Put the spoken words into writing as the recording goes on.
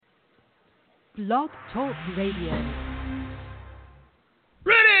Blog Talk Radio.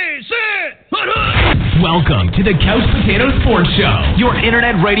 Ready, set, welcome to the Couch Potato Sports Show, your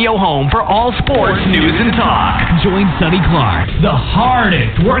internet radio home for all sports news and talk. Join Sonny Clark, the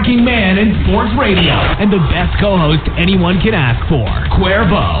hardest working man in sports radio, and the best co-host anyone can ask for,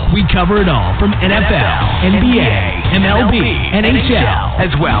 Cuervo. We cover it all from NFL, NBA, MLB, NHL,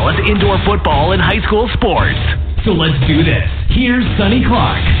 as well as indoor football and high school sports. So let's do this. Here's Sonny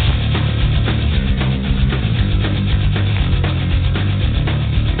Clark.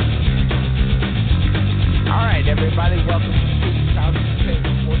 All right, everybody, welcome to the Couch Potato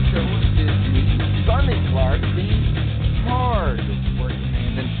Sports Show. This is me, Sonny Clark, the hardest working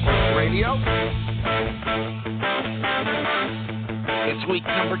man in sports radio. It's week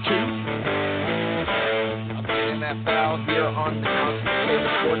number 2 of the NFL here on the Couch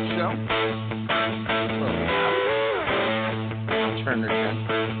Potato Sports Show. Turn it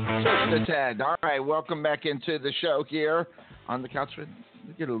down just a tad. All right, welcome back into the show here on the Couch Potato.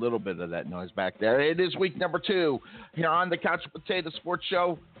 Get a little bit of that noise back there. It is week number 2 here on the Couch Potato Sports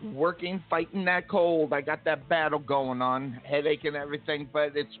Show. Working, fighting that cold. I got that battle going on, headache and everything,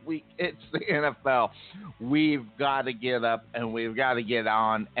 but it's week. It's the NFL. We've got to get up and we've got to get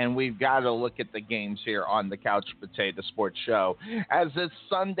on and we've got to look at the games here on the Couch Potato Sports Show. As it's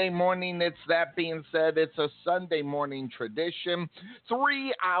Sunday morning, that being said, it's a Sunday morning tradition.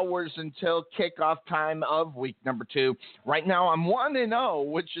 3 hours until kickoff time of week number 2. Right now, I'm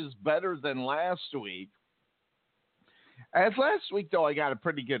 1-0, which is better than last week. As last week, though, I got a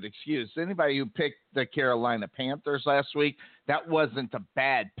pretty good excuse. Anybody who picked the Carolina Panthers last week, that wasn't a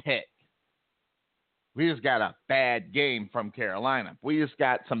bad pick. We just got a bad game from Carolina. We just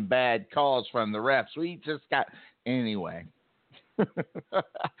got some bad calls from the refs. We just got – anyway.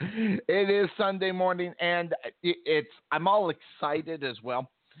 It is Sunday morning, and I'm all excited as well.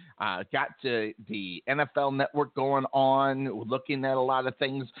 Got to the NFL Network going on, looking at a lot of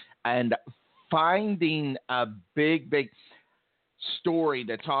things, and finding a big story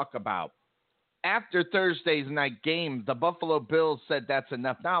to talk about. After Thursday's night game, the Buffalo Bills said that's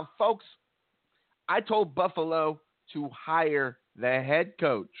enough. Now, folks, I told Buffalo to hire the head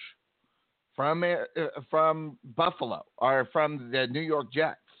coach from Buffalo or from the New York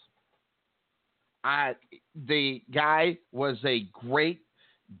Jets. The guy was a great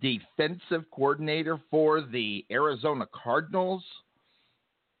defensive coordinator for the Arizona Cardinals.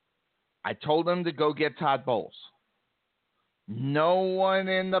 I told him to go get Todd Bowles. No one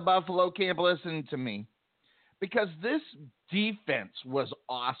in the Buffalo camp listened to me because this defense was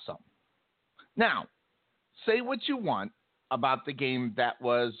awesome. Now, say what you want about the game that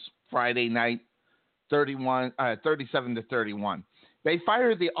was Friday night, 37-31. They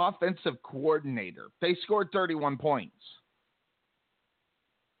fired the offensive coordinator. They scored 31 points.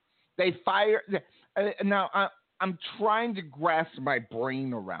 They fired. Now, I'm trying to grasp my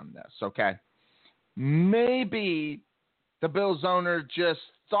brain around this, okay? Maybe the Bills owner just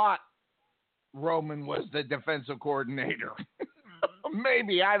thought Roman was the defensive coordinator.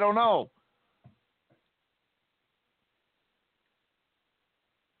 Maybe, I don't know.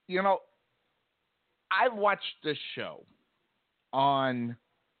 You know, I watched this show on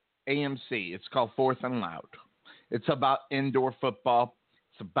AMC. It's called Fourth and Loud. It's about indoor football.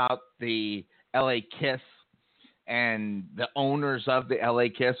 It's about the LA Kiss, and the owners of the LA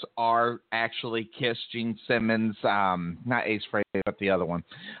Kiss are actually Kiss, Gene Simmons, not Ace Frehley, but the other one.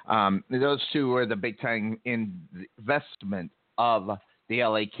 Those two are the big-time investment of the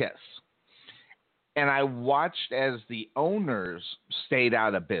LA Kiss. And I watched as the owners stayed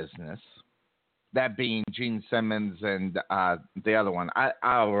out of business, that being Gene Simmons and the other one.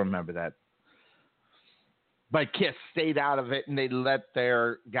 I'll remember that. But Kiss stayed out of it, and they let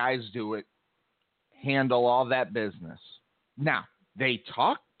their guys do it, handle all that business. Now, they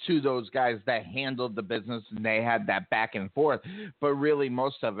talked to those guys that handled the business, and they had that back and forth. But really,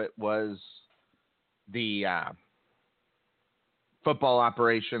 most of it was the football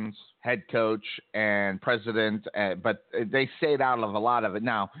operations, head coach, and president. But they stayed out of a lot of it.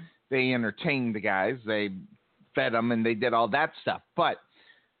 Now, they entertained the guys. They fed them, and they did all that stuff. But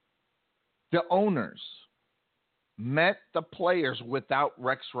the owners met the players without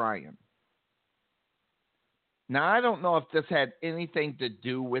Rex Ryan. Now, I don't know if this had anything to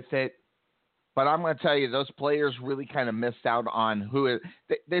do with it, but I'm going to tell you, those players really kind of missed out on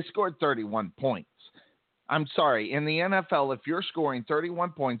they scored 31 points. I'm sorry. In the NFL, if you're scoring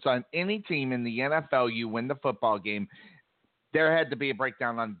 31 points on any team in the NFL, you win the football game. There had to be a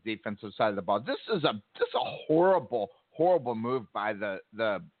breakdown on the defensive side of the ball. This is a horrible, horrible move by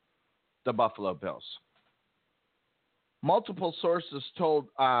the Buffalo Bills. Multiple sources told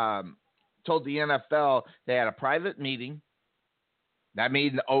told the NFL they had a private meeting. That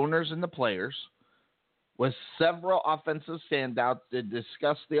meeting, the owners and the players, with several offensive standouts to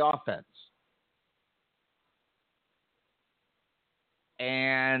discuss the offense.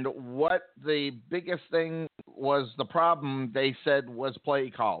 And what the biggest thing was, the problem, they said, was play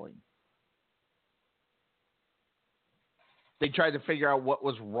calling. They tried to figure out what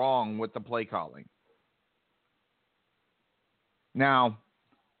was wrong with the play calling. Now,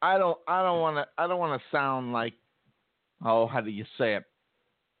 I don't want to sound like, oh, how do you say it?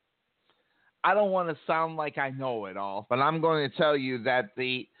 I don't want to sound like I know it all, but I'm going to tell you that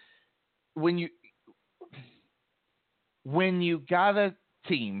when you got a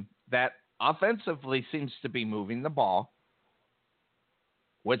team that offensively seems to be moving the ball,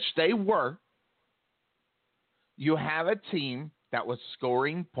 which they were, you have a team that was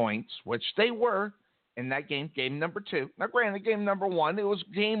scoring points, which they were in that game number 2. Now, granted, game number 1, it was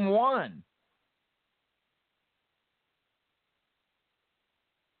game 1.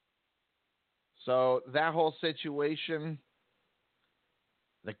 So that whole situation,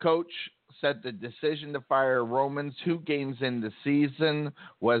 the coach said the decision to fire Roman 2 games in the season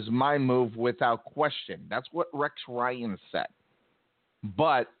was my move without question. That's what Rex Ryan said.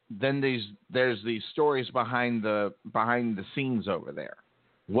 But then there's these stories behind the scenes over there.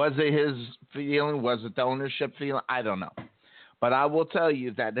 Was it his feeling? Was it the ownership feeling? I don't know. But I will tell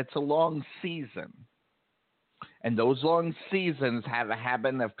you that it's a long season. And those long seasons have a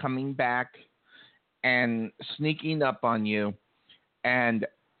habit of coming back and sneaking up on you. And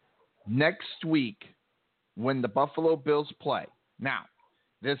next week, when the Buffalo Bills play, now,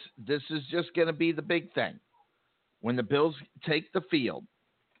 this is just going to be the big thing. When the Bills take the field,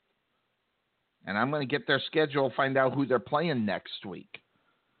 and I'm going to get their schedule, find out who they're playing next week.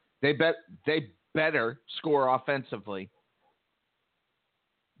 They better score offensively.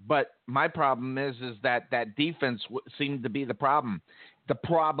 But my problem is that defense seemed to be the problem. The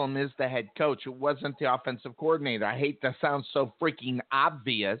problem is the head coach. It wasn't the offensive coordinator. I hate that sounds so freaking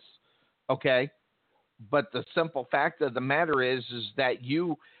obvious, okay? But the simple fact of the matter is that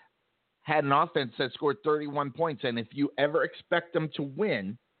you had an offense that scored 31 points, and if you ever expect them to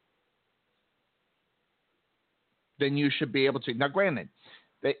win, then you should be able to. Now, granted,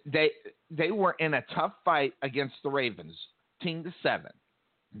 they were in a tough fight against the Ravens, 10-7.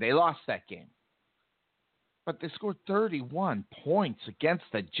 They lost that game. But they scored 31 points against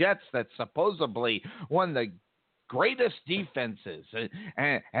the Jets, that's supposedly one of the greatest defenses.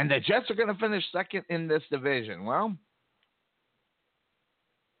 And the Jets are going to finish second in this division. Well,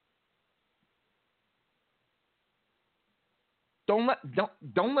 don't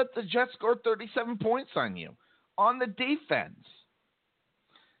let the Jets score 37 points on you on the defense.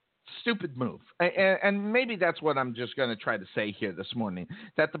 Stupid move. And maybe that's what I'm just going to try to say here this morning,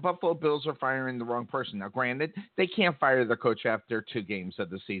 that the Buffalo Bills are firing the wrong person. Now, granted, they can't fire their coach after 2 games of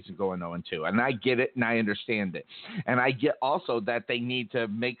the season going 0-2. And I get it and I understand it. And I get also that they need to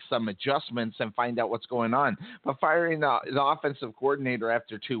make some adjustments and find out what's going on. But firing the offensive coordinator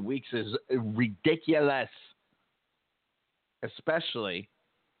after 2 weeks is ridiculous, especially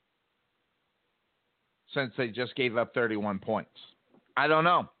since they just gave up 31 points. I don't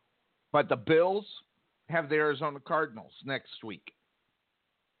know. But the Bills have the Arizona Cardinals next week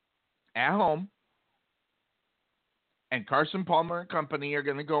at home. And Carson Palmer and company are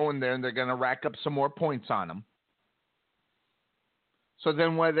going to go in there and they're going to rack up some more points on them. So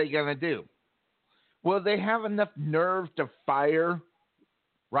then what are they going to do? Will they have enough nerve to fire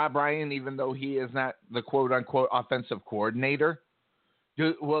Rob Ryan, even though he is not the quote-unquote offensive coordinator?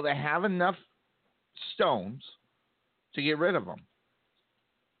 Will they have enough stones to get rid of him?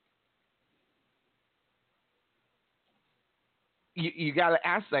 You got to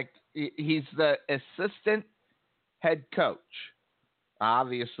ask that. He's the assistant head coach.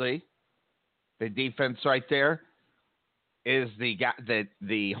 Obviously, the defense right there is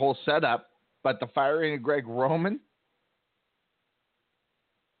the whole setup. But the firing of Greg Roman,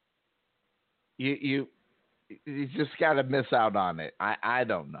 you just got to miss out on it. I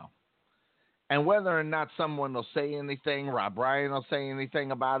don't know. And whether or not someone will say anything, Rob Ryan will say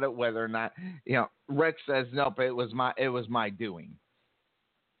anything about it, whether or not, Rick says, nope, it was my doing.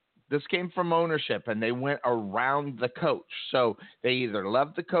 This came from ownership, and they went around the coach. So they either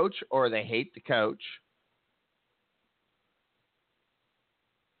love the coach or they hate the coach.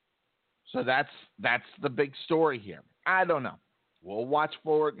 So that's the big story here. I don't know. We'll watch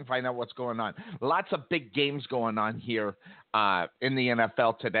for it and find out what's going on. Lots of big games going on here in the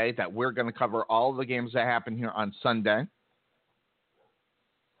NFL today that we're going to cover all the games that happen here on Sunday.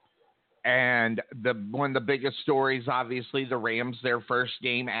 And one of the biggest stories, obviously, the Rams, their first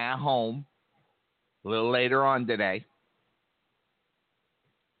game at home a little later on today.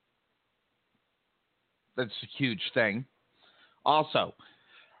 That's a huge thing. Also,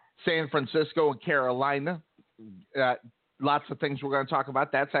 San Francisco and Carolina. Lots of things we're going to talk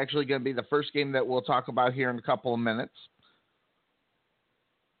about. That's actually going to be the first game that we'll talk about here in a couple of minutes.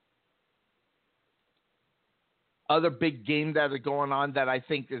 Other big game that are going on that I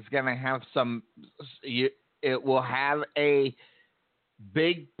think is going to have it will have a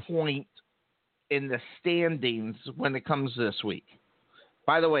big point in the standings when it comes this week.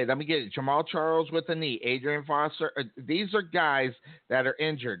 By the way, let me get it. Jamal Charles with a knee. Adrian Foster. These are guys that are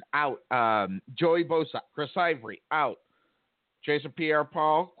injured. Out. Joey Bosa. Chris Ivory. Out. Jason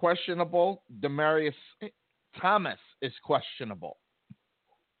Pierre-Paul. Questionable. Demaryius Thomas is questionable.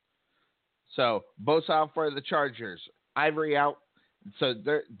 So, Bosa out for the Chargers. Ivory out. So,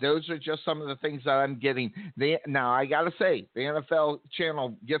 those are just some of the things that I'm getting. Now, I got to say, the NFL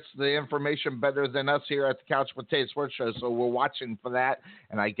channel gets the information better than us here at the Couch Potato Sports Show. So, we're watching for that.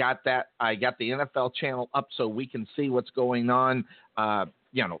 And I got that. I got the NFL channel up so we can see what's going on,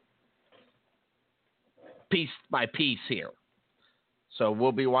 piece by piece here. So,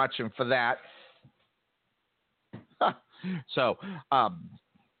 we'll be watching for that. So,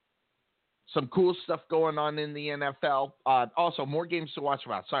 some cool stuff going on in the NFL. Also, more games to watch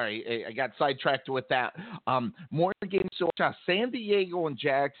about. Sorry, I got sidetracked with that. More games to watch out. San Diego and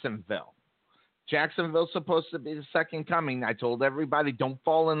Jacksonville. Jacksonville's supposed to be the second coming. I told everybody, don't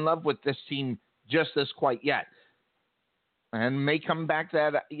fall in love with this team just as quite yet. And may come back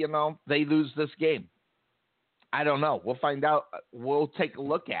that, they lose this game. I don't know. We'll find out. We'll take a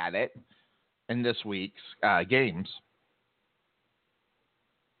look at it in this week's games.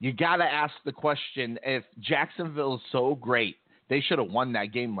 You got to ask the question, if Jacksonville is so great, they should have won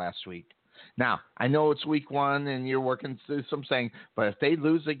that game last week. Now, I know it's week 1 and you're working through some saying, but if they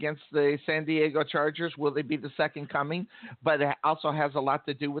lose against the San Diego Chargers, will they be the second coming? But it also has a lot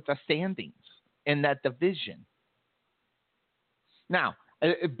to do with the standings in that division. Now,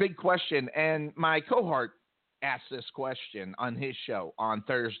 a big question, and my cohort asked this question on his show on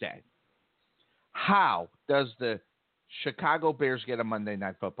Thursday. How does the Chicago Bears get a Monday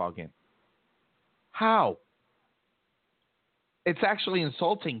Night Football game? How? It's actually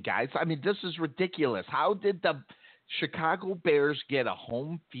insulting, guys. I mean, this is ridiculous. How did the Chicago Bears get a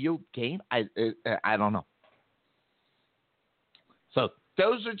home field game? I don't know. So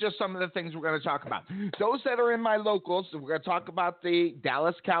those are just some of the things we're going to talk about. Those that are in my locals, we're going to talk about the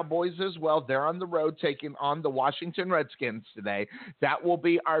Dallas Cowboys as well. They're on the road taking on the Washington Redskins today. That will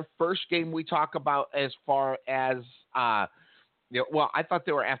be our first game we talk about as far as I thought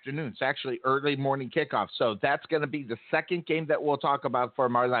they were afternoons, actually early morning kickoff. So that's going to be the second game that we'll talk about for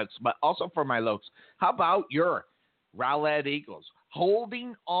my Lokes, but also for my Lokes. How about your Rowlett Eagles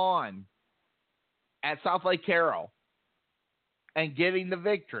holding on at South Lake Carroll and getting the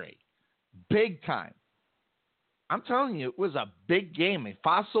victory? Big time. I'm telling you, it was a big game in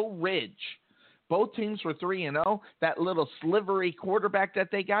Fossil Ridge. Both teams were 3-0. That little slivery quarterback that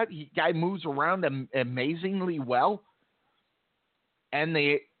they got, the guy moves around amazingly well. And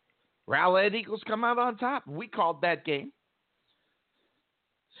the Rowlett Eagles come out on top. We called that game.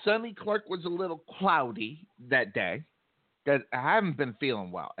 Sonny Clark was a little cloudy that day. I haven't been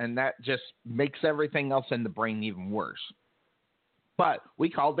feeling well, and that just makes everything else in the brain even worse. But we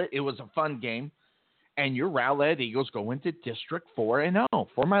called it. It was a fun game. And your Rowlett Eagles go into District 4-0.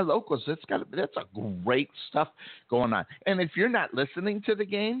 For my locals, that's a great stuff going on. And if you're not listening to the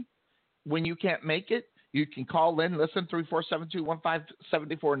game when you can't make it, you can call in, listen,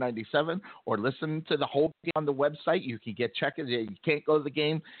 347-215-7497, or listen to the whole game on the website. You can check it. You can't go to the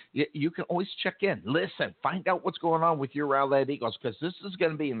game. You can always check in. Listen, find out what's going on with your Rowlett Eagles, because this is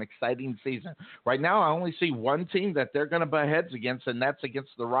going to be an exciting season. Right now, I only see one team that they're going to butt heads against, and that's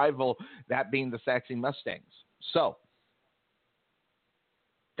against the rival, that being the Saxon Mustangs. So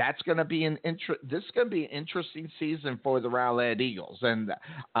that's going to be this is going to be an interesting season for the Rowlett Eagles, and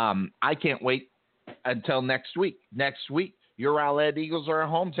I can't wait until next week. Next week, your Rowlett Eagles are at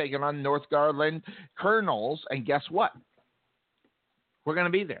home taking on North Garland Colonels, and guess what? We're going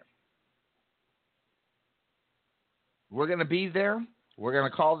to be there. We're going to be there. We're going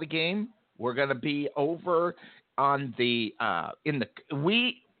to call the game. We're going to be over on we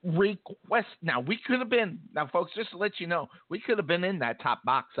request. Now, we could have been, folks, just to let you know, we could have been in that top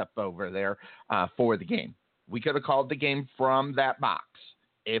box up over there for the game. We could have called the game from that box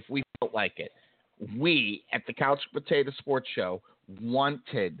if we felt like it. We at the Couch Potato Sports Show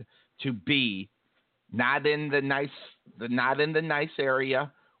wanted to be not in the nice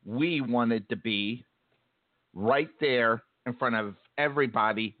area. We wanted to be right there in front of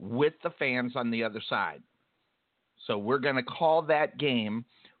everybody with the fans on the other side. So we're going to call that game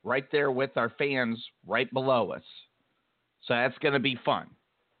right there with our fans right below us. So that's going to be fun.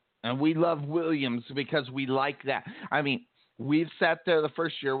 And we love Williams because we like that. I mean, we've sat there the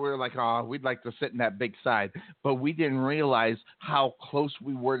first year. We were like, oh, we'd like to sit in that big side. But we didn't realize how close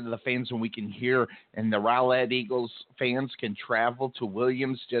we were to the fans, and we can hear. And the Rowlett Eagles fans can travel to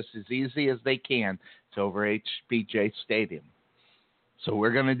Williams just as easy as they can to over HBJ Stadium. So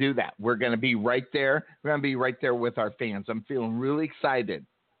we're going to do that. We're going to be right there. We're going to be right there with our fans. I'm feeling really excited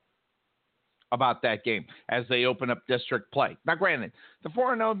about that game as they open up district play. Now, granted, the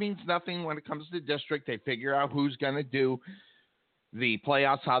 4-0 means nothing when it comes to district. They figure out who's going to do the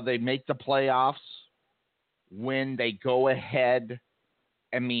playoffs, how they make the playoffs when they go ahead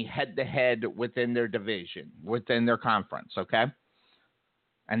and meet head-to-head within their division, within their conference, okay?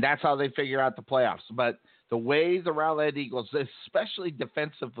 And that's how they figure out the playoffs. But the way the Rowlett Eagles, especially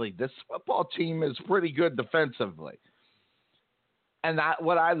defensively, this football team is pretty good defensively. And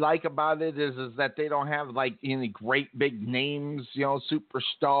what I like about it is that they don't have like any great big names,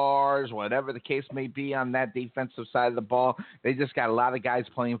 superstars, whatever the case may be on that defensive side of the ball. They just got a lot of guys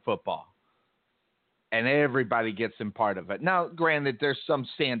playing football. And everybody gets in part of it. Now, granted, there's some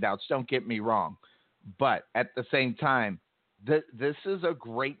standouts, don't get me wrong. But at the same time, this is a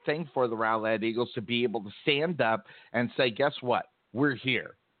great thing for the Rowlett Eagles to be able to stand up and say, guess what? We're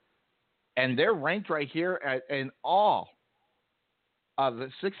here. And they're ranked right here in all of the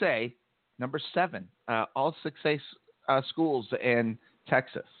 6A, number 7, all 6A schools in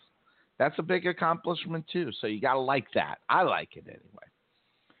Texas. That's a big accomplishment, too. So you got to like that. I like it anyway.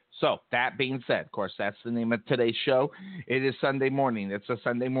 So that being said, of course, that's the name of today's show. It is Sunday morning. It's a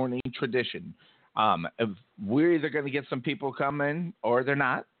Sunday morning tradition. We're either going to get some people coming or they're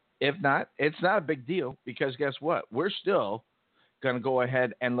not. If not, it's not a big deal because guess what? We're still going to go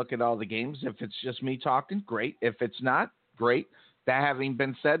ahead and look at all the games. If it's just me talking, great. If it's not, great. That having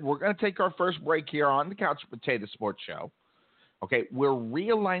been said, we're going to take our first break here on the Couch Potato Sports Show. Okay, we're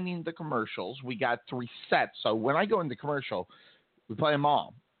realigning the commercials. We got 3 sets. So when I go into commercial, we play them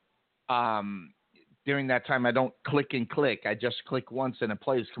all. During that time, I don't click and click. I just click once and it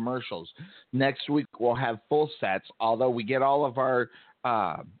plays commercials. Next week, we'll have full sets, although we get all of our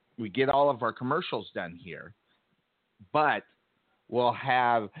commercials done here. But we'll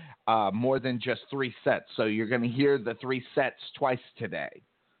have more than just 3 sets. So you're going to hear the 3 sets twice today.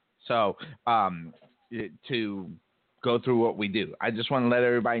 So to go through what we do. I just want to let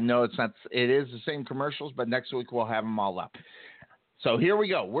everybody know it is the same commercials, but next week we'll have them all up. So here we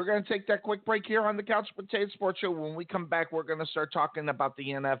go. We're going to take that quick break here on the Couch Potato Sports Show. When we come back, we're going to start talking about the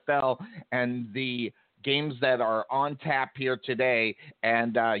NFL and the games that are on tap here today.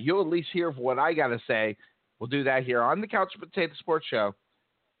 And you'll at least hear what I got to say. We'll do that here on the Couch Potato Sports Show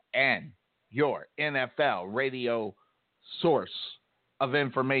and your NFL radio source of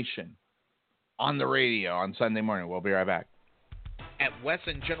information on the radio on Sunday morning. We'll be right back. At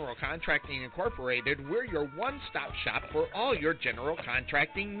Wesson General Contracting Incorporated, we're your one-stop shop for all your general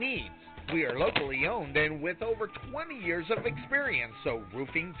contracting needs. We are locally owned and with over 20 years of experience, so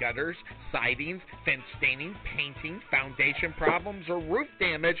roofing, gutters, sidings, fence staining, painting, foundation problems, or roof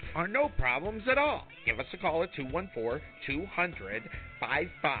damage are no problems at all. Give us a call at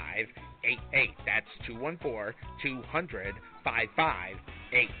 214-200-5588. That's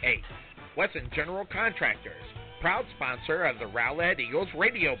 214-200-5588. Wesson General Contractors, proud sponsor of the Rowlett Eagles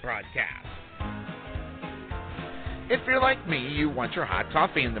radio broadcast. If you're like me, you want your hot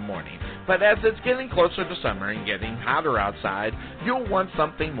coffee in the morning. But as it's getting closer to summer and getting hotter outside, you'll want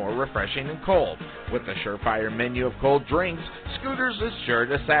something more refreshing and cold. With a surefire menu of cold drinks, Scooters is sure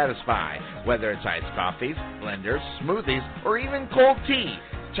to satisfy. Whether it's iced coffees, blenders, smoothies, or even cold tea,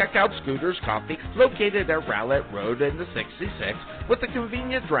 check out Scooters Coffee, located at Rowlett Road in the 66, with a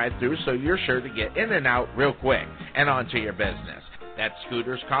convenient drive-thru so you're sure to get in and out real quick and onto your business. That's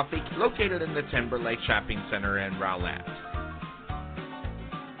Scooters Coffee, located in the Timberlake Shopping Center in Rowlett.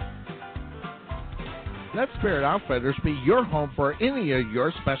 Let Spirit Outfitters be your home for any of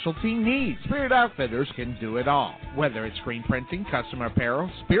your specialty needs. Spirit Outfitters can do it all. Whether it's screen printing, custom apparel,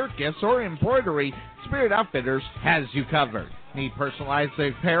 spirit gifts, or embroidery, Spirit Outfitters has you covered. Need personalized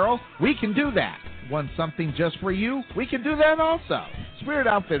apparel? We can do that. Want something just for you? We can do that also. Spirit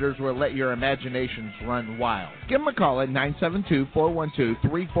Outfitters will let your imaginations run wild. Give them a call at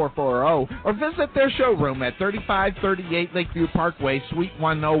 972-412-3440 or visit their showroom at 3538 Lakeview Parkway, Suite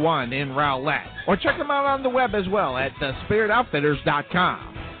 101 in Rowlett. Or check them out on the web as well at thespiritoutfitters.com.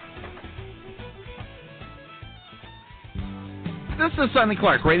 This is Sonny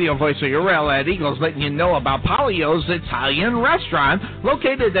Clark, radio voice of your Rail at Eagles, letting you know about Palio's Italian Restaurant,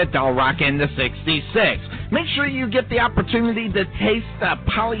 located at Del Rock in the 66. Make sure you get the opportunity to taste the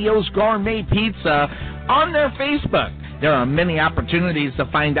Palio's Gourmet Pizza on their Facebook. There are many opportunities to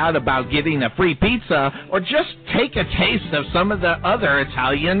find out about getting a free pizza or just take a taste of some of the other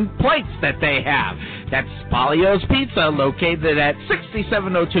Italian plates that they have. That's Palio's Pizza, located at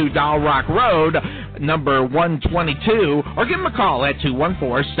 6702 Doll Rock Road, number 122, or give them a call at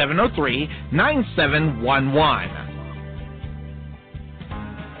 214-703-9711.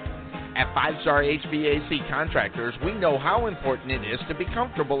 At 5-Star HVAC Contractors, we know how important it is to be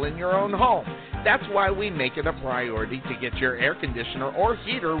comfortable in your own home. That's why we make it a priority to get your air conditioner or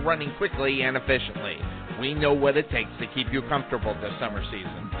heater running quickly and efficiently. We know what it takes to keep you comfortable this summer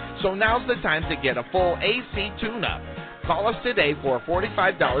season. So now's the time to get a full AC tune-up. Call us today for a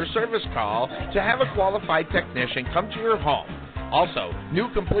 $45 service call to have a qualified technician come to your home. Also, new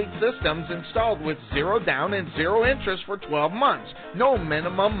complete systems installed with 0 down and 0 interest for 12 months. No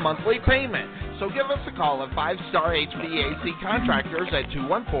minimum monthly payment. So give us a call at 5-Star HVAC Contractors at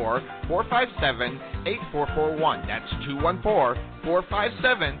 214-457-8441. That's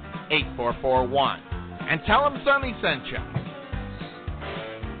 214-457-8441. And tell them Sonny sent you.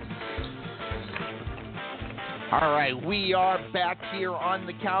 All right, we are back here on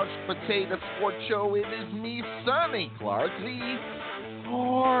the Couch Potato Sports Show. It is me, Sonny Clark, the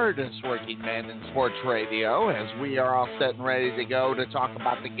hardest working man in sports radio, as we are all set and ready to go to talk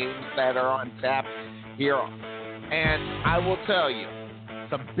about the games that are on tap here. And I will tell you,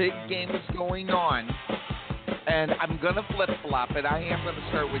 some big games going on, and I'm going to flip-flop it. I am going to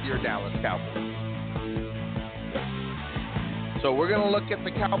start with your Dallas Cowboys. So we're going to look at the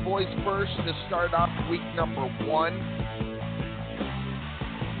Cowboys first to start off week number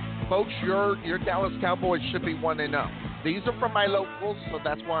 1. Folks, your Dallas Cowboys should be 1-0. These are from my locals, so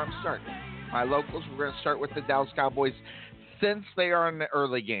that's where I'm starting. My locals, we're going to start with the Dallas Cowboys since they are in the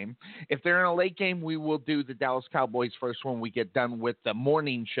early game. If they're in a late game, we will do the Dallas Cowboys first when we get done with the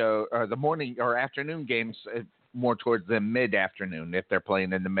morning show, or the morning or afternoon games, more towards the mid-afternoon if they're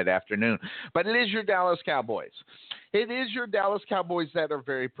playing in the mid-afternoon. But it is your Dallas Cowboys. It is your Dallas Cowboys that are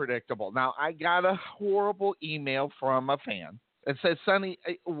very predictable. Now, I got a horrible email from a fan that says, Sonny,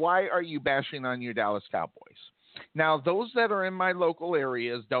 why are you bashing on your Dallas Cowboys? Now, those that are in my local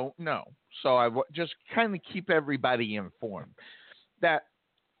areas don't know. So I just kind of keep everybody informed that,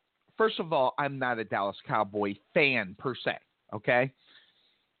 first of all, I'm not a Dallas Cowboy fan per se, okay?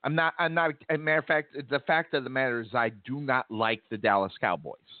 I'm not, as a matter of fact, the fact of the matter is I do not like the Dallas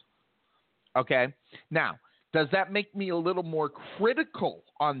Cowboys. Okay? Now, does that make me a little more critical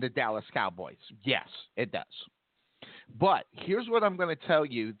on the Dallas Cowboys? Yes, it does. But here's what I'm going to tell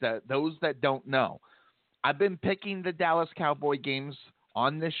you, that those that don't know. I've been picking the Dallas Cowboy games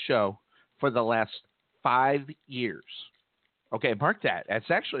on this show for the last 5 years. Okay, mark that.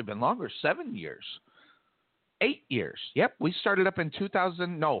 It's actually been longer, 7 years. 8 years. Yep, we started up in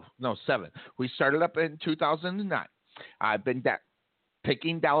 7. We started up in 2009. I've been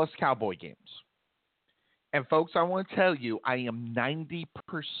picking Dallas Cowboy games. And folks, I want to tell you, I am 90%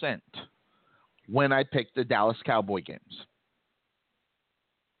 when I pick the Dallas Cowboy games.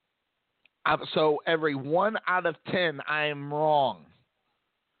 So every 1 out of 10, I am wrong.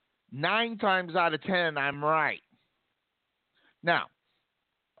 9 times out of 10, I'm right. Now,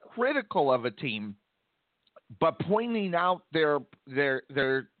 critical of a team, but pointing out their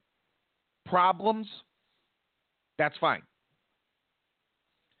problems, that's fine.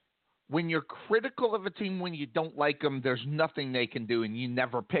 When you're critical of a team, when you don't like them, there's nothing they can do, and you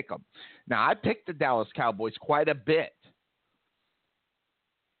never pick them. Now, I picked the Dallas Cowboys quite a bit,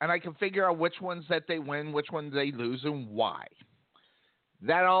 and I can figure out which ones that they win, which ones they lose, and why.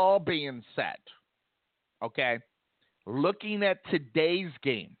 That all being said, okay, looking at today's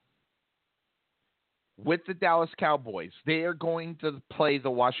game with the Dallas Cowboys, they are going to play the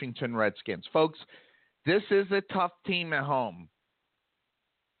Washington Redskins. Folks, this is a tough team at home.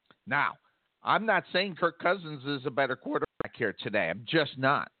 Now, I'm not saying Kirk Cousins is a better quarterback here today. I'm just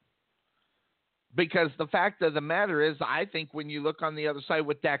not. Because the fact of the matter is, I think when you look on the other side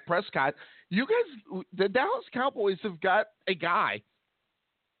with Dak Prescott, you guys, the Dallas Cowboys have got a guy.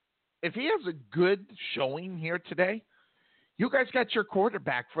 If he has a good showing here today, you guys got your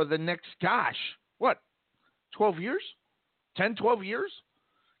quarterback for the next, 12 years? 10, 12 years?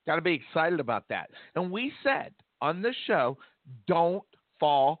 Got to be excited about that. And we said on this show, don't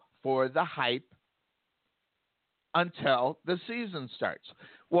fall for the hype until the season starts.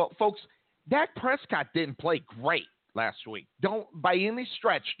 Well, folks, Dak Prescott didn't play great last week. Don't, by any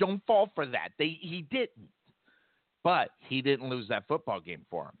stretch, don't fall for that. He didn't. But he didn't lose that football game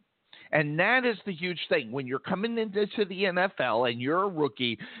for him. And that is the huge thing. When you're coming into the NFL and you're a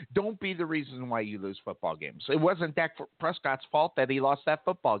rookie, don't be the reason why you lose football games. It wasn't Dak Prescott's fault that he lost that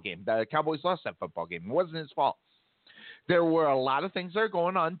football game. The Cowboys lost that football game. It wasn't his fault. There were a lot of things that are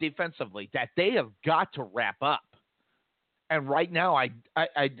going on defensively that they have got to wrap up. And right now, I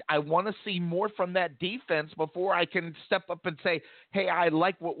want to see more from that defense before I can step up and say, hey, I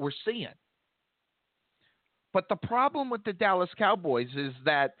like what we're seeing. But the problem with the Dallas Cowboys is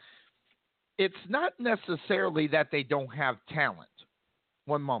that it's not necessarily that they don't have talent.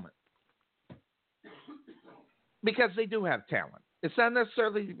 One moment. Because they do have talent. It's not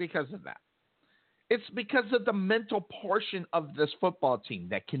necessarily because of that. It's because of the mental portion of this football team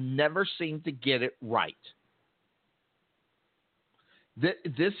that can never seem to get it right.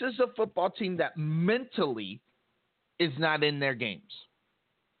 This is a football team that mentally is not in their games.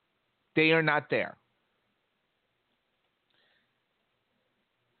 They are not there.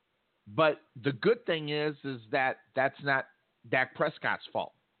 But the good thing is that that's not Dak Prescott's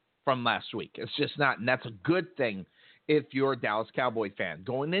fault from last week. It's just not, and that's a good thing if you're a Dallas Cowboy fan.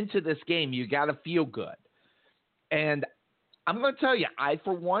 Going into this game, you got to feel good. And I'm going to tell you, I,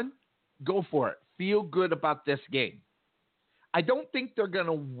 for one, go for it. Feel good about this game. I don't think they're going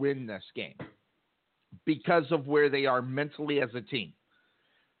to win this game because of where they are mentally as a team.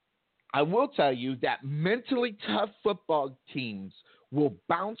 I will tell you that mentally tough football teams will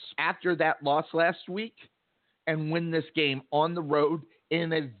bounce after that loss last week and win this game on the road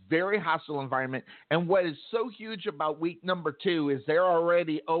in a very hostile environment. And what is so huge about week number 2 is they're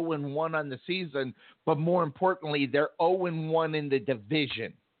already 0-1 on the season, but more importantly, they're 0-1 in the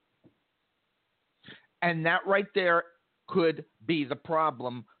division. And that right there could be the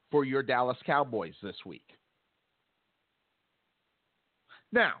problem for your Dallas Cowboys this week.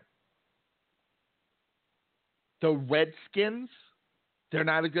 Now, the Redskins, they're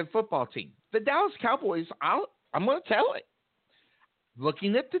not a good football team. The Dallas Cowboys, I'm going to tell it.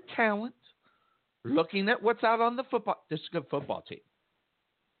 Looking at the talent, looking at what's out on the football, this is a good football team.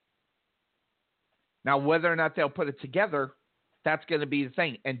 Now, whether or not they'll put it together, that's going to be the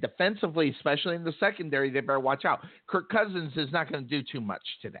thing. And defensively, especially in the secondary, they better watch out. Kirk Cousins is not going to do too much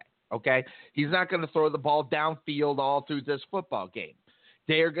today, okay? He's not going to throw the ball downfield all through this football game.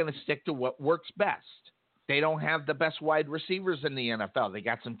 They are going to stick to what works best. They don't have the best wide receivers in the NFL. They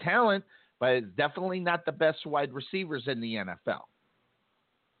got some talent, but it's definitely not the best wide receivers in the NFL.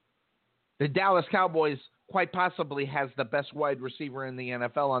 The Dallas Cowboys quite possibly has the best wide receiver in the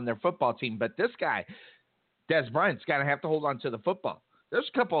NFL on their football team, but this guy, Dez Bryant's got to have to hold on to the football. There's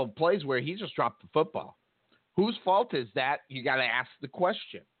a couple of plays where he just dropped the football. Whose fault is that? You got to ask the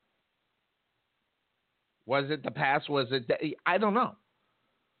question. Was it the pass? Was it I don't know.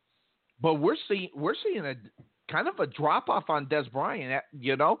 But we're seeing a kind of a drop-off on Dez Bryant,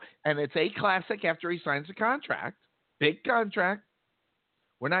 you know, and it's a classic after he signs a contract. Big contract.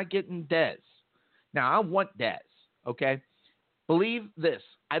 We're not getting Dez. Now, I want Dez, okay? Believe this.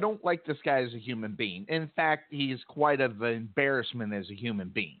 I don't like this guy as a human being. In fact, he's quite of an embarrassment as a human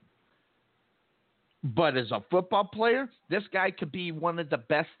being. But as a football player, this guy could be one of the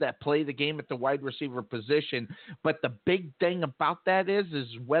best that play the game at the wide receiver position. But the big thing about that is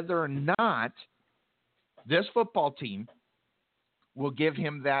whether or not this football team will give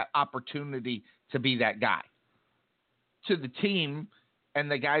him that opportunity to be that guy. To the team and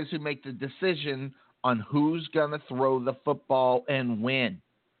the guys who make the decision on who's going to throw the football and win.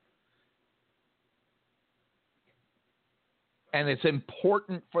 And it's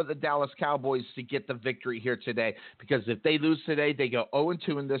important for the Dallas Cowboys to get the victory here today, because if they lose today, they go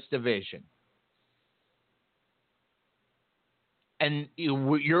 0-2 in this division. And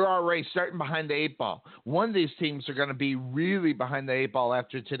you're already starting behind the 8 ball. One of these teams are going to be really behind the 8 ball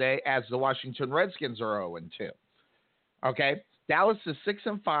after today, as the Washington Redskins are 0-2. Okay? Dallas is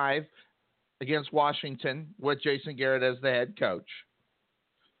 6-5 against Washington with Jason Garrett as the head coach.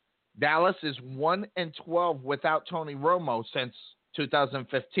 Dallas is 1-12 without Tony Romo since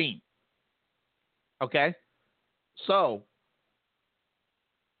 2015. Okay? So,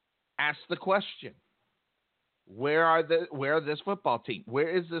 ask the question. Where is this football team? Where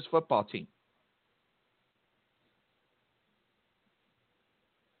is this football team?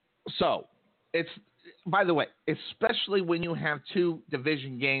 So, it's, by the way, especially when you have 2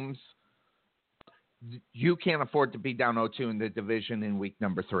 division games, you can't afford to be down 0-2 in the division in week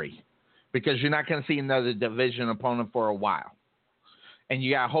number 3, because you're not going to see another division opponent for a while. And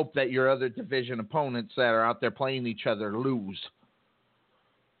you got to hope that your other division opponents that are out there playing each other lose.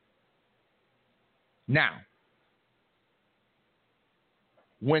 Now,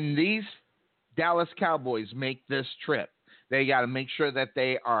 when these Dallas Cowboys make this trip, they got to make sure that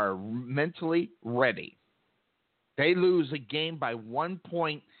they are mentally ready. They lose a game by 1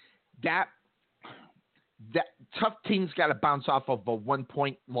 point. That tough team's got to bounce off of a 1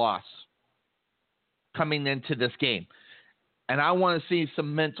 point loss coming into this game. And I want to see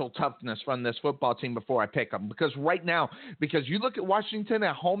some mental toughness from this football team before I pick them. Because right now, because you look at Washington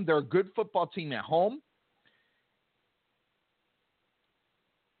at home, they're a good football team at home.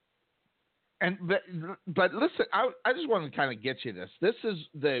 And but listen, I just want to kind of get you this. This is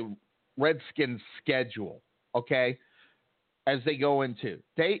the Redskins' schedule, okay, as they go into.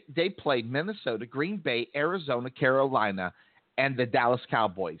 They play Minnesota, Green Bay, Arizona, Carolina, and the Dallas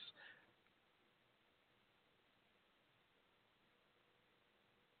Cowboys.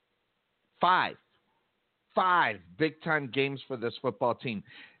 Five big-time games for this football team.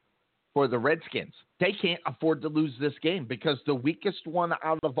 For the Redskins, they can't afford to lose this game because the weakest one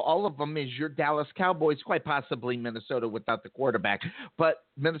out of all of them is your Dallas Cowboys, quite possibly Minnesota without the quarterback. But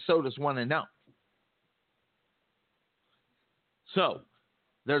Minnesota's 1-0. So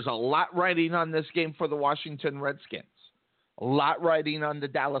there's a lot riding on this game for the Washington Redskins. A lot riding on the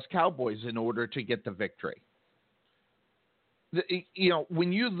Dallas Cowboys in order to get the victory.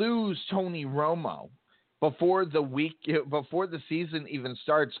 When you lose Tony Romo before the season even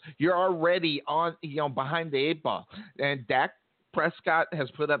starts, you're already on, behind the 8 ball. And Dak Prescott has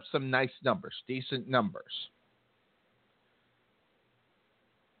put up some nice numbers, decent numbers.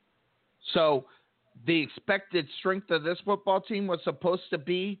 So the expected strength of this football team was supposed to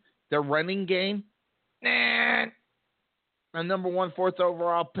be their running game. A number 1 4th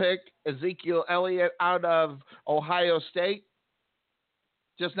overall pick, Ezekiel Elliott out of Ohio State.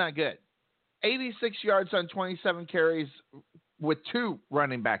 Just not good. 86 yards on 27 carries with 2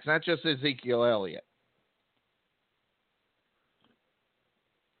 running backs, not just Ezekiel Elliott.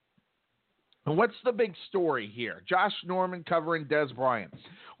 And what's the big story here? Josh Norman covering Dez Bryant.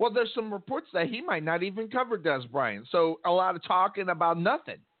 Well, there's some reports that he might not even cover Dez Bryant. So a lot of talking about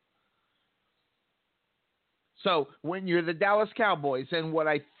nothing. So when you're the Dallas Cowboys, and what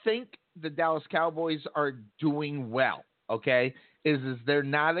I think the Dallas Cowboys are doing well, okay, is they're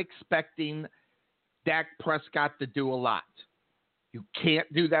not expecting Dak Prescott to do a lot. You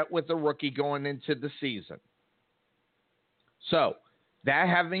can't do that with a rookie going into the season. So, that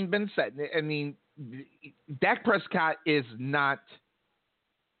having been said, I mean, Dak Prescott is not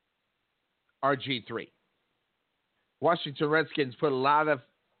RG3. Washington Redskins put a lot of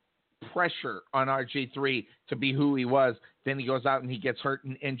pressure on RG3 to be who he was. Then he goes out and he gets hurt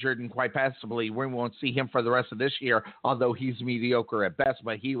and injured, and quite possibly we won't see him for the rest of this year, although he's mediocre at best,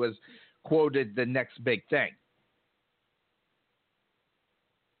 but he was quoted the next big thing.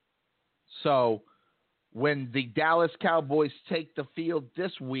 So when the Dallas Cowboys take the field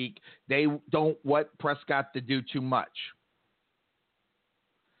this week, they don't want Prescott to do too much.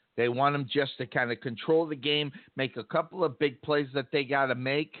 They want him just to kind of control the game, make a couple of big plays that they got to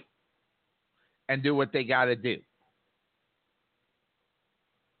make, and do what they got to do.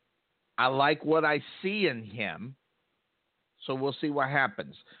 I like what I see in him, so we'll see what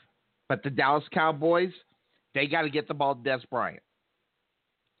happens. But the Dallas Cowboys, they got to get the ball to Dez Bryant.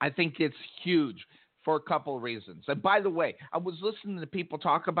 I think it's huge for a couple of reasons. And by the way, I was listening to people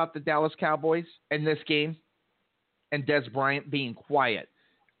talk about the Dallas Cowboys in this game and Dez Bryant being quiet.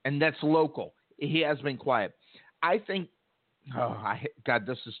 And that's local. He has been quiet. I think, God,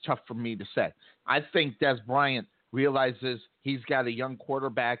 this is tough for me to say. I think Dez Bryant realizes he's got a young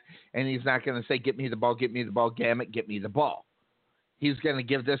quarterback, and he's not going to say, get me the ball, damn it, get me the ball. He's going to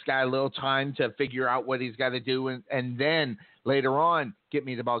give this guy a little time to figure out what he's got to do, and then later on, get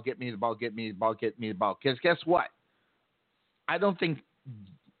me the ball. Because guess what? I don't think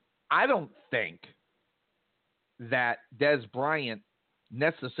that Dez Bryant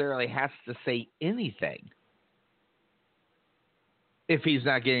necessarily has to say anything if he's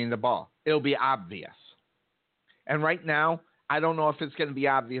not getting the ball. It'll be obvious. And right now, I don't know if it's going to be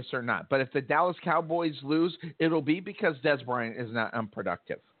obvious or not. But if the Dallas Cowboys lose, it'll be because Dez Bryant is not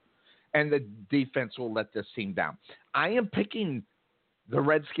unproductive. And the defense will let this team down. I am picking the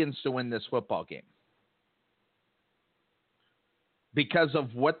Redskins to win this football game because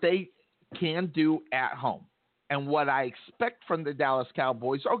of what they can do at home and what I expect from the Dallas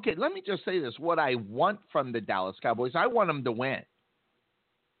Cowboys. Okay, let me just say this. What I want from the Dallas Cowboys, I want them to win.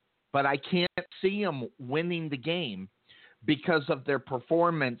 But I can't see them winning the game because of their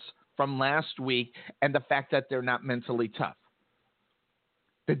performance from last week and the fact that they're not mentally tough.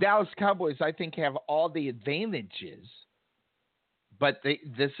 The Dallas Cowboys, I think, have all the advantages, But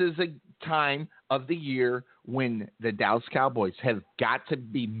this is a time of the year when the Dallas Cowboys have got to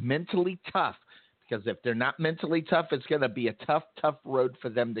be mentally tough, because if they're not mentally tough, it's going to be a tough road for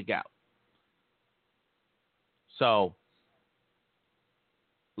them to go. So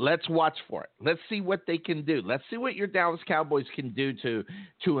let's watch for it. Let's see what they can do. Let's see what your Dallas Cowboys can do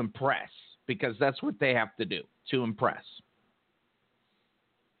to impress, because that's what they have to do, to impress.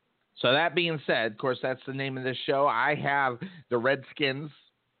 So that being said, of course, that's the name of this show. I have the Redskins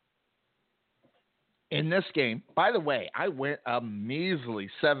in this game. By the way, I went a measly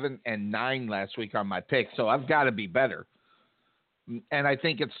 7-9 last week on my pick, so I've got to be better. And I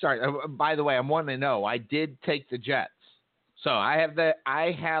think it's starting. By the way, I'm 1-0. I did take the Jets. So I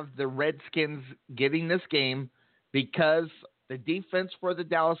have the Redskins getting this game because the defense for the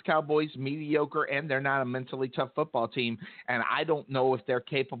Dallas Cowboys mediocre, and they're not a mentally tough football team. And I don't know if they're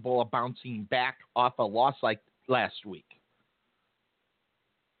capable of bouncing back off a loss like last week.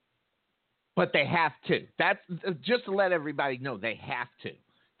 But they have to. That's just to let everybody know, they have to.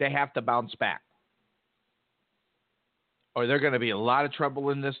 They have to bounce back, or they're going to be a lot of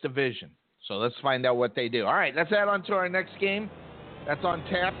trouble in this division. So let's find out what they do. All right, let's add on to our next game. That's on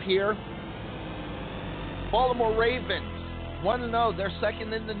tap here. Baltimore Ravens, 1-0. They're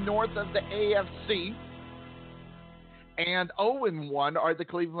second in the north of the AFC. And 0-1 are the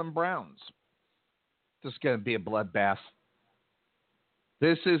Cleveland Browns. This is going to be a bloodbath.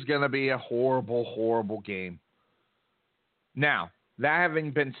 This is going to be a horrible, horrible game. Now, that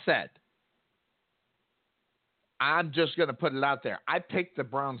having been said, I'm just going to put it out there. I picked the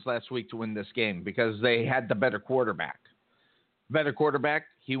Browns last week to win this game because they had the better quarterback. Better quarterback,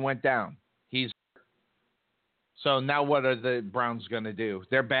 he went down. So now what are the Browns going to do?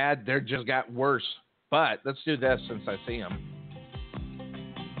 They're bad. They're just got worse. But let's do this since I see him.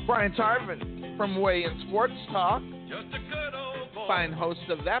 Brian Tarvin from Weigh In Sports Talk. Just a good old boy. Fine host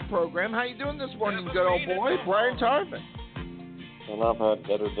of that program. How you doing this morning, good old boy? Brian Tarvin. And I've had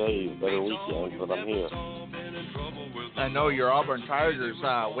better days, better weekends, but I'm here. I know your Auburn Tigers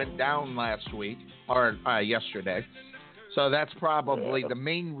went down last week, or yesterday. So that's probably the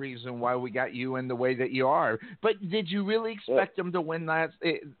main reason why we got you in the way that you are. But did you really expect them to win last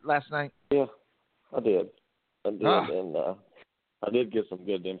night? Yeah, I did. And I did get some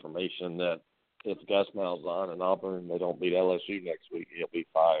good information that if Gus Malzahn and Auburn, they don't beat LSU next week, he'll be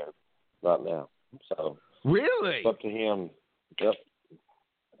fired right now. So really? It's up to him. Yep.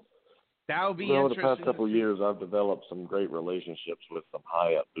 That would be over interesting. the past couple of years, I've developed some great relationships with some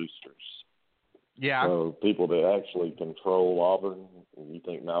high-up boosters. Yeah. So people that actually control Auburn, you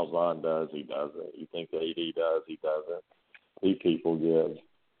think Malzahn does, he doesn't. You think the AD does, he doesn't. These people give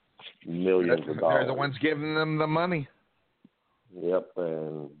millions of dollars. They're the ones giving them the money. Yep,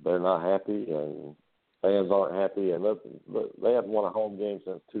 and they're not happy, and fans aren't happy. And look, they haven't won a home game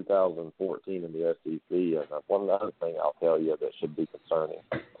since 2014 in the SEC. And one other thing I'll tell you that should be concerning.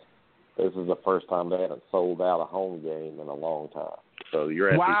 This is the first time they haven't sold out a home game in a long time. So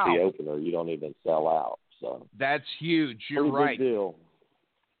your SEC opener, you don't even sell out. So that's huge. You're right. Big deal.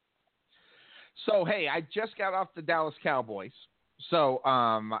 So hey, I just got off the Dallas Cowboys. So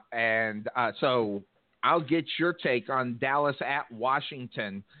so I'll get your take on Dallas at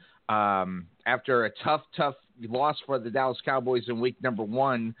Washington after a tough loss for the Dallas Cowboys in week number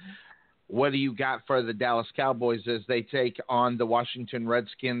 1. What do you got for the Dallas Cowboys as they take on the Washington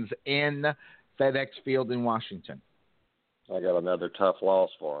Redskins in FedEx Field in Washington? I got another tough loss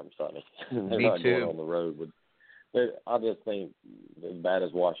for them, Sonny. They're Me not too. going on the road. I just think as bad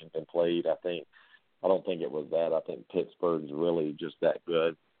as Washington played, I don't think it was that. I think Pittsburgh's really just that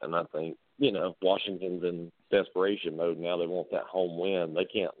good. And I think, Washington's in desperation mode now. They want that home win. They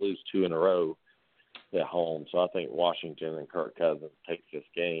can't lose 2 in a row at home. So I think Washington and Kirk Cousins takes this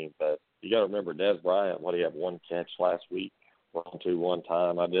game. But you got to remember, Dez Bryant, what, he had 1 catch last week, 1-2 one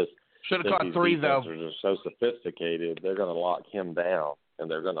time. I just should have caught 3, though. These defenses are so sophisticated, they're going to lock him down, and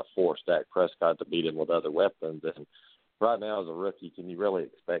they're going to force Dak Prescott to beat him with other weapons. And right now, as a rookie, can you really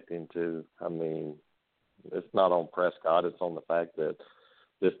expect him to? I mean, it's not on Prescott. It's on the fact that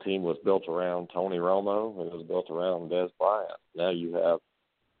this team was built around Tony Romo, and it was built around Dez Bryant. Now you have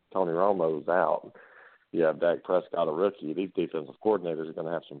Tony Romo's out. You have Dak Prescott, a rookie. These defensive coordinators are going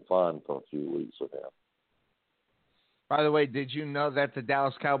to have some fun for a few weeks with him. By the way, did you know that the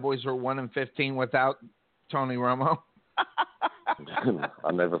Dallas Cowboys were 1-15 without Tony Romo? I didn't.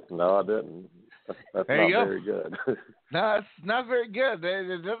 That's there not very good. No, it's not very good.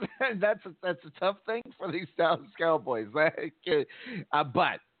 That's a tough thing for these Dallas Cowboys. But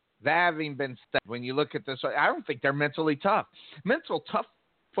that having been said, when you look at this, I don't think they're mentally tough. Mental tough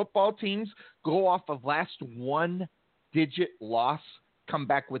football teams go off of last 1 double-digit loss come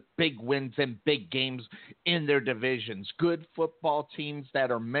back with big wins and big games in their divisions. Good football teams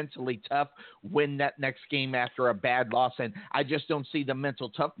that are mentally tough win that next game after a bad loss, and I just don't see the mental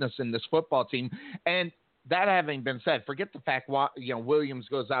toughness in this football team. And that having been said, forget the fact Williams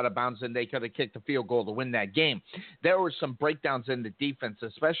goes out of bounds and they could have kicked a field goal to win that game. There were some breakdowns in the defense,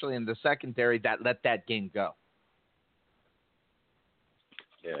 especially in the secondary, that let that game go.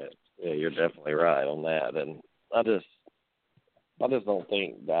 Yeah, you're definitely right on that. And I just don't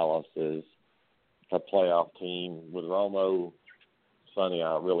think Dallas is a playoff team. With Romo, Sonny,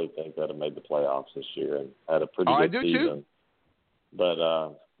 I really think that have made the playoffs this year and had a pretty good season. Too. But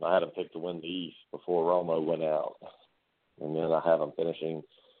I had them picked to win the East before Romo went out. And then I had them finishing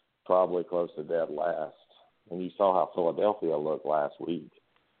probably close to dead last. And you saw how Philadelphia looked last week.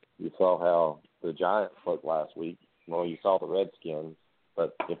 You saw how the Giants looked last week. Well, you saw the Redskins.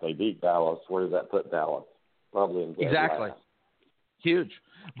 But if they beat Dallas, where does that put Dallas? Probably in dead last. Huge.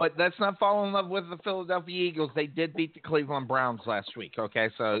 But let's not fall in love with the Philadelphia Eagles. They did beat the Cleveland Browns last week, okay?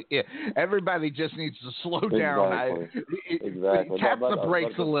 So, yeah, everybody just needs to slow down. Exactly. Tap the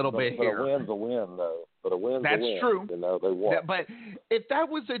brakes a little bit here. But a win's a win, though. But a win's That's a win. true. You know, they won. But if that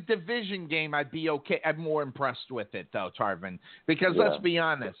was a division game, I'd be okay. I'm more impressed with it, though, Tarvin. Because let's be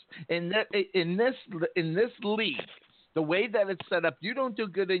honest. In this league, the way that it's set up, you don't do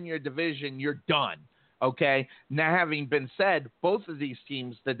good in your division, you're done. Okay. Now, having been said, both of these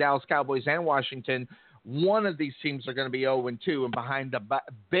teams, the Dallas Cowboys and Washington, one of these teams are going to be 0-2 and behind the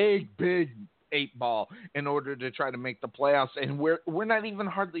big 8 ball in order to try to make the playoffs. And we're not even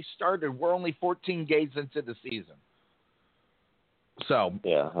hardly started. We're only 14 games into the season. So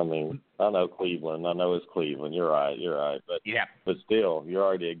yeah, I mean, I know Cleveland. I know it's Cleveland. You're right. But still, you're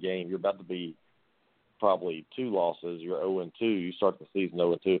already a game. You're about to be probably 2 losses. You're 0-2. You start the season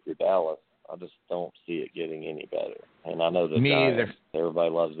 0-2 if you're Dallas. I just don't see it getting any better. And I know the Giants, either. Everybody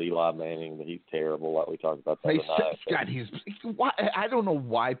loves Eli Manning, but he's terrible, like we talked about the other night. God, I don't know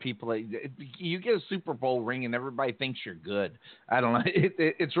why people. You get a Super Bowl ring and everybody thinks you're good. I don't know.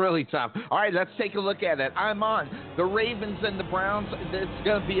 It's really tough. All right, let's take a look at it. I'm on the Ravens and the Browns. It's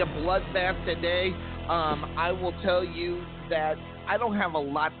going to be a bloodbath today. I will tell you that I don't have a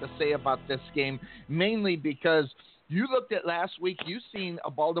lot to say about this game, mainly because you looked at last week, you've seen a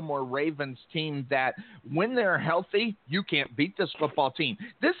Baltimore Ravens team that when they're healthy, you can't beat this football team.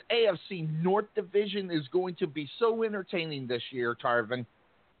 This AFC North division is going to be so entertaining this year, Tarvin.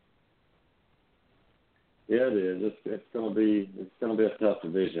 Yeah, it is. It's going to be a tough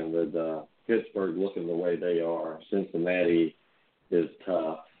division with Pittsburgh looking the way they are. Cincinnati is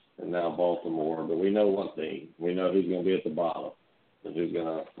tough, and now Baltimore. But we know one thing: we know who's going to be at the bottom and who's going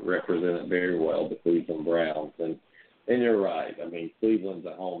to represent it very well, the Cleveland Browns. And you're right. I mean, Cleveland's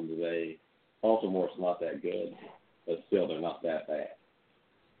at home today. Baltimore's not that good, but still they're not that bad.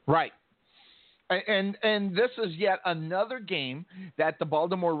 Right. And this is yet another game that the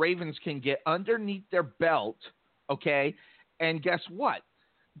Baltimore Ravens can get underneath their belt, okay? And guess what?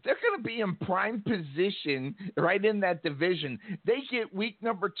 They're going to be in prime position right in that division. They get week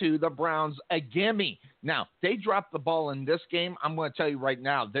number 2, the Browns, a gimme. Now, they drop the ball in this game. I'm going to tell you right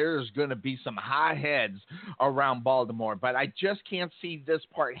now, there's going to be some high heads around Baltimore, but I just can't see this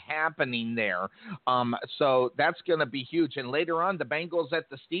part happening there. So that's going to be huge. And later on, the Bengals at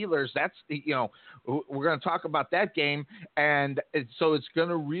the Steelers, that's, we're going to talk about that game. And so it's going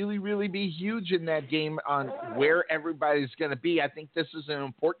to really, really be huge in that game on where everybody's going to be. I think this is an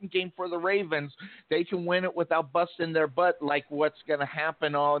important game for the Ravens. They can win it without busting their butt like what's going to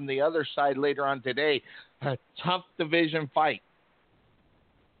happen on the other side later on today. A tough division fight.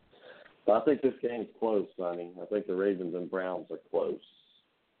 I think this game's close, Sonny. I think the Ravens and Browns are close.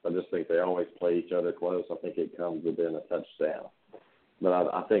 I just think they always play each other close. I think it comes within a touchdown.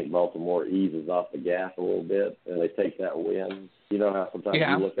 But I think Baltimore eases off the gas a little bit, and they take that win. You know how sometimes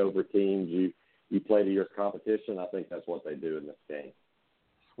you look over teams, you play to your competition. I think that's what they do in this game.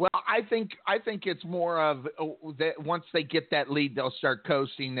 Well, I think it's more of that once they get that lead, they'll start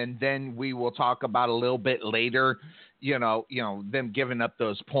coasting, and then we will talk about a little bit later, them giving up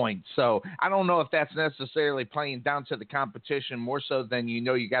those points. So I don't know if that's necessarily playing down to the competition more so than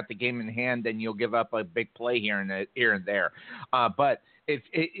you got the game in hand, and you'll give up a big play here and there. But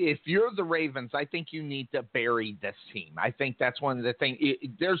if you're the Ravens, I think you need to bury this team. I think that's one of the things.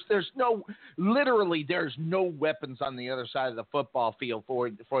 There's no weapons on the other side of the football field for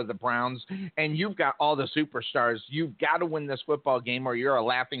the Browns, and you've got all the superstars. You've got to win this football game, or you're a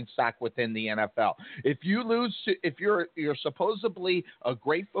laughing stock within the NFL. If you're supposedly a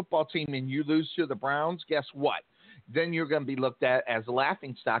great football team and you lose to the Browns, guess what? Then you're going to be looked at as a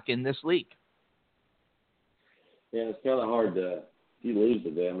laughing stock in this league. Yeah, it's kind of hard to, if you lose to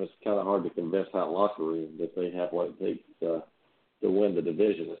them, it's kind of hard to convince that locker room that they have what it takes to win the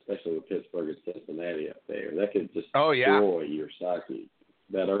division, especially with Pittsburgh and Cincinnati up there. That could just destroy your psyche.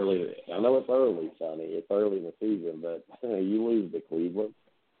 That early, I know it's early, Sonny. It's early in the season, but you lose to Cleveland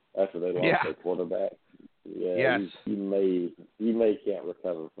after they lost their quarterback. Yeah, you may can't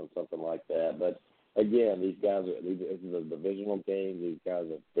recover from something like that. But again, these guys this is a divisional game. These guys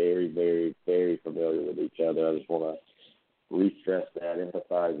are very, very, very familiar with each other. I just want to re-stress that,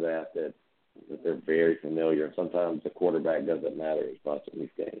 emphasize that they're very familiar. And sometimes the quarterback doesn't matter as much in these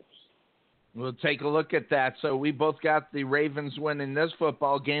games. We'll take a look at that. So we both got the Ravens winning this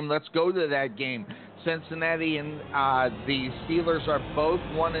football game. Let's go to that game. Cincinnati and the Steelers are both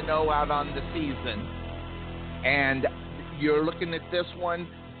 1-0 out on the season. And you're looking at this one,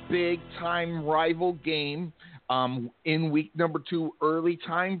 big-time rival game in week number 2, early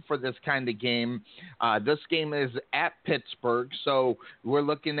time for this kind of game. This game is at Pittsburgh, so we're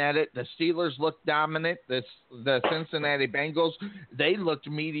looking at it. The Steelers look dominant. The Cincinnati Bengals, they looked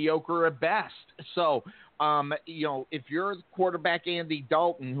mediocre at best. So, if you're quarterback Andy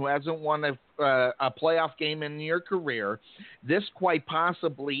Dalton, who hasn't won a playoff game in your career, this quite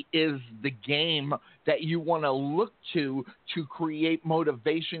possibly is the game that you want to look to create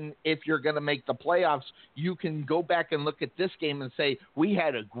motivation. If you're going to make the playoffs, you can go back and look at this game and say, we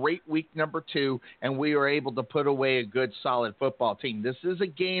had a great week number 2, and we were able to put away a good, solid football team. This is a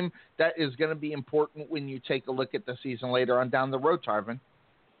game that is going to be important when you take a look at the season later on down the road, Tarvin.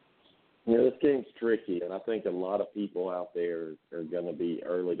 This game's tricky, and I think a lot of people out there are going to be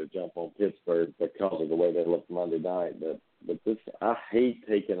early to jump on Pittsburgh because of the way they looked Monday night. But this, I hate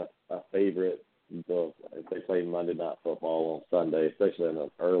taking a favorite if they play Monday Night Football on Sunday, especially in an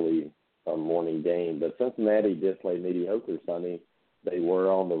early morning game. But Cincinnati did play mediocre Sunday. They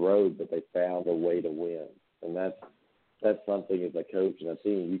were on the road, but they found a way to win, and that's something as a coach and a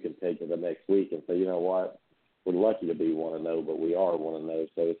team you can take to the next week and say, you know what? We're lucky to be 1-0, but we are 1-0.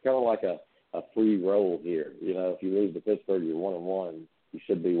 So it's kind of like a free roll here. If you lose to Pittsburgh, you're 1-1. You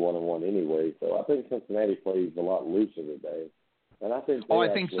should be 1-1 anyway. So I think Cincinnati plays a lot looser today. And I think I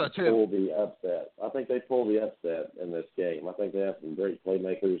think so too. Pull the upset. I think they pull the upset in this game. I think they have some great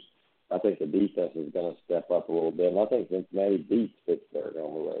playmakers. I think the defense is going to step up a little bit. And I think Cincinnati beats Pittsburgh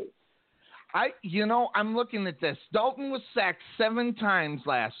on the road. I'm looking at this. Dalton was sacked 7 times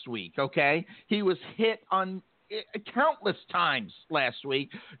last week, okay? He was hit on countless times last week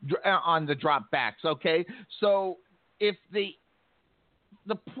on the drop backs, okay? So if the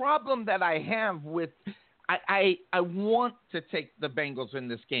problem that I have with I want to take the Bengals in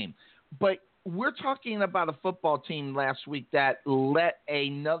this game, but we're talking about a football team last week that let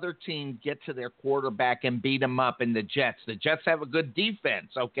another team get to their quarterback and beat them up in the Jets. The Jets have a good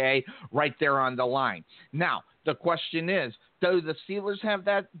defense, okay, right there on the line. Now, the question is, do the Steelers have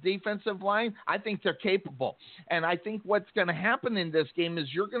that defensive line? I think they're capable. And I think what's going to happen in this game is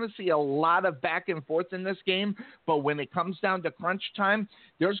you're going to see a lot of back and forth in this game. But when it comes down to crunch time,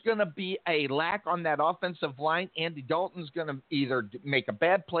 there's going to be a lack on that offensive line. Andy Dalton's going to either make a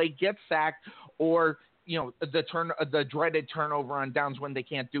bad play, get sacked, or the dreaded turnover on downs when they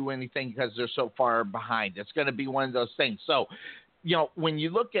can't do anything because they're so far behind. It's going to be one of those things. So, when you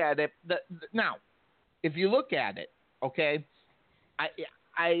look at it, now, if you look at it, okay,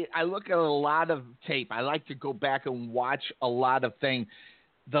 I look at a lot of tape. I like to go back and watch a lot of things.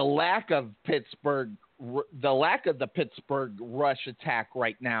 The lack of the Pittsburgh rush attack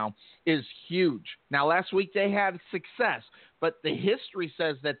right now is huge. Now, last week they had success, but the history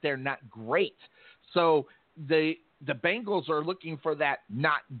says that they're not great. So the Bengals are looking for that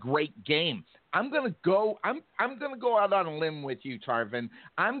not great game. I'm gonna go out on a limb with you, Tarvin.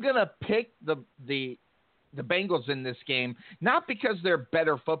 I'm gonna pick the Bengals in this game, not because they're a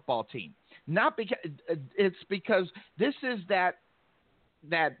better football team, not because it's because this is that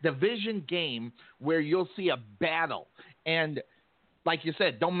division game where you'll see a battle. And like you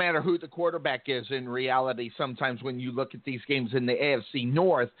said, don't matter who the quarterback is in reality sometimes when you look at these games in the AFC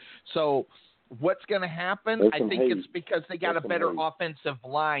North. So what's going to happen? I think it's because they got a better offensive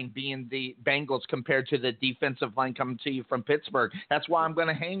line being the Bengals compared to the defensive line coming to you from Pittsburgh. That's why I'm going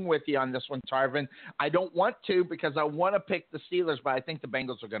to hang with you on this one, Tarvin. I don't want to because I want to pick the Steelers, but I think the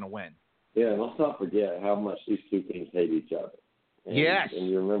Bengals are going to win. Yeah, let's not forget how much these two teams hate each other. And, yes. And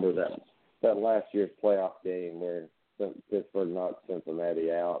you remember that last year's playoff game where Pittsburgh knocked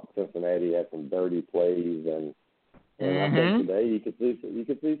Cincinnati out. Cincinnati had some dirty plays, and I think today you could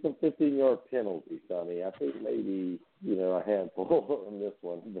see some 15-yard penalties, Sonny. I think maybe a handful on this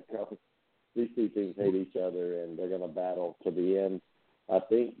one because these two teams hate each other and they're going to battle to the end. I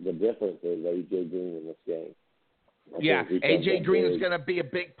think the difference is A.J. Green in this game. Yeah, A.J. Green is going to be a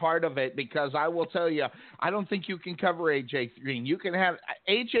big part of it because I will tell you, I don't think you can cover A.J. Green. You can have –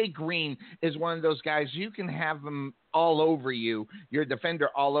 A.J. Green is one of those guys, you can have him all over you, your defender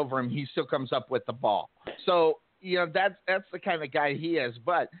all over him, he still comes up with the ball. So, that's the kind of guy he is.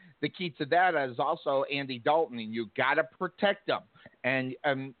 But the key to that is also Andy Dalton, and you got to protect him.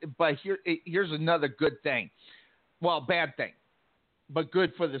 But here's another good thing. Well, bad thing, but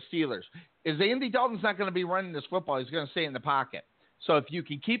good for the Steelers. Is Andy Dalton's not going to be running this football. He's going to stay in the pocket. So if you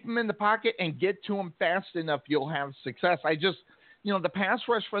can keep him in the pocket and get to him fast enough, you'll have success. The pass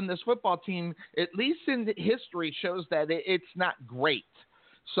rush from this football team, at least in history, shows that it's not great.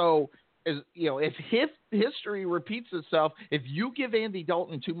 So, if history repeats itself, if you give Andy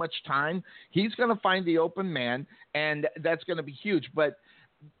Dalton too much time, he's going to find the open man, and that's going to be huge. But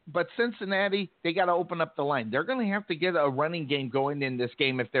Cincinnati, they got to open up the line. They're going to have to get a running game going in this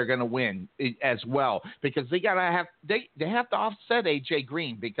game if they're going to win as well, because they have to offset A.J.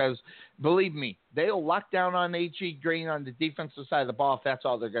 Green, because believe me, they'll lock down on A.J. Green on the defensive side of the ball if that's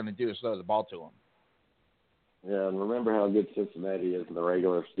all they're going to do is throw the ball to him. Yeah, and remember how good Cincinnati is in the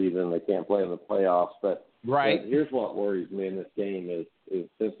regular season. They can't play in the playoffs, but here's what worries me in this game is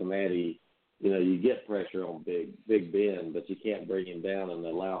Cincinnati. You get pressure on Big Ben, but you can't bring him down and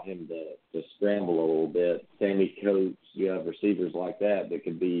allow him to scramble a little bit. Sammy Coates, you have receivers like that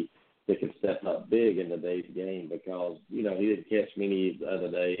can step up big in today's game because, he didn't catch many the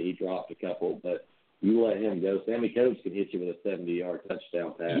other day. He dropped a couple, but you let him go. Sammy Coates can hit you with a 70-yard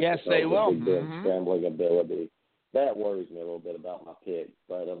touchdown pass. Yes, they will. Big Ben's scrambling ability. That worries me a little bit about my pick,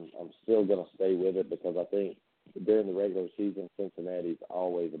 but I'm still going to stay with it because I think during the regular season, Cincinnati's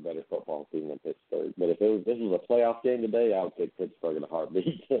always a better football team than Pittsburgh. But if this was a playoff game today, I would pick Pittsburgh in a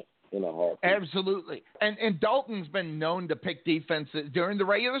heartbeat. Absolutely. And Dalton's been known to pick defenses during the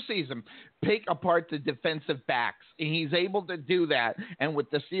regular season, pick apart the defensive backs. And he's able to do that. And with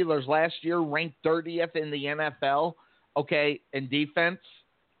the Steelers last year, ranked 30th in the NFL, in defense,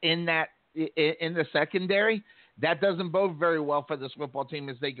 in the secondary. That doesn't bode very well for this football team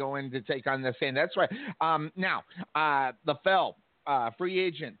as they go in to take on the same. That's right. Now, LaFell, free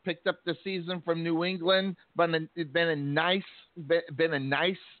agent, picked up the season from New England, but been a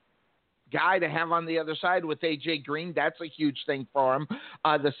nice guy to have on the other side with A.J. Green. That's a huge thing for him.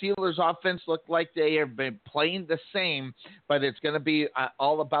 The Steelers' offense looked like they have been playing the same, but it's going to be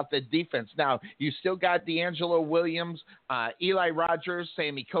all about the defense. Now, you still got D'Angelo Williams, Eli Rogers,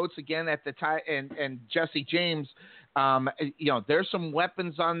 Sammy Coates again at the time, and Jesse James. There's some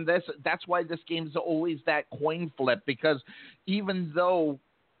weapons on this. That's why this game's always that coin flip, because even though,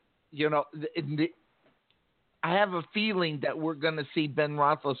 I have a feeling that we're going to see Ben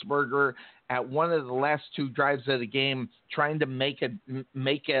Roethlisberger at one of the last two drives of the game trying to make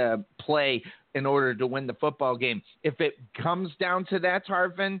a play in order to win the football game. If it comes down to that,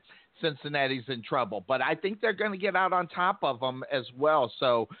 Tarvin, Cincinnati's in trouble. But I think they're going to get out on top of them as well.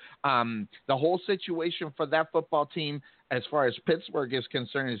 So the whole situation for that football team, as far as Pittsburgh is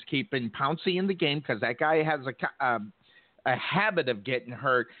concerned, is keeping Pouncey in the game, because that guy has a habit of getting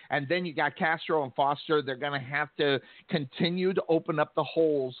hurt. And then you got Castro and Foster. They're going to have to continue to open up the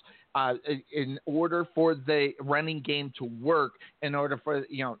holes in order for the running game to work, in order for,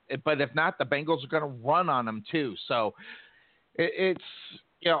 but if not, the Bengals are going to run on them too. So it's,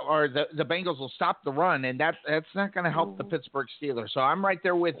 or the Bengals will stop the run, and that's not going to help the Pittsburgh Steelers. So I'm right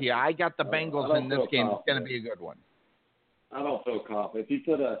there with you. I got the Bengals in this game. It's going to be a good one. I don't feel confident. If you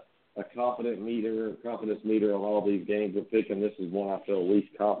put a confidence meter on all these games we're picking, this is one I feel least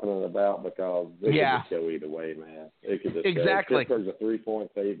confident about, because it could just go either way, man. It could just exactly. Pittsburgh's a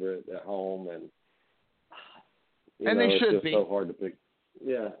 3-point favorite at home, and they should it's just so hard to pick.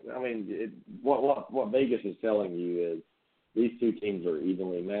 Yeah, I mean, what Vegas is telling you is these two teams are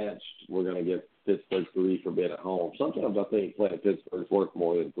evenly matched. We're going to get Pittsburgh 3 for being at home. Sometimes I think playing Pittsburgh's worth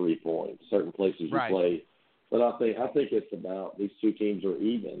more than 3 points. Certain places you play. But I think it's about these two teams are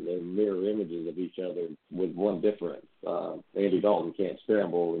even. They're mirror images of each other with one difference. Andy Dalton can't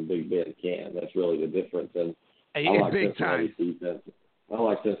scramble and Big Ben can. That's really the difference. And I like Cincinnati's defense. I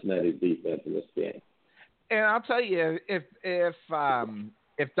like Cincinnati's defense in this game. And I'll tell you, if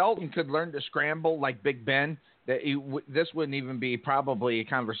Dalton could learn to scramble like Big Ben, this wouldn't even be probably a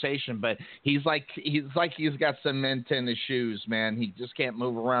conversation. But he's like he's got cement in his shoes, man. He just can't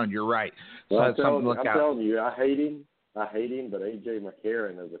move around. You're right. So well, that's something to look out. I'm telling you, I hate him. But A.J.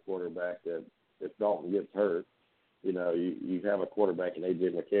 McCarron is a quarterback that if Dalton gets hurt, you have a quarterback in A.J.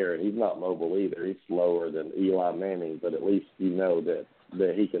 McCarron. He's not mobile either. He's slower than Eli Manning, but at least that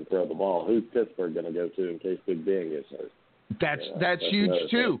he can throw the ball. Who's Pittsburgh going to go to in case Big Ben gets hurt? That's huge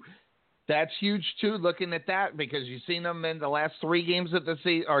too. That's huge too. Looking at that, because you've seen him in the last 3 games of the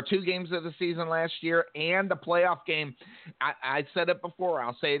season, or 2 games of the season last year, and the playoff game. I said it before.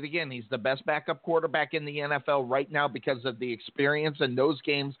 I'll say it again. He's the best backup quarterback in the NFL right now because of the experience in those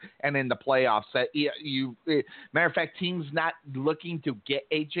games and in the playoffs. Matter of fact, teams not looking to get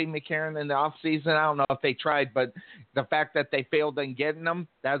A.J. McCarron in the offseason. I don't know if they tried, but the fact that they failed in getting him,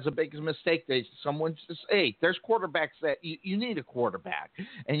 that was a big mistake. Someone just, hey, there's quarterbacks that you need a quarterback,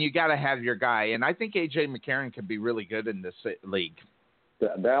 and you got to have your guy. And I think A.J. McCarron could be really good in this league.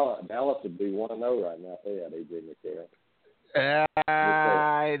 Dallas would be 1-0 right now if they had A.J. McCarron.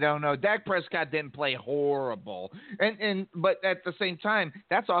 I don't know. Dak Prescott didn't play horrible, but at the same time,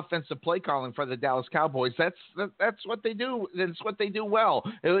 that's offensive play calling for the Dallas Cowboys. That's what they do. That's what they do well,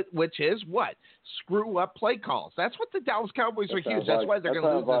 which is what? Screw up play calls. That's what the Dallas Cowboys are huge. That's why they're going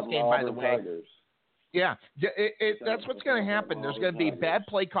to lose this game, by the way. Tigers. Yeah, that's what's going to happen. There's going to be bad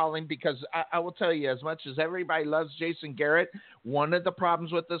play calling because I will tell you, as much as everybody loves Jason Garrett, one of the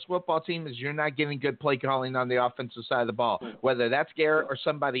problems with this football team is you're not getting good play calling on the offensive side of the ball. Whether that's Garrett or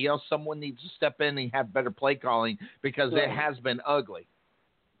somebody else, someone needs to step in and have better play calling because it has been ugly.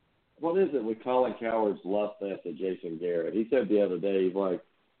 What is it with Colin Cowherd's love fest at Jason Garrett? He said the other day, he's like,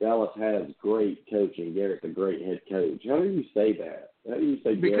 Dallas has great coaching, Garrett's a great head coach. How do you say that? How do you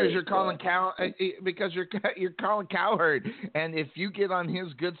say because you're calling because you're calling Cowherd, and if you get on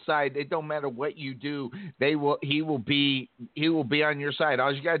his good side, it don't matter what you do. He will be on your side.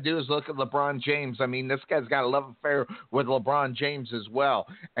 All you got to do is look at LeBron James. I mean, this guy's got a love affair with LeBron James as well,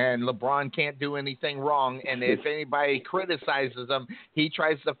 and LeBron can't do anything wrong. And if anybody criticizes him, he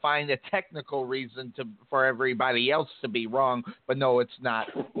tries to find a technical reason for everybody else to be wrong. But no, it's not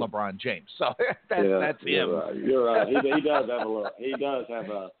LeBron James. So that's him. You're right. He does have a look. He does have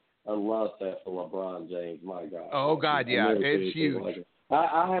a love fest for LeBron James. My God. Oh God, yeah, it's huge. Like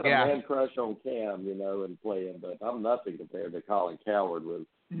I have a man crush on Cam, and playing, but I'm nothing compared to Colin Cowherd with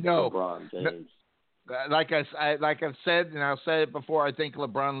LeBron James. Like I've said, and I'll say it before, I think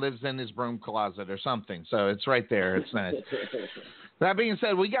LeBron lives in his broom closet or something. So it's right there. It's nice. That being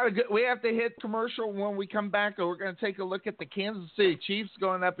said, we have to hit commercial. When we come back, we're going to take a look at the Kansas City Chiefs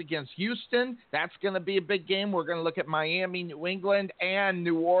going up against Houston. That's going to be a big game. We're going to look at Miami, New England, and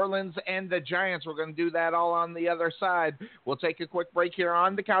New Orleans, and the Giants. We're going to do that all on the other side. We'll take a quick break here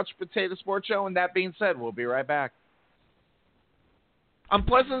on the Couch Potato Sports Show, and that being said, we'll be right back.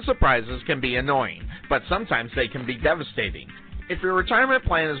 Unpleasant surprises can be annoying, but sometimes they can be devastating. If your retirement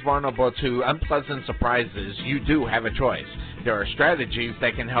plan is vulnerable to unpleasant surprises, you do have a choice. There are strategies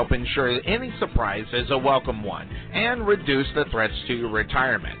that can help ensure any surprise is a welcome one and reduce the threats to your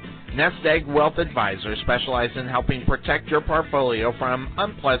retirement. Nest Egg Wealth Advisors specialize in helping protect your portfolio from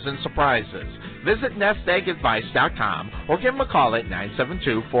unpleasant surprises. Visit nesteggadvice.com or give them a call at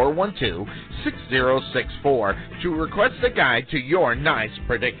 972-412-6064 to request a guide to your nice,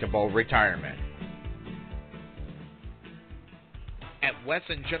 predictable retirement. At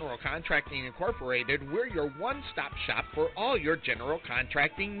Wesson General Contracting Incorporated, we're your one-stop shop for all your general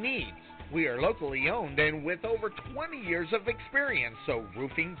contracting needs. We are locally owned and with over 20 years of experience, so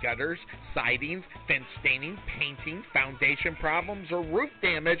roofing, gutters, sidings, fence staining, painting, foundation problems, or roof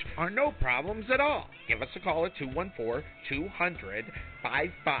damage are no problems at all. Give us a call at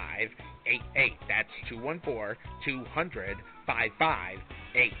 214-200-5588. That's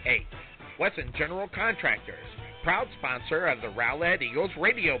 214-200-5588. Wesson General Contractors, proud sponsor of the Rowlett Eagles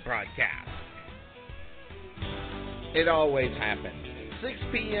radio broadcast. It always happens. 6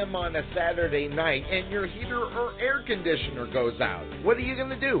 p.m. on a Saturday night and your heater or air conditioner goes out. What are you going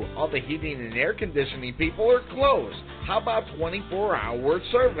to do? All the heating and air conditioning people are closed. How about 24-hour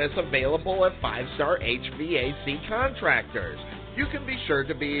service available at 5-Star HVAC Contractors? You can be sure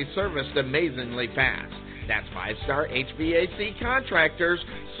to be serviced amazingly fast. That's 5-Star HVAC Contractors,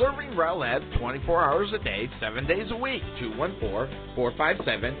 serving Rowlett 24 hours a day, 7 days a week.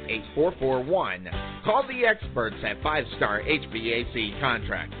 214-457-8441. Call the experts at 5-Star HVAC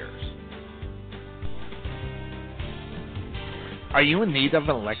Contractors. Are you in need of an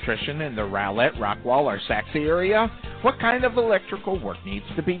electrician in the Rowlett, Rockwall, or Saxe area? What kind of electrical work needs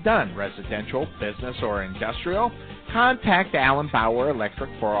to be done? Residential, business, or industrial? Contact Allen Bauer Electric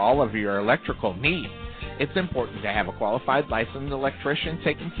for all of your electrical needs. It's important to have a qualified licensed electrician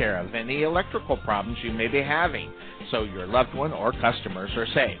taking care of any electrical problems you may be having, so your loved one or customers are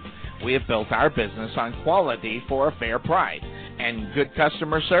safe. We have built our business on quality for a fair price and good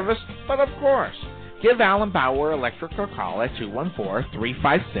customer service, but of course, give Allen Bauer Electric a call at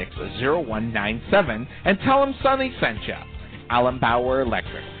 214-356-0197 and tell him Sonny sent you. Allen Bauer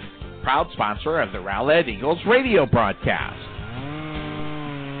Electric, proud sponsor of the Rowlett Eagles radio broadcast.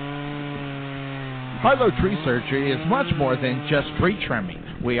 Harlow Tree Surgery is much more than just tree trimming.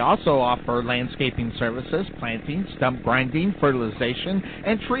 We also offer landscaping services, planting, stump grinding, fertilization,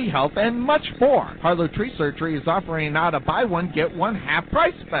 and tree health, and much more. Harlow Tree Surgery is offering out a buy one, get one half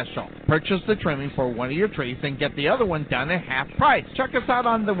price special. Purchase the trimming for one of your trees and get the other one done at half price. Check us out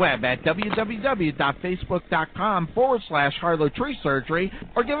on the web at www.facebook.com/Harlow Tree Surgery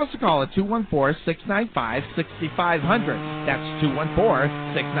or give us a call at 214-695-6500. That's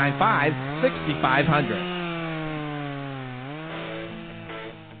 214-695-6500.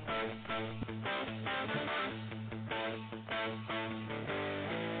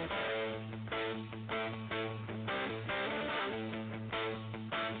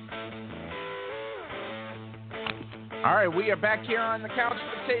 All right, we are back here on the Couch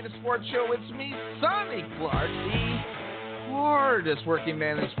Potato Sports Show. It's me, Sonny Clark, the hardest working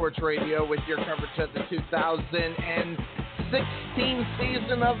man in sports radio, with your coverage of the 2016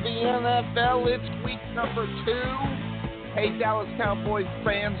 season of the NFL. It's week number 2. Hey, Dallas Cowboys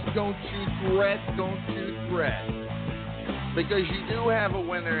fans, don't you dread, because you do have a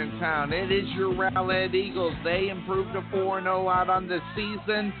winner in town. It is your Rowlett Eagles. They improved to 4-0 out on the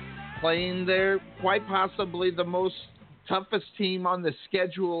season, playing their quite possibly the most toughest team on the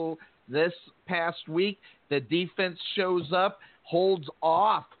schedule this past week. The defense shows up, holds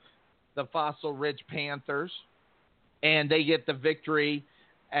off the Fossil Ridge Panthers, and they get the victory.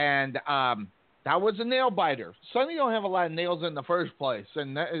 And that was a nail biter. Sonny don't have a lot of nails in the first place,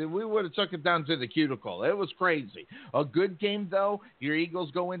 and we would have took it down to the cuticle. It was crazy. A good game, though. Your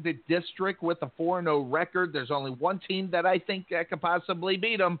Eagles go into district with a 4-0 record. There's only one team that I think that could possibly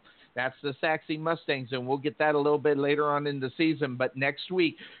beat them. That's the Saxe Mustangs, and we'll get that a little bit later on in the season. But next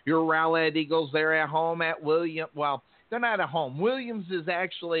week, your Rowlett Eagles, they're at home at Williams. Well, they're not at home. Williams is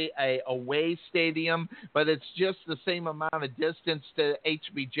actually a away stadium, but it's just the same amount of distance to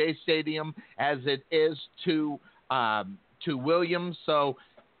HBJ Stadium as it is to Williams. So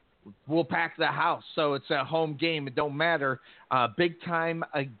we'll pack the house. So it's a home game. It don't matter. Big time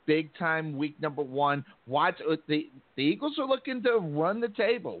week number 1. Watch the Eagles are looking to run the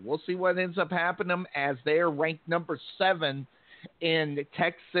table. We'll see what ends up happening as they are ranked number 7 in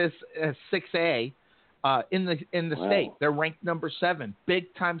Texas 6A. In the state. They're ranked number 7.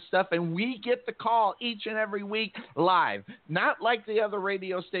 Big time stuff. And we get the call each and every week live. Not like the other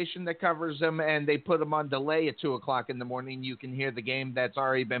radio station that covers them and they put them on delay at 2 o'clock in the morning. You can hear the game that's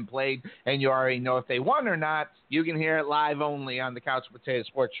already been played and you already know if they won or not. You can hear it live only on the Couch Potato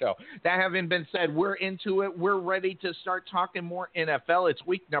Sports Show. That having been said, we're into it. We're ready to start talking more NFL. It's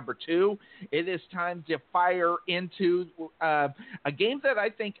week number 2. It is time to fire into a game that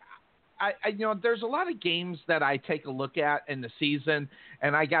I think there's a lot of games that I take a look at in the season,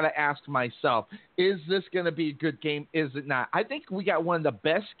 and I got to ask myself, is this going to be a good game? Is it not? I think we got one of the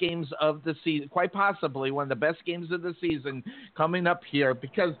best games of the season, quite possibly one of the best games of the season coming up here,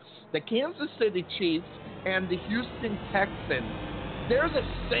 because the Kansas City Chiefs and the Houston Texans, they're the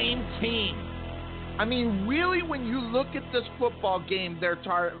same team. I mean, really, when you look at this football game there,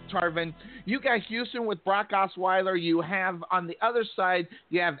 Tarvin, you got Houston with Brock Osweiler. You have, on the other side,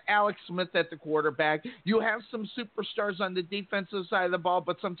 you have Alex Smith at the quarterback. You have some superstars on the defensive side of the ball,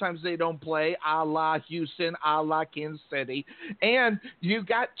 but sometimes they don't play, a la Houston, a la Kansas City. And you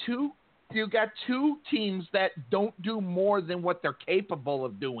got two teams that don't do more than what they're capable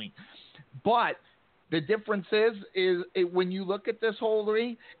of doing. But the difference is when you look at this whole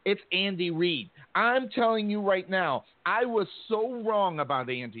league, it's Andy Reid. I'm telling you right now, I was so wrong about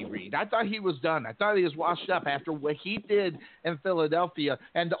Andy Reid. I thought he was done. I thought he was washed up after what he did in Philadelphia.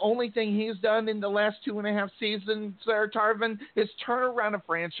 And the only thing he's done in the last 2.5 seasons, Tarvin, is turn around a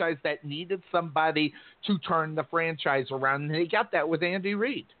franchise that needed somebody to turn the franchise around. And he got that with Andy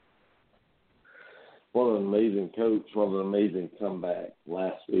Reid. What an amazing coach. What an amazing comeback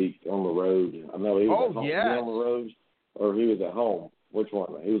last week on the road. I know he was on the road, or he was at home. Which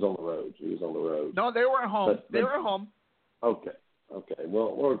one? He was on the road. He was on the road. No, they were at home. They were at home. Okay.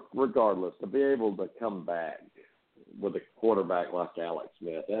 Well, regardless, to be able to come back with a quarterback like Alex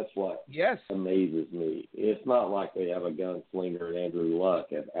Smith, that's what amazes me. It's not like they have a gunslinger and Andrew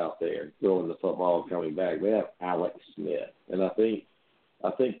Luck out there throwing the football and coming back. They have Alex Smith. And I think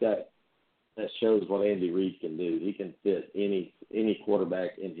that shows what Andy Reid can do. He can fit any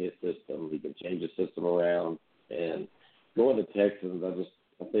quarterback in his system. He can change the system around. And going to Texans, I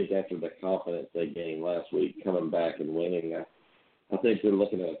think after the confidence they gained last week, coming back and winning, I think they're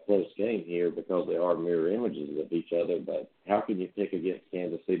looking at a close game here because they are mirror images of each other. But how can you pick against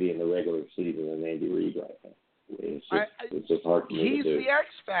Kansas City in the regular season and Andy Reid right now? It's just hard for me He's to do. the X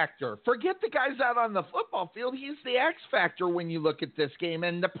factor. Forget the guys out on the football field. He's the X factor when you look at this game.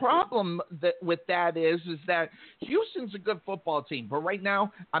 And the problem with that is that Houston's a good football team. But right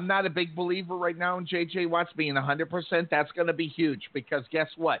now, I'm not a big believer right now in J.J. Watts being 100%. That's going to be huge because guess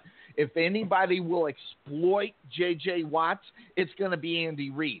what? If anybody will exploit J.J. Watts, it's going to be Andy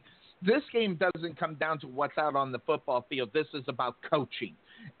Reid. This game doesn't come down to what's out on the football field. This is about coaching.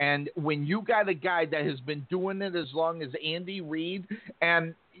 And when you got a guy that has been doing it as long as Andy Reid,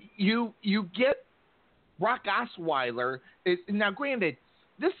 and you get Brock Osweiler, now granted,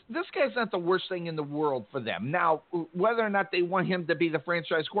 this guy's not the worst thing in the world for them. Now, whether or not they want him to be the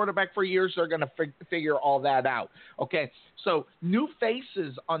franchise quarterback for years, they're going to figure all that out. Okay, so new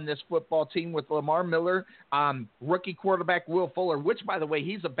faces on this football team with Lamar Miller, rookie quarterback Will Fuller, which, by the way,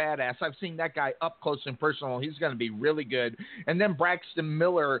 he's a badass. I've seen that guy up close and personal. He's going to be really good. And then Braxton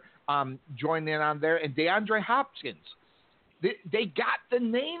Miller joined in on there, and DeAndre Hopkins. They got the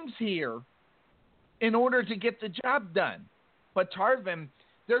names here in order to get the job done. But Tarvin,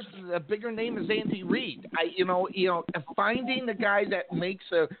 there's a bigger name as Andy Reid. Finding the guy that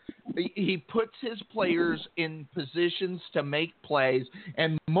he puts his players in positions to make plays,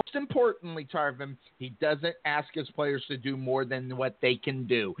 and most importantly, Tarvin, he doesn't ask his players to do more than what they can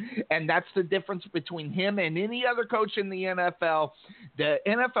do, and that's the difference between him and any other coach in the NFL. The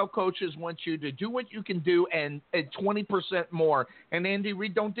NFL coaches want you to do what you can do and 20% more, and Andy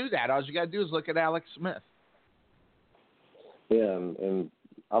Reid don't do that. All you got to do is look at Alex Smith. Yeah, and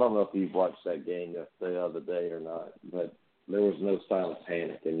I don't know if you've watched that game the other day or not, but there was no sign of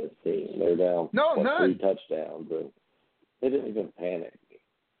panic in this team. They're down none. 3 touchdowns, and they didn't even panic.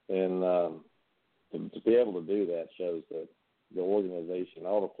 And to be able to do that shows that the organization,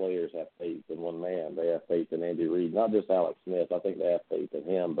 all the players have faith in one man. They have faith in Andy Reid, not just Alex Smith. I think they have faith in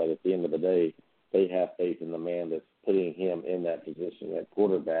him, but at the end of the day, they have faith in the man that's putting him in that position at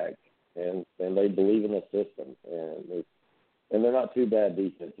quarterback, and they believe in the system. And they're not too bad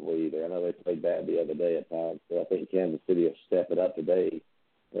defensively either. I know they played bad the other day at times, so I think Kansas City will step it up today.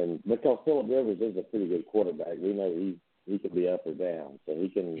 And because Phillip Rivers is a pretty good quarterback, we know he can be up or down. So he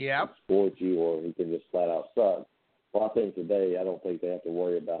can exploit you or he can just flat out suck. Well, I think today I don't think they have to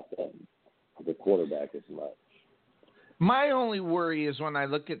worry about the quarterback as much. My only worry is when I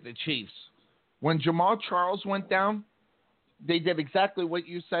look at the Chiefs. When Jamal Charles went down, they did exactly what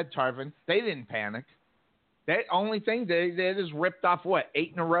you said, Tarvin. They didn't panic. The only thing they just ripped off,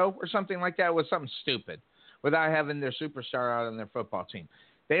 8 in a row or something like that? It was something stupid without having their superstar out on their football team.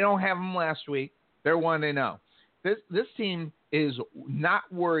 They don't have them last week. They're 1-0. This team is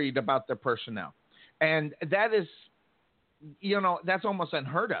not worried about their personnel. And that is, that's almost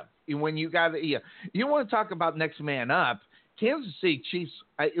unheard of. When you want to talk about next man up, Kansas City Chiefs,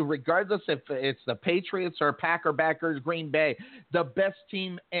 regardless if it's the Patriots or Packer backers, Green Bay, the best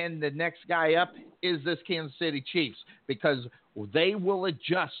team and the next guy up is this Kansas City Chiefs because they will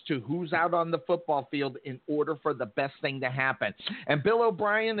adjust to who's out on the football field in order for the best thing to happen. And Bill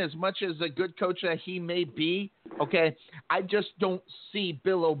O'Brien, as much as a good coach that he may be, okay, I just don't see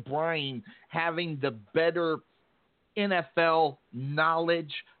Bill O'Brien having the better NFL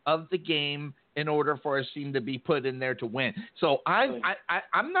knowledge of the game in order for a team to be put in there to win. So I'm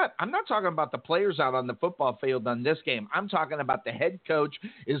not talking about the players out on the football field on this game. I'm talking about the head coach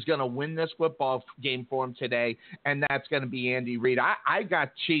is going to win this football game for him today, and that's going to be Andy Reid. I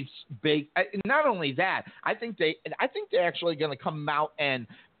got Chiefs big. Not only that, I think they're actually going to come out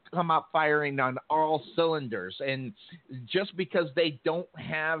firing on all cylinders. And just because they don't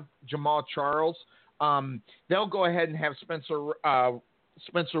have Jamal Charles, they'll go ahead and have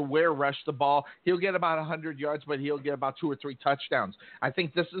Spencer Ware rush the ball. He'll get about 100 yards, but he'll get about 2 or 3 touchdowns. I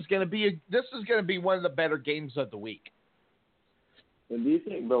think this is going to be one of the better games of the week. And do you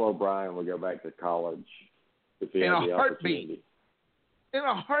think Bill O'Brien will go back to college if he had the opportunity? In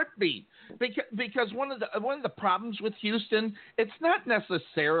a heartbeat, because one of the problems with Houston, it's not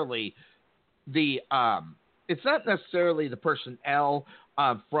necessarily the personnel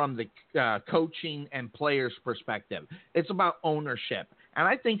from the coaching and players' perspective. It's about ownership. And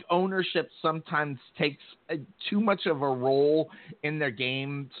I think ownership sometimes takes too much of a role in their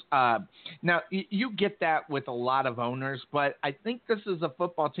games. Now, you get that with a lot of owners, but I think this is a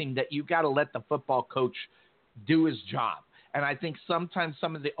football team that you got to let the football coach do his job. And I think sometimes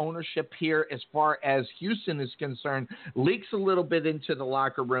some of the ownership here, as far as Houston is concerned, leaks a little bit into the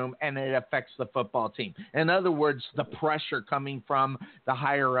locker room, and it affects the football team. In other words, the pressure coming from the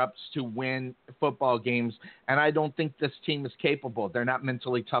higher-ups to win football games. And I don't think this team is capable. They're not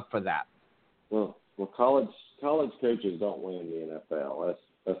mentally tough for that. Well, college coaches don't win in the NFL.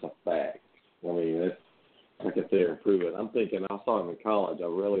 That's a fact. I mean, it's like a I'm thinking I saw him in college. I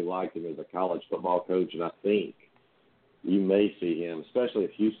really liked him as a college football coach, and I think you may see him, especially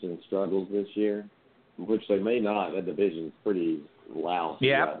if Houston struggles this year, which they may not. That division's pretty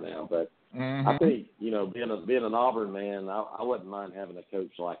lousy right now. But I think, being an Auburn man, I wouldn't mind having a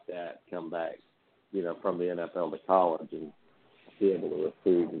coach like that come back, from the NFL to college and be able to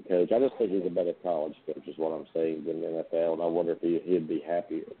recruit and coach. I just think he's a better college coach is what I'm saying than the NFL, and I wonder if he'd be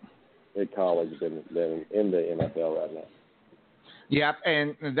happier at college than in the NFL right now. Yeah,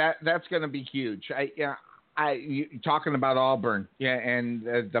 and that's going to be huge. You talking about Auburn, and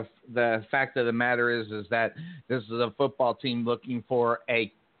the fact of the matter is that this is a football team looking for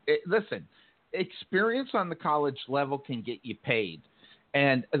listen, experience on the college level can get you paid,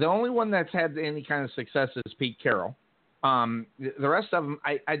 and the only one that's had any kind of success is Pete Carroll. The rest of them,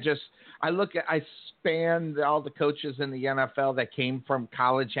 I span all the coaches in the NFL that came from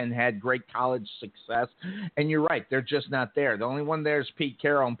college and had great college success, and you're right, they're just not there. The only one there is Pete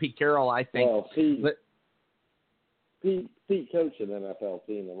Carroll, and Pete Carroll, I think. Well, Pete coached an NFL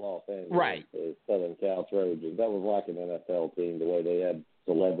team in Los Angeles, right? The Southern Cal Trojans. That was like an NFL team, the way they had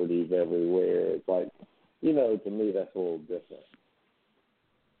celebrities everywhere. It's like, to me, that's a little different.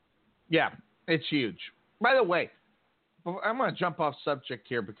 Yeah, it's huge. By the way, I'm going to jump off subject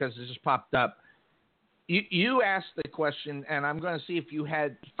here because it just popped up. You asked the question, and I'm going to see if you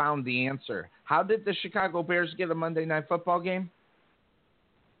had found the answer. How did the Chicago Bears get a Monday Night Football game?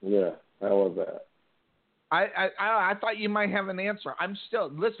 Yeah, how was that? I thought you might have an answer.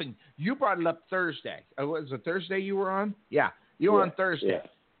 Listen, you brought it up Thursday. Was it Thursday you were on? Yeah, you were on Thursday. Yeah.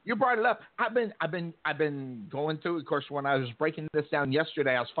 You brought it up. I've been going through. Of course, when I was breaking this down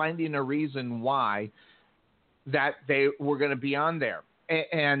yesterday, I was finding a reason why that they were going to be on there,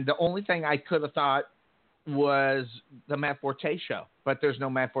 and the only thing I could have thought was the Matt Forte show, but there's no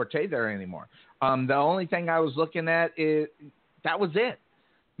Matt Forte there anymore. The only thing I was looking at that was it.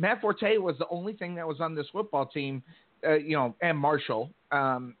 Matt Forte was the only thing that was on this football team, and Marshall.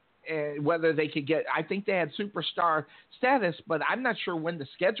 Whether they could get, I think they had superstar status, but I'm not sure when the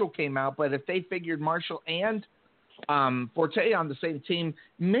schedule came out. But if they figured Marshall and Forte on the same team,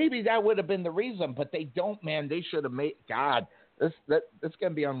 maybe that would have been the reason. But they don't, man. They should have made. God, it's going to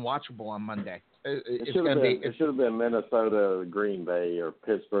be unwatchable on Monday. It should have been Minnesota, Green Bay, or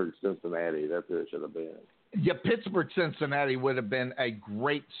Pittsburgh, Cincinnati. That's who it should have been. Yeah, Pittsburgh, Cincinnati would have been a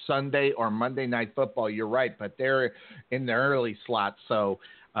great Sunday or Monday Night Football. You're right, but they're in the early slot, so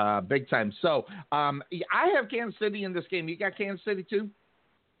big time. So I have Kansas City in this game. You got Kansas City too?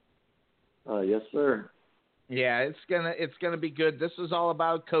 Yes, sir. Yeah, it's gonna be good. This is all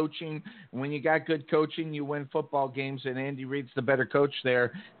about coaching. When you got good coaching, you win football games, and Andy Reid's the better coach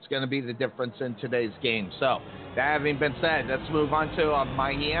there. It's going to be the difference in today's game. So, that having been said, let's move on to a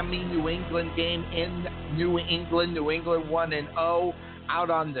Miami-New England game in New England. New England 1-0 out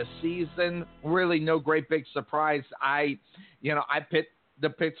on the season. Really no great big surprise. I picked the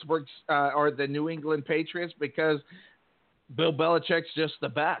Pittsburgh or the New England Patriots because Bill Belichick's just the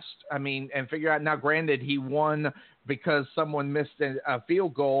best. I mean, and figure out now, granted, he won because someone missed a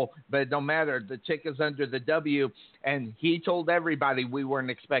field goal, but it don't matter. The tick is under the W, and he told everybody we weren't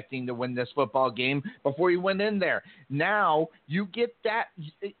expecting to win this football game before he went in there. Now you get that.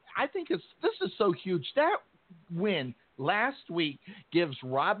 I think this is so huge. That win last week gives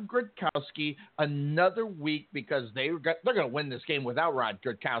Rob Gronkowski another week because they're going to win this game without Rob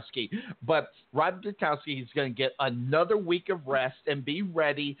Gronkowski. But Rob Gronkowski is going to get another week of rest and be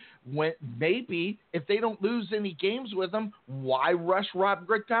ready when maybe if they don't lose any games with him, why rush Rob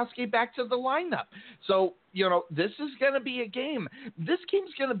Gronkowski back to the lineup? So, this is going to be a game. This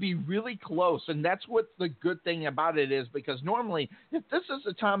game's going to be really close, and that's what the good thing about it is, because normally if this is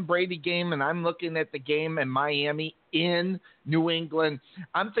a Tom Brady game and I'm looking at the game in Miami in New England,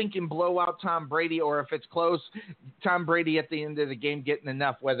 I'm thinking blowout Tom Brady, or if it's close, Tom Brady at the end of the game getting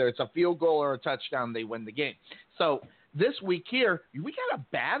enough, whether it's a field goal or a touchdown, they win the game. So this week here, we got a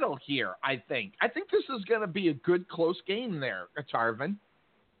battle here, I think. I think this is going to be a good close game there, Tarvin.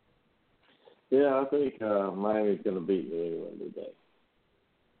 Yeah, I think Miami's going to beat New England today.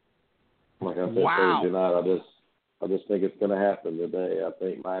 Like I said wow. Thursday night, I just think it's going to happen today. I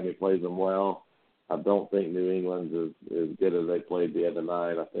think Miami plays them well. I don't think New England's as good as they played the other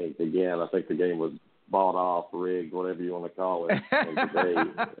night. I think the game was bought off, rigged, whatever you want to call it. And today,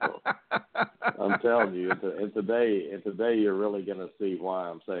 I'm telling you, and today you're really going to see why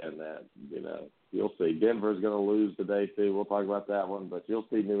I'm saying that. You'll see. Denver's going to lose today too. We'll talk about that one, but you'll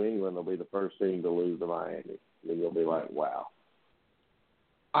see New England will be the first team to lose to Miami. And you'll be like, wow.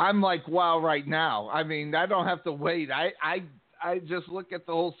 I'm like, wow, right now. I mean, I don't have to wait. I just look at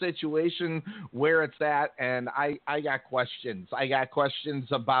the whole situation where it's at, and I got questions. I got questions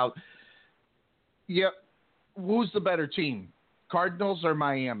about, who's the better team, Cardinals or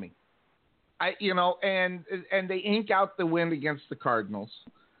Miami? And they ink out the win against the Cardinals.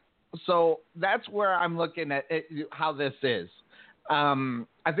 So that's where I'm looking at how this is.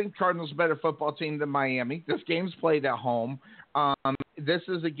 I think Cardinals a better football team than Miami. This game's played at home. This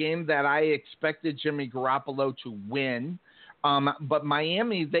is a game that I expected Jimmy Garoppolo to win. But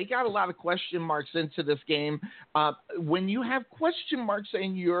Miami, they got a lot of question marks into this game. When you have question marks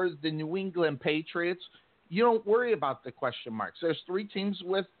and you're the New England Patriots, you don't worry about the question marks. There's 3 teams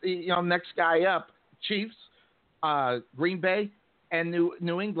with the next guy up, Chiefs, Green Bay, and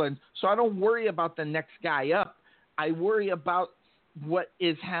New England. So I don't worry about the next guy up. I worry about what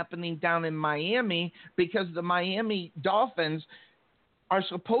is happening down in Miami, because the Miami Dolphins are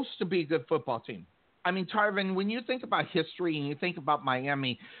supposed to be a good football team. I mean, Tarvin, when you think about history and you think about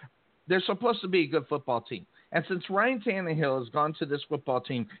Miami, they're supposed to be a good football team. And since Ryan Tannehill has gone to this football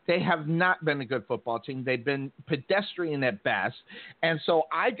team, they have not been a good football team. They've been pedestrian at best. And so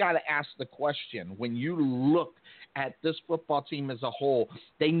I got to ask the question, when you look at this football team as a whole,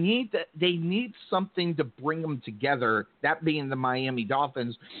 they need something to bring them together, that being the Miami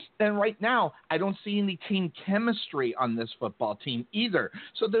Dolphins. And right now, I don't see any team chemistry on this football team either.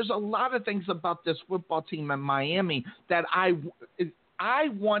 So there's a lot of things about this football team in Miami that I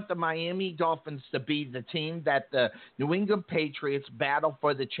want the Miami Dolphins to be the team that the New England Patriots battle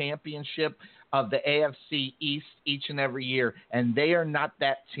for the championship of the AFC East each and every year, and they are not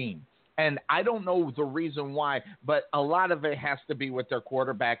that team. And I don't know the reason why, but a lot of it has to be with their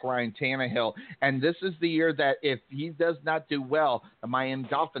quarterback, Ryan Tannehill. And this is the year that if he does not do well, the Miami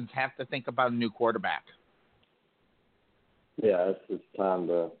Dolphins have to think about a new quarterback. Yeah, it's time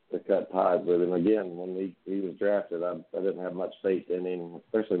to cut ties with him. Again, when he was drafted, I didn't have much faith in him,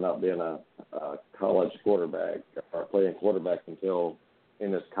 especially not being a college quarterback or playing quarterback until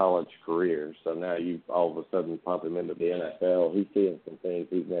in his college career. So now you all of a sudden pump him into the NFL. He's seeing some things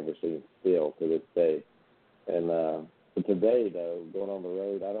he's never seen still to this day. And but today, though, going on the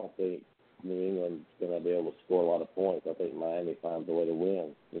road, I don't think New England's going to be able to score a lot of points. I think Miami finds a way to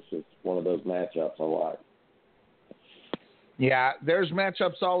win. It's just one of those matchups I like. Yeah, there's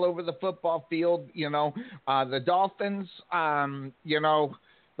matchups all over the football field. The Dolphins,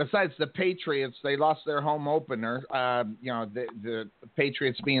 besides the Patriots, they lost their home opener, the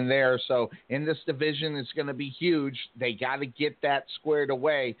Patriots being there. So in this division, it's going to be huge. They got to get that squared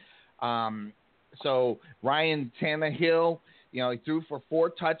away. So Ryan Tannehill, he threw for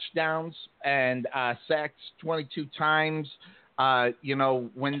 4 touchdowns and sacked 22 times.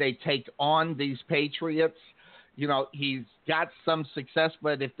 When they take on these Patriots, he's got some success,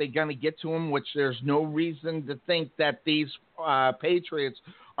 but if they're going to get to him, which there's no reason to think that these Patriots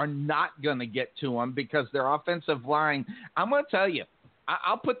are not going to get to him, because their offensive line, I'm going to tell you,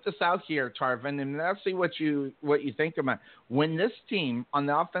 I'll put this out here, Tarvin, and I'll see what you think about it. When this team on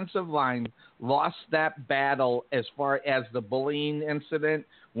the offensive line lost that battle as far as the bullying incident,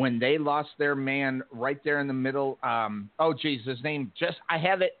 when they lost their man right there in the middle, his name, I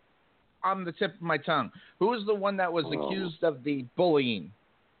had it on the tip of my tongue. Who was the one that was accused of the bullying?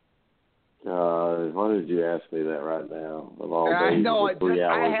 Why did you ask me that right now? I know.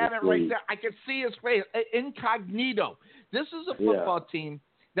 I had it right there. I could see his face. Incognito. This is a football team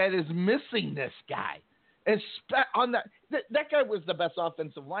that is missing this guy. That guy was the best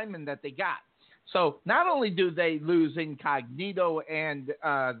offensive lineman that they got. So not only do they lose Incognito and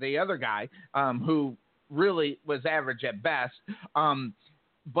the other guy, who really was average at best,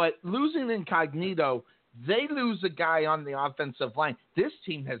 but losing Incognito, they lose a guy on the offensive line. This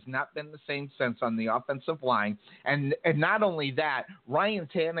team has not been the same since on the offensive line. And not only that, Ryan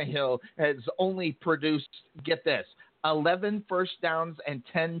Tannehill has only produced, get this, 11 first downs and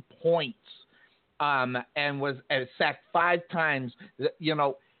 10 points, and was sacked 5 times.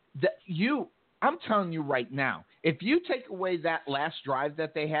 I'm telling you right now, if you take away that last drive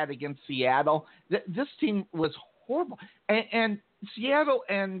that they had against Seattle, this team was horrible. And Seattle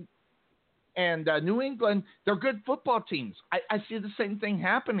and New England, they're good football teams. I see the same thing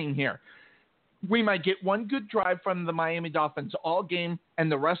happening here. We might get one good drive from the Miami Dolphins all game,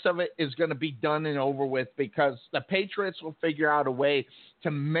 and the rest of it is going to be done and over with, because the Patriots will figure out a way to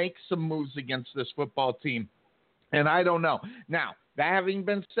make some moves against this football team. And I don't know. Now, that having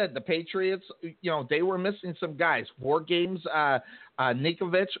been said, the Patriots, they were missing some guys. 4 games,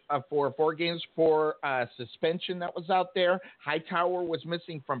 Nikovic for 4 games for suspension that was out there. Hightower was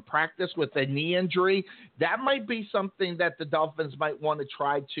missing from practice with a knee injury. That might be something that the Dolphins might want to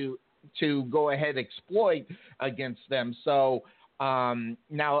try to to go ahead exploit against them. So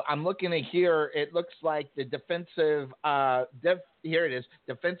now I'm looking at here. It looks like the defensive here it is,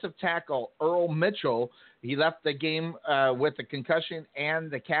 defensive tackle Earl Mitchell. He left the game with a concussion and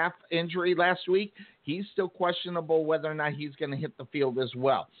the calf injury last week. He's still questionable whether or not he's going to hit the field as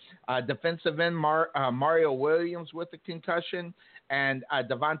well. Defensive end Mario Williams with a concussion, and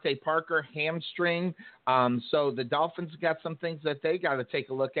Devontae Parker hamstring. So the Dolphins got some things that they got to take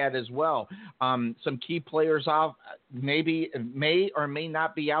a look at as well. Some key players off, maybe may or may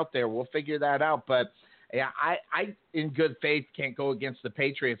not be out there. We'll figure that out. But yeah, I in good faith can't go against the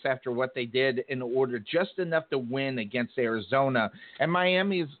Patriots after what they did in order just enough to win against Arizona. And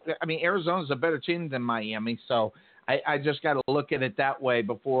Arizona's a better team than Miami. So I just got to look at it that way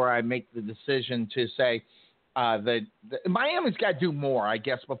before I make the decision to say Miami's got to do more, I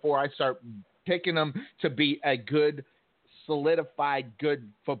guess, before I start picking them to be a good, solidified, good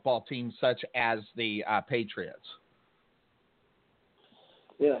football team such as the Patriots.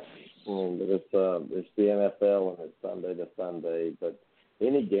 Yeah. It's the NFL and it's Sunday to Sunday, but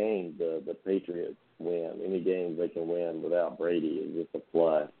any game the Patriots win, any game they can win without Brady is just a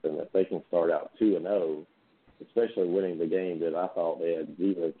plus. And if they can start out 2-0, especially winning the game that I thought they had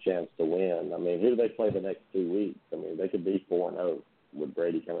zero chance to win. I mean, who do they play the next 2 weeks? I mean, they could be 4-0 with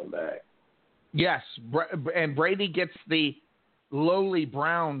Brady coming back. Yes, and Brady gets the lowly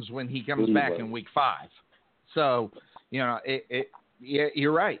Browns when he comes back in Week 5. So, yeah,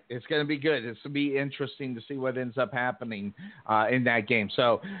 you're right. It's going to be good. It's going to be interesting to see what ends up happening in that game.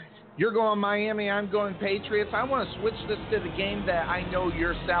 So you're going Miami. I'm going Patriots. I want to switch this to the game that I know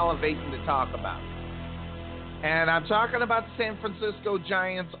you're salivating to talk about. And I'm talking about the San Francisco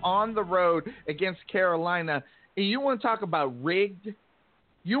Giants on the road against Carolina. And you want to talk about rigged?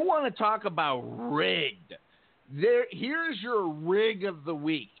 You want to talk about rigged. Here's your rig of the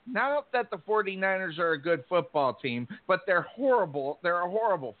week. Not that the 49ers are a good football team, but they're horrible. They're a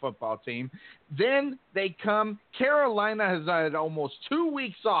horrible football team. Then they come. Carolina has had almost 2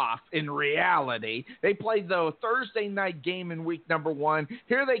 weeks off in reality. They played the Thursday night game in week number 1.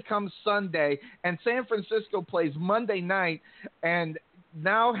 Here they come Sunday, and San Francisco plays Monday night, and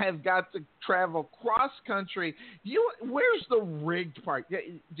now have got to travel cross country. Where's the rigged part?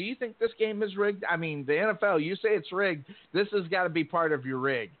 Do you think this game is rigged? I mean, the NFL, you say it's rigged. This has got to be part of your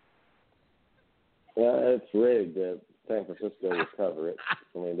rig. Well, it's rigged. San Francisco will cover it.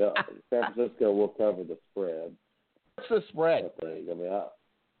 I mean, San Francisco will cover the spread. What's the spread? I think.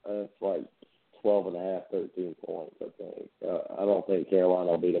 It's like 12.5, 13 points, I think. I don't think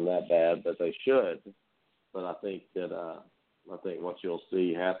Carolina will beat them that bad, but they should. But I think that I think what you'll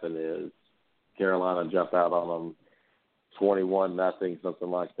see happen is Carolina jump out on them 21-0, something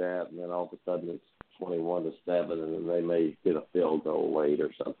like that, and then all of a sudden it's 21-7, and then they may get a field goal late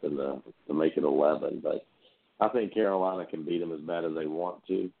or something to make it 11. But I think Carolina can beat them as bad as they want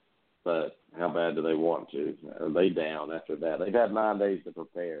to. But how bad do they want to? Are they down after that? They've had 9 days to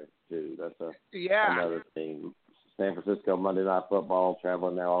prepare too. That's another thing. San Francisco Monday Night Football,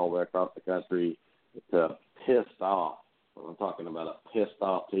 traveling now all the way across the country to pissed off. I'm talking about a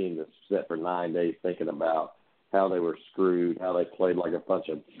pissed-off team that's set for 9 days thinking about how they were screwed, how they played like a bunch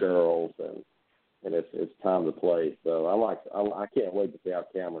of girls, and it's time to play. So I can't wait to see how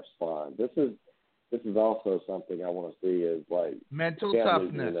Cam responds. This is also something I want to see is like mental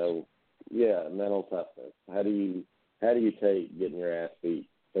toughness. Mental toughness. How do you take getting your ass beat?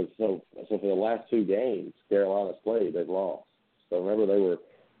 So for the last 2 games Carolina's played, they've lost. So remember they were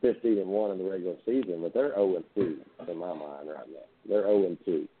 15-1 in the regular season, but they're 0-2 in my mind right now. They're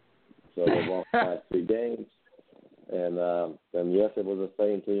 0-2, so they've lost the last 2 games. And yes, it was the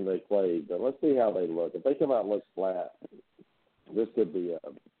same team they played, but let's see how they look. If they come out and look flat, this could be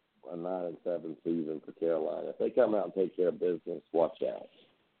a 9-7 season for Carolina. If they come out and take care of business, watch out.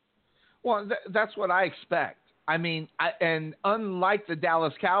 Well, that's what I expect. I mean, and unlike the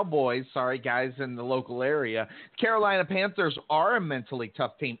Dallas Cowboys, sorry guys in the local area, Carolina Panthers are a mentally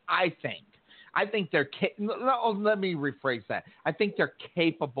tough team, I think. I think they're let me rephrase that. I think they're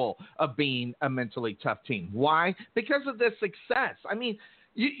capable of being a mentally tough team. Why? Because of their success. I mean,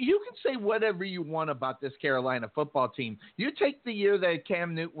 you can say whatever you want about this Carolina football team. You take the year that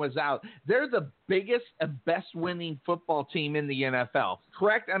Cam Newton was out, they're the biggest and best winning football team in the NFL.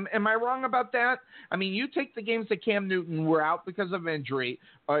 Correct? Am I wrong about that? I mean, you take the games that Cam Newton were out because of injury,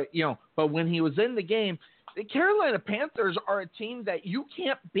 but when he was in the game, the Carolina Panthers are a team that you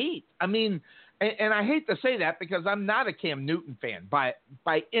can't beat. I mean, And I hate to say that because I'm not a Cam Newton fan by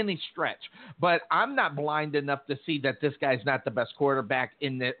any stretch, but I'm not blind enough to see that this guy's not the best quarterback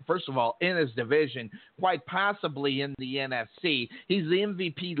first of all, in his division, quite possibly in the NFC. He's the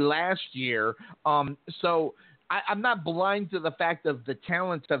MVP last year. So I'm not blind to the fact of the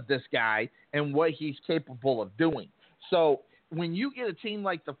talent of this guy and what he's capable of doing. So when you get a team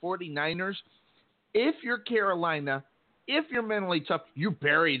like the 49ers, if you're Carolina, if you're mentally tough, you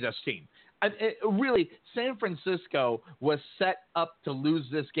bury this team. Really, San Francisco was set up to lose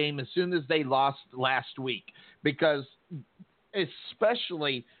this game as soon as they lost last week, because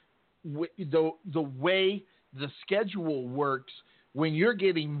especially the way the schedule works, when you're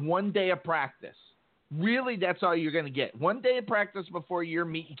getting 1 day of practice, really that's all you're going to get. 1 day of practice before you're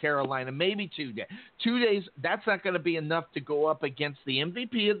meeting Carolina, maybe 2 days. 2 days, that's not going to be enough to go up against the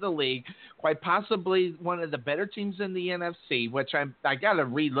MVP of the league, quite possibly one of the better teams in the NFC, which I got to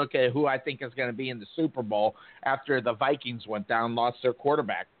relook at who I think is going to be in the Super Bowl after the Vikings went down, lost their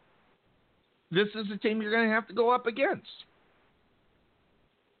quarterback. This is the team you're going to have to go up against.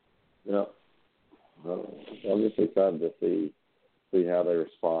 Yeah. I'm just excited to see how they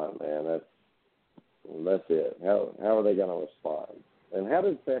respond, man. That's it. How are they going to respond? And how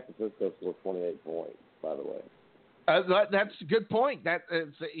did San Francisco score 28 points, by the way? That's a good point.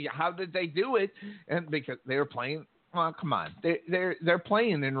 How did they do it? And because they were playing. Well, come on. They're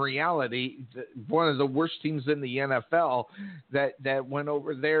playing in reality one of the worst teams in the NFL that went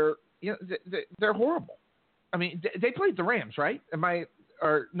over there. You know, they're horrible. I mean, they played the Rams, right?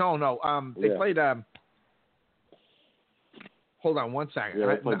 No. They played. Hold on one second. Yeah,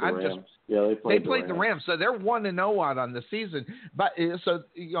 they played the Rams. They played the Rams, so they're 1-0 out on the season. But so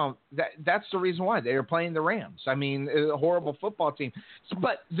that's the reason why they were playing the Rams. I mean, a horrible football team.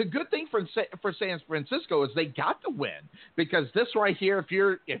 But the good thing for San Francisco is they got the win, because this right here, if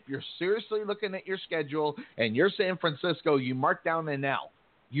you're seriously looking at your schedule and you're San Francisco, you mark down an L.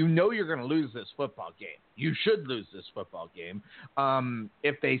 You know you're going to lose this football game. You should lose this football game.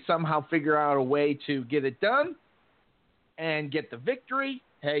 If they somehow figure out a way to get it done and get the victory,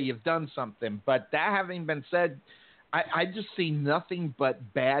 hey, you've done something. But that having been said, I just see nothing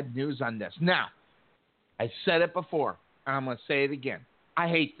but bad news on this. Now, I said it before, and I'm going to say it again. I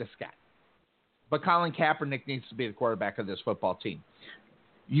hate this guy. But Colin Kaepernick needs to be the quarterback of this football team.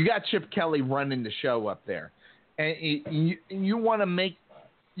 You got Chip Kelly running the show up there. And you want to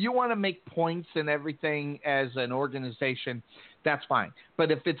make points and everything as an organization, that's fine. But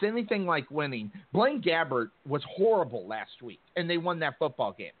if it's anything like winning, Blaine Gabbert was horrible last week, and they won that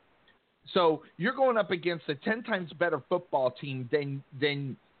football game. So you're going up against a 10 times better football team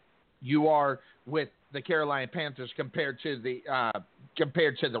than you are with the Carolina Panthers compared to the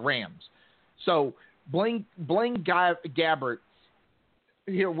Rams. So Blaine Gabbert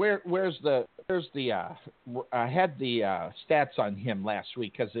here. Where's the I had the stats on him last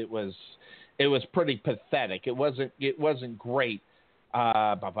week because it was pretty pathetic. It wasn't great.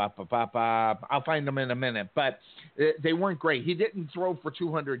 I'll find them in a minute, but they weren't great. He didn't throw for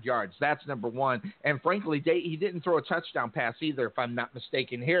 200 yards. That's number one. And frankly, he didn't throw a touchdown pass either, if I'm not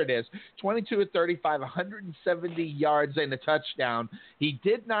mistaken. Here it is, 22 of 35, 170 yards and a touchdown. He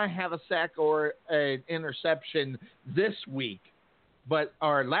did not have a sack or an interception this week.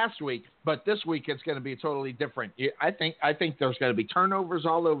 Last week, but this week it's going to be totally different. I think there's going to be turnovers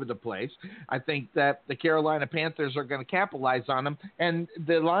all over the place. I think that the Carolina Panthers are going to capitalize on them. And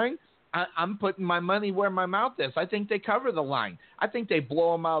the line, I'm putting my money where my mouth is. I think they cover the line. I think they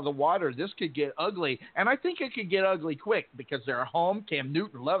blow them out of the water. This could get ugly, and I think it could get ugly quick because they're at home. Cam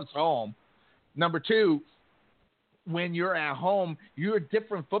Newton loves home. Number two, when you're at home, you're a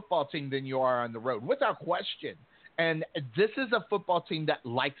different football team than you are on the road, without question. And this is a football team that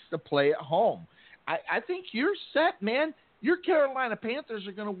likes to play at home. I think you're set, man. Your Carolina Panthers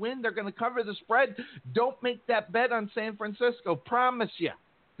are going to win. They're going to cover the spread. Don't make that bet on San Francisco. Promise you.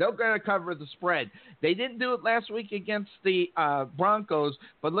 They're going to cover the spread. They didn't do it last week against the Broncos,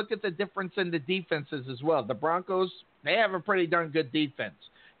 but look at the difference in the defenses as well. The Broncos, they have a pretty darn good defense.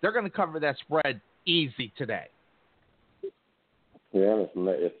 They're going to cover that spread easy today. Yeah,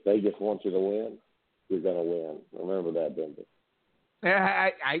 if they just want you to win, you're going to win. Remember that, Denver.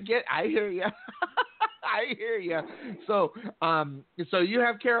 Yeah, I hear you. I hear you. So you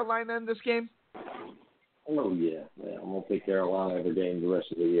have Carolina in this game? Oh, yeah. I'm going to pick Carolina every game the rest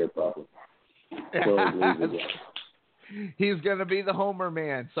of the year, probably. He's going to be the homer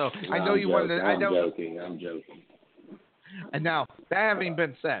man. So I know you wanted to. I'm joking. And now, that having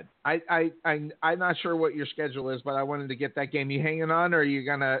been said, I'm not sure what your schedule is, but I wanted to get that game. You hanging on, or you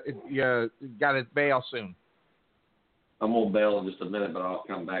got to bail soon? I'm going to bail in just a minute, but I'll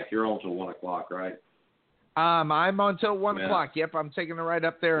come back. You're on till 1 o'clock, right? I'm on till 1 o'clock. Yep, I'm taking it right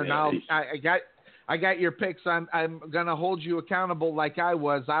up there, and I got your picks. I'm gonna hold you accountable like I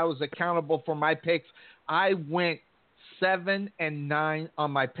was. I was accountable for my picks. I went 7-9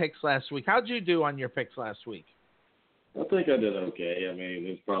 on my picks last week. How'd you do on your picks last week? I think I did okay. I mean,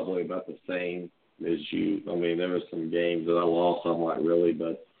 it's probably about the same as you. I mean, there were some games that I lost. I'm like, really?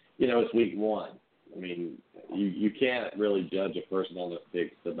 But, it's week 1. I mean, you can't really judge a person on their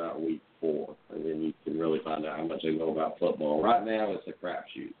picks about week 4. And then you can really find out how much they know about football. Right now, it's a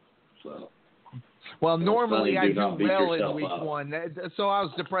crapshoot. So. Well, normally I do well in week up. 1, so I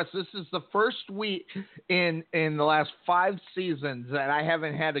was depressed. This is the first week in the last 5 seasons that I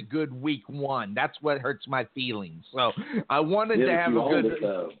haven't had a good week 1. That's what hurts my feelings. So I wanted to have a good.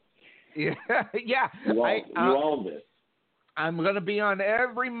 Yeah. You owned it. I'm going to be on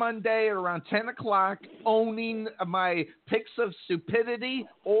every Monday at around 10 o'clock owning my picks of stupidity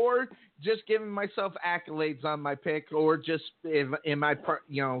or just giving myself accolades on my pick or just in my,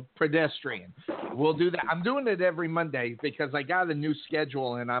 pedestrian. We'll do that. I'm doing it every Monday because I got a new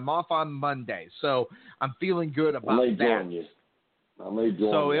schedule and I'm off on Monday. So I'm feeling good about that. Join you. I may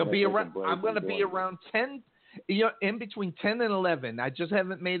join so you. It'll be around, I'm going to be around 10. In between 10 and 11. I just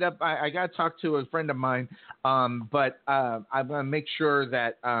haven't made up. I got to talk to a friend of mine, but I'm going to make sure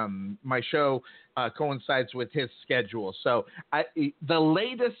that my show coincides with his schedule. So the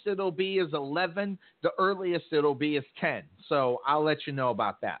latest it'll be is 11. The earliest it'll be is 10. So I'll let you know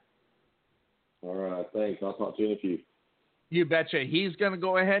about that. All right. Thanks. I'll talk to you in a few. You betcha. He's going to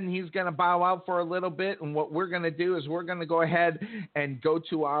go ahead and he's going to bow out for a little bit. And what we're going to do is we're going to go ahead and go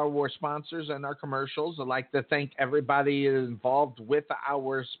to our sponsors and our commercials. I'd like to thank everybody involved with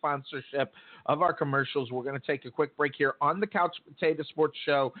our sponsorship of our commercials. We're going to take a quick break here on the Couch Potato Sports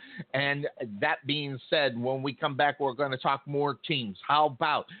Show. And that being said, when we come back, we're going to talk more teams. How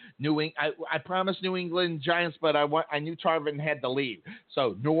about New England? I promised New England Giants, but I knew Tarvin had to leave.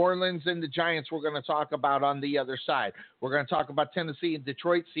 So New Orleans and the Giants we're going to talk about on the other side. We're going to talk about Tennessee and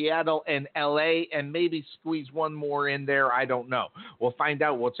Detroit, Seattle, and L.A., and maybe squeeze one more in there. I don't know. We'll find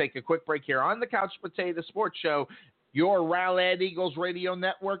out. We'll take a quick break here on the Couch Potato Sports Show, your Rowlett Eagles radio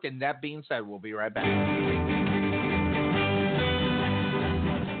network. And that being said, we'll be right back.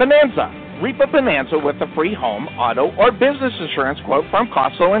 Bonanza. Reap a bonanza with a free home, auto, or business insurance quote from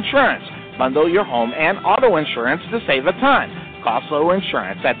Costco Insurance. Bundle your home and auto insurance to save a ton. Costco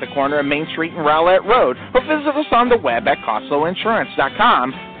Insurance at the corner of Main Street and Rowlett Road, or visit us on the web at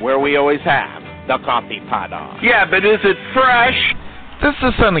CostcoInsurance.com, where we always have the coffee pot on. Yeah, but is it fresh? This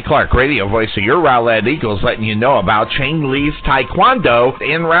is Sonny Clark, radio voice of your Rowlett Eagles, letting you know about Chang Lee's Taekwondo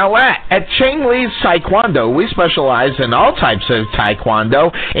in Rowlett. At Chang Lee's Taekwondo, we specialize in all types of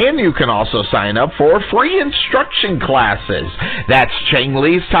Taekwondo, and you can also sign up for free instruction classes. That's Chang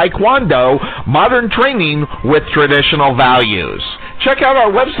Lee's Taekwondo, modern training with traditional values. Check out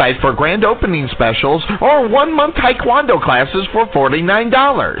our website for grand opening specials or 1-month Taekwondo classes for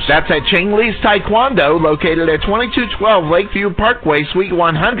 $49. That's at Chang Lee's Taekwondo, located at 2212 Lakeview Parkway, Suite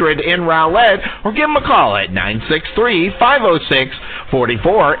 100 in Rowlett, or give them a call at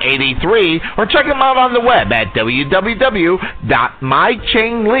 963-506-4483, or check them out on the web at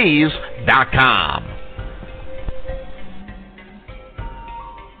www.mychanglees.com.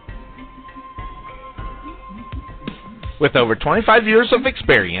 With over 25 years of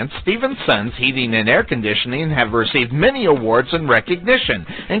experience, Steven Sons Heating and Air Conditioning have received many awards and recognition,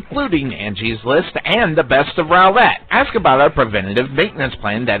 including Angie's List and the Best of Rowlett. Ask about our preventative maintenance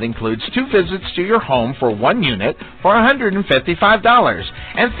plan that includes 2 visits to your home for 1 unit for $155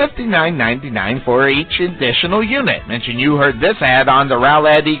 and $59.99 for each additional unit. Mention you heard this ad on the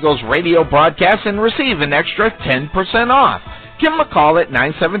Rowlett Eagles radio broadcast and receive an extra 10% off. Give them a call at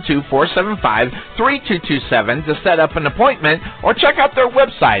 972-475-3227 to set up an appointment, or check out their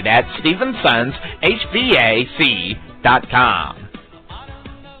website at StevensSonsHVAC.com.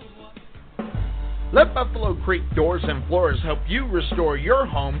 Let Buffalo Creek Doors and Floors help you restore your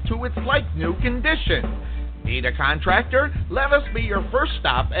home to its like-new condition. Need a contractor? Let us be your first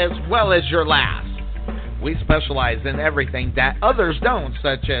stop as well as your last. We specialize in everything that others don't,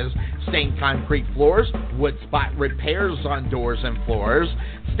 such as stained concrete floors, wood spot repairs on doors and floors,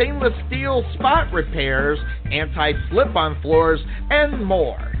 stainless steel spot repairs, anti-slip-on floors, and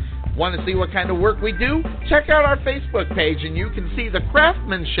more. Want to see what kind of work we do? Check out our Facebook page and you can see the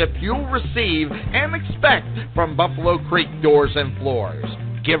craftsmanship you'll receive and expect from Buffalo Creek Doors and Floors.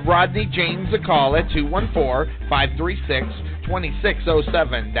 Give Rodney James a call at 214-536-26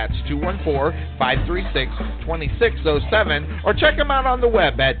 536-2607. That's 214-536-2607. Or check them out on the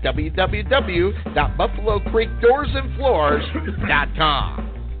web at www.buffalocreekdoorsandfloors.com.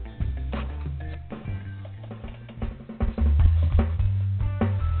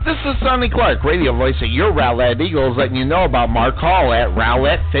 This is Sonny Clark, radio voice of your Rowlett Eagles, letting you know about Mark Hall at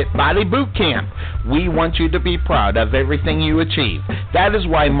Rowlett Fit Body Boot Camp. We want you to be proud of everything you achieve. That is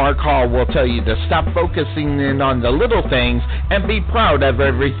why Mark Hall will tell you to stop focusing in on the little things and be proud of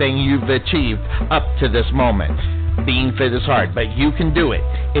everything you've achieved up to this moment. Being fit is hard, but you can do it.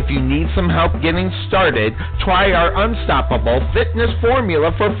 If you need some help getting started, try our Unstoppable Fitness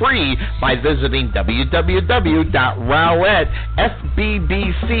Formula for free by visiting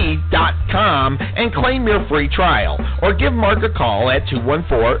www.rowlettfbbc.com and claim your free trial. Or give Mark a call at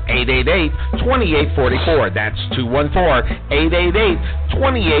 214-888-2844. That's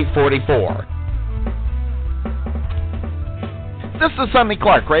 214-888-2844. This is Sonny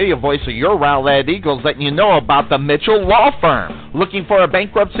Clark, radio voice of your Rowlett Eagles, letting you know about the Mitchell Law Firm. Looking for a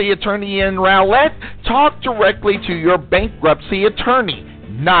bankruptcy attorney in Rowlett? Talk directly to your bankruptcy attorney,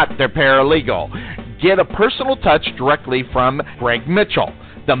 not their paralegal. Get a personal touch directly from Greg Mitchell.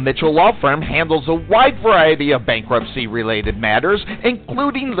 The Mitchell Law Firm handles a wide variety of bankruptcy-related matters,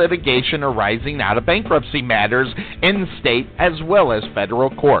 including litigation arising out of bankruptcy matters in state as well as federal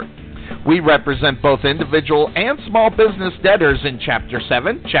court. We represent both individual and small business debtors in Chapter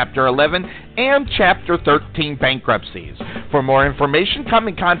 7, Chapter 11, and Chapter 13 bankruptcies. For more information, come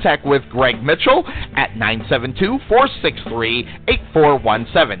in contact with Greg Mitchell at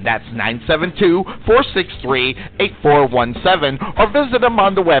 972-463-8417. That's 972-463-8417. Or visit him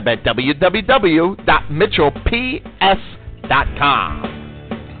on the web at www.mitchellps.com.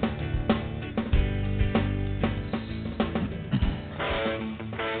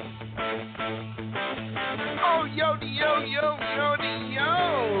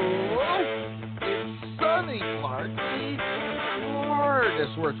 It's Sonny Clark, the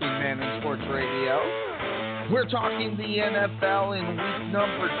hardest working man in sports radio. We're talking the NFL in week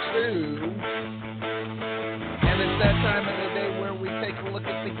number 2. And it's that time of the day where we take a look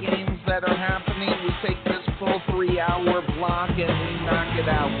at the games that are happening. We take this full 3-hour block and we knock it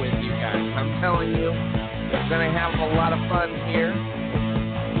out with you guys. I'm telling you, we're going to have a lot of fun here.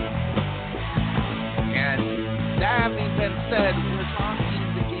 And that having been said, we're talking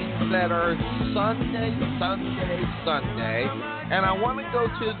the games that are Sunday. And I want to go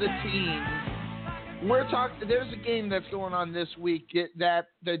to the teams. There's a game that's going on this week that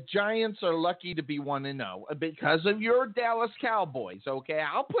the Giants are lucky to be 1-0 because of your Dallas Cowboys, okay?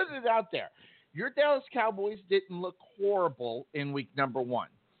 I'll put it out there. Your Dallas Cowboys didn't look horrible in week number 1.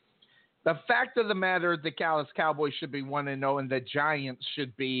 The fact of the matter, the Dallas Cowboys should be 1-0 and the Giants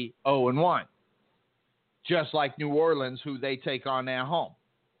should be 0-1. Just like New Orleans, who they take on at home.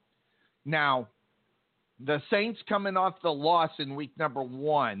 Now, the Saints coming off the loss in week number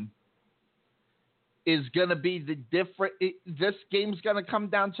 1 is going to be this game's going to come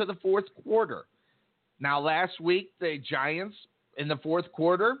down to the fourth quarter. Now, last week, the Giants in the fourth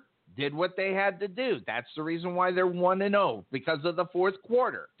quarter did what they had to do. That's the reason why they're 1-0, because of the fourth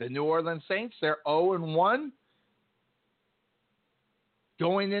quarter. The New Orleans Saints, they're 0-1.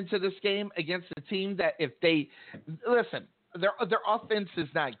 Going into this game against a team that listen, their offense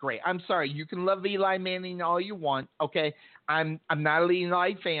is not great. I'm sorry. You can love Eli Manning all you want. Okay. I'm not an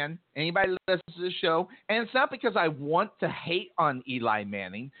Eli fan. Anybody that listens to the show. And it's not because I want to hate on Eli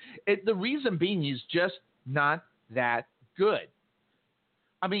Manning. The reason being he's just not that good.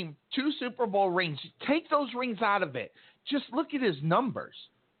 I mean, 2 Super Bowl rings. Take those rings out of it. Just look at his numbers.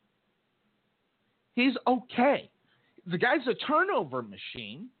 He's okay. The guy's a turnover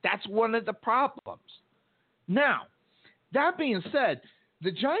machine. That's one of the problems. Now, that being said,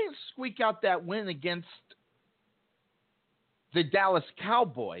 the Giants squeak out that win against the Dallas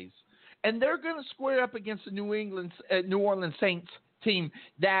Cowboys, and they're going to square up against the New Orleans Saints team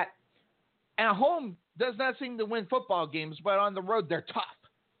that at home does not seem to win football games, but on the road they're tough.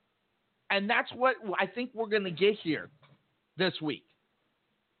 And that's what I think we're going to get here this week.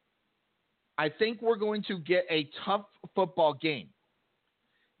 I think we're going to get a tough football game.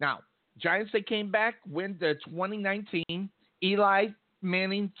 Now, Giants, they came back, win the 2019 Eli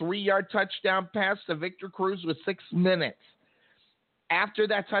Manning 3-yard touchdown pass to Victor Cruz with 6 minutes. After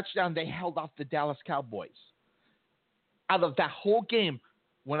that touchdown, they held off the Dallas Cowboys. Out of that whole game,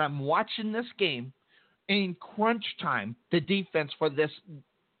 when I'm watching this game, in crunch time, the defense for this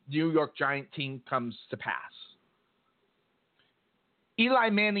New York Giant team comes to pass. Eli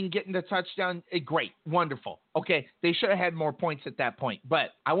Manning getting the touchdown, great, wonderful. Okay, they should have had more points at that point,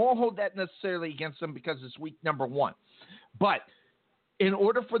 but I won't hold that necessarily against them because it's week number 1. But in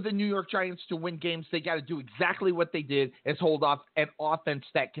order for the New York Giants to win games, they got to do exactly what they did, is hold off an offense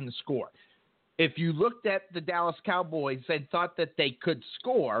that can score. If you looked at the Dallas Cowboys and thought that they could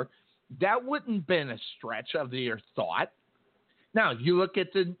score, that wouldn't have been a stretch of your thought. Now, you look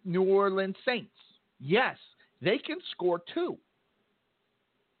at the New Orleans Saints. Yes, they can score too.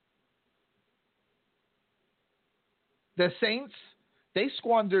 The Saints, they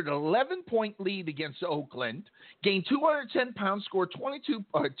squandered an 11-point lead against Oakland, gained 210 pounds, scored 22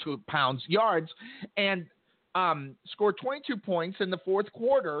 yards, and scored 22 points in the fourth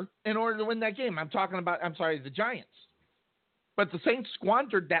quarter in order to win that game. The Giants. But the Saints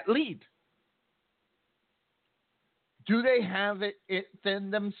squandered that lead. Do they have it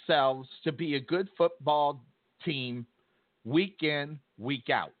within themselves to be a good football team week in, week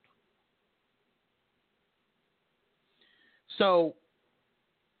out? So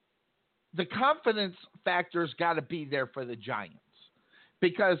the confidence factor's got to be there for the Giants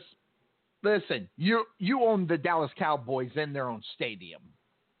because, listen, you own the Dallas Cowboys in their own stadium.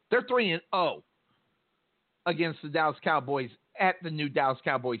 They're 3-0 against the Dallas Cowboys at the new Dallas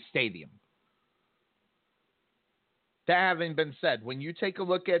Cowboys Stadium. That having been said, when you take a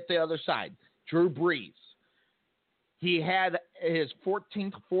look at the other side, Drew Brees, he had his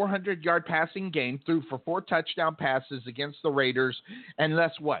 14th 400-yard passing game, threw for 4 touchdown passes against the Raiders, and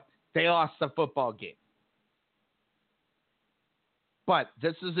guess what? They lost the football game. But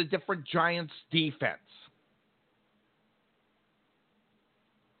this is a different Giants defense.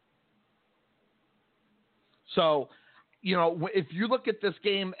 So, if you look at this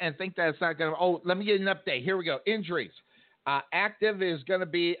game and think that it's not going to – let me get an update. Here we go. Injuries. Active is going to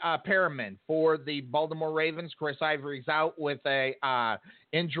be Perriman for the Baltimore Ravens. Chris Ivory's out with a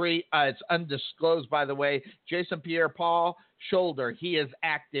injury. It's undisclosed, by the way. Jason Pierre-Paul, shoulder. He is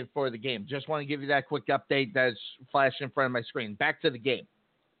active for the game. Just want to give you that quick update that's flashed in front of my screen. Back to the game.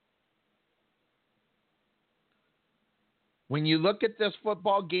 When you look at this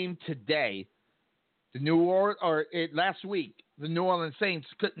football game today, last week, the New Orleans Saints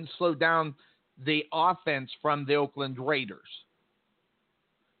couldn't slow down the offense from the Oakland Raiders.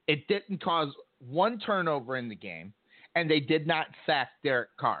 It didn't cause one turnover in the game, and they did not sack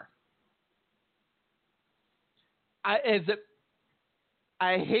Derek Carr. I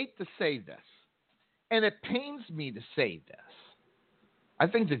hate to say this, and it pains me to say this. I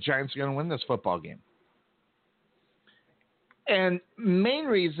think the Giants are going to win this football game. And main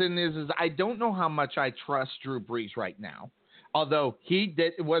reason is I don't know how much I trust Drew Brees right now. Although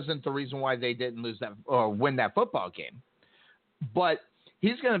it wasn't the reason why they didn't lose that or win that football game. But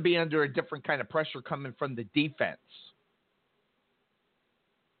he's going to be under a different kind of pressure coming from the defense.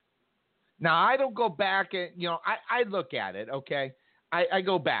 Now, I don't go back and, I look at it, okay? I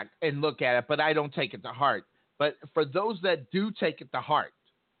go back and look at it, but I don't take it to heart. But for those that do take it to heart,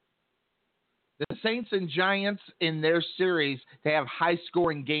 the Saints and Giants in their series, they have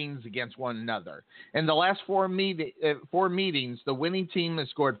high-scoring games against one another. In the last four meetings, the winning team has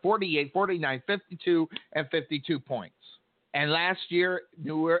scored 48, 49, 52, and 52 points. And last year,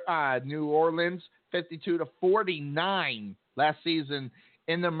 New Orleans, 52-49 last season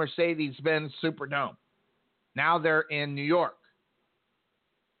in the Mercedes-Benz Superdome. Now they're in New York.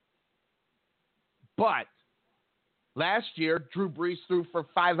 But last year, Drew Brees threw for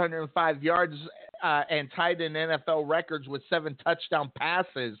 505 yards and tied in NFL records with 7 touchdown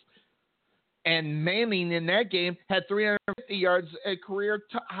passes. And Manning in that game had 350 yards, a career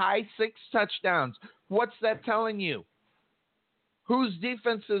high 6 touchdowns. What's that telling you? Whose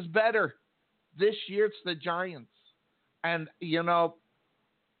defense is better? This year it's the Giants. And,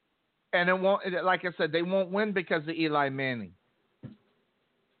 and it won't, like I said, they won't win because of Eli Manning.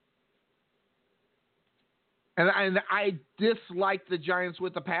 And I dislike the Giants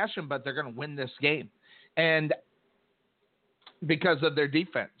with a passion, but they're going to win this game. And because of their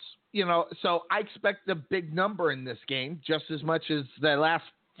defense. So I expect a big number in this game, just as much as the last,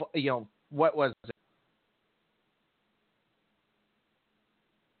 what was it?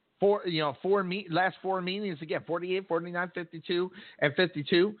 Last 4 meetings, again, 48, 49, 52, and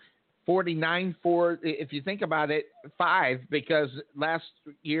 52. 49 for, if you think about it, 5, because last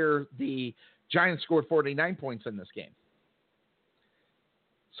year the Giants scored 49 points in this game.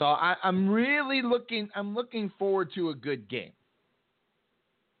 So I'm really looking forward to a good game.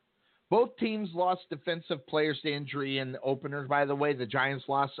 Both teams lost defensive players to injury in the openers, by the way. The Giants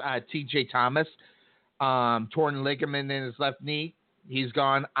lost T.J. Thomas, torn ligament in his left knee. He's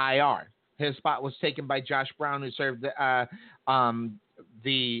gone IR. His spot was taken by Josh Brown, who served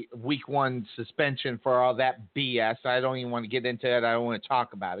the week 1 suspension for all that BS. I don't even want to get into it. I don't want to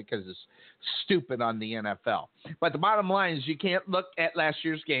talk about it because it's stupid on the NFL. But the bottom line is you can't look at last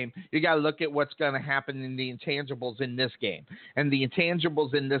year's game. You got to look at what's going to happen in the intangibles in this game. And the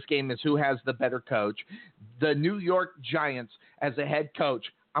intangibles in this game is who has the better coach. The New York Giants as a head coach.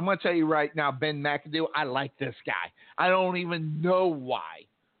 I'm going to tell you right now, Ben McAdoo, I like this guy. I don't even know why,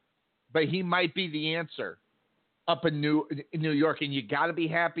 but he might be the answer up in New York, and you got to be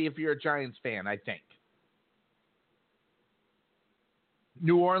happy if you're a Giants fan, I think.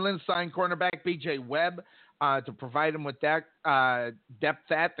 New Orleans signed cornerback B.J. Webb to provide him with that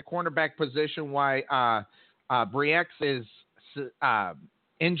depth at the cornerback position. Why Briex is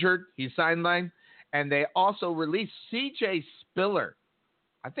injured, he's sidelined, and they also released C.J. Spiller.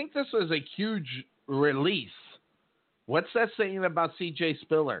 I think this was a huge release. What's that saying about C.J.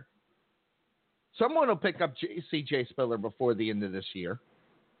 Spiller? Someone will pick up C.J. Spiller before the end of this year.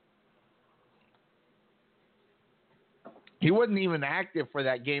 He wasn't even active for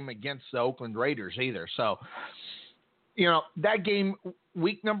that game against the Oakland Raiders either. So, that game,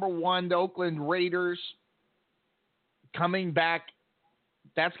 week number 1, the Oakland Raiders coming back,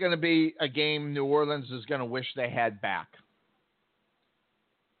 that's going to be a game New Orleans is going to wish they had back.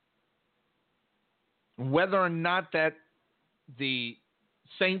 Whether or not that the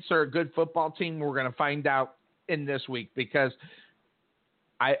Saints are a good football team, we're going to find out in this week because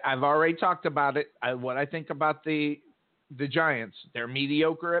I've already talked about it. What I think about the Giants, they're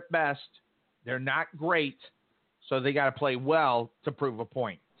mediocre at best. They're not great, so they got to play well to prove a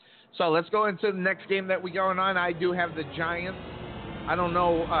point. So let's go into the next game that we going on. I do have the Giants. I don't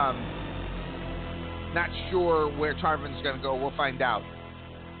know. Not sure where Tarvin's going to go. We'll find out.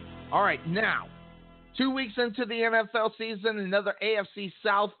 All right, now. 2 weeks into the NFL season, another AFC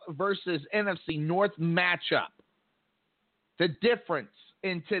South versus NFC North matchup. The difference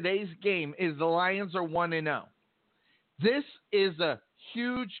in today's game is the Lions are 1-0. This is a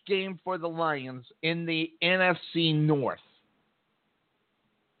huge game for the Lions in the NFC North.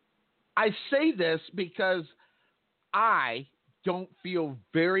 I say this because I don't feel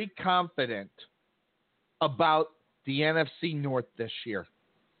very confident about the NFC North this year.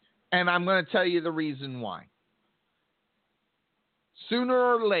 And I'm going to tell you the reason why. Sooner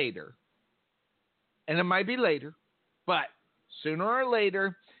or later, and it might be later, but sooner or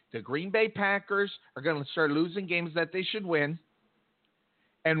later, the Green Bay Packers are going to start losing games that they should win.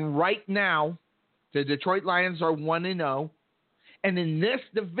 And right now, the Detroit Lions are 1-0. And in this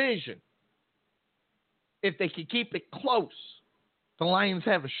division, if they can keep it close, the Lions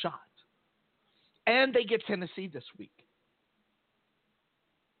have a shot. And they get Tennessee this week.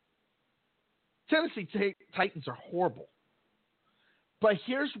 Tennessee Titans are horrible. But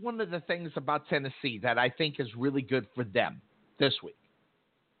here's one of the things about Tennessee that I think is really good for them this week.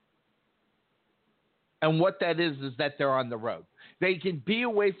 And what that is that they're on the road. They can be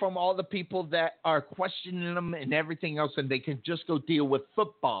away from all the people that are questioning them and everything else, and they can just go deal with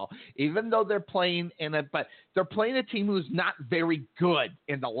football, even though they're playing in it. But they're playing a team who's not very good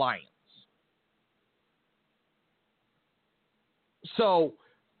in the Lions. So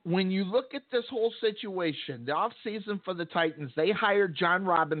when you look at this whole situation, the offseason for the Titans, they hired John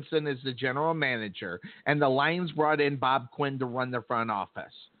Robinson as the general manager, and the Lions brought in Bob Quinn to run their front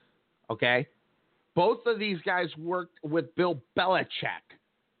office. Okay? Both of these guys worked with Bill Belichick,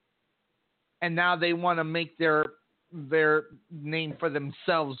 and now they want to make their name for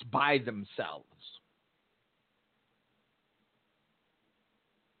themselves by themselves.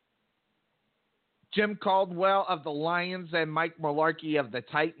 Jim Caldwell of the Lions and Mike Mularkey of the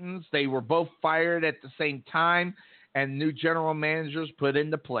Titans, they were both fired at the same time, and new general managers put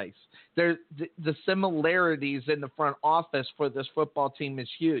into place. The similarities in the front office for this football team is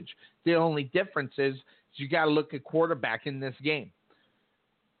huge. The only difference is you got to look at quarterback in this game.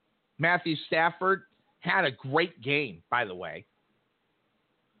 Matthew Stafford had a great game, by the way.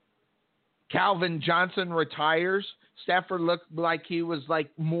 Calvin Johnson retires. Stafford looked like he was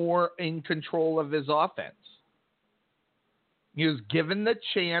more in control of his offense. He was given the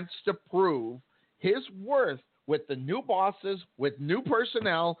chance to prove his worth with the new bosses, with new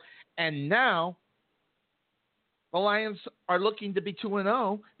personnel, and now the Lions are looking to be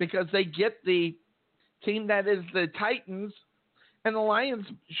 2-0 because they get the team that is the Titans, and the Lions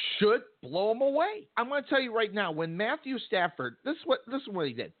should blow them away. I'm going to tell you right now, when Matthew Stafford, this is what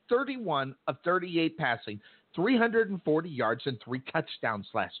he did, 31 of 38 passing, 340 yards and 3 touchdowns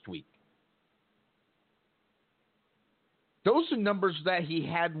last week. Those are numbers that he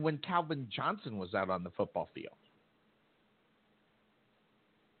had when Calvin Johnson was out on the football field.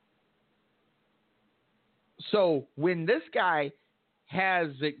 So when this guy has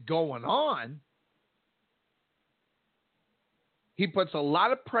it going on, he puts a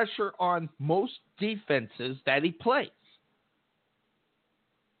lot of pressure on most defenses that he plays.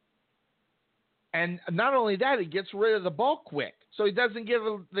 And not only that, he gets rid of the ball quick. So he doesn't give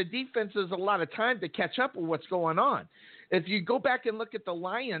the defenses a lot of time to catch up with what's going on. If you go back and look at the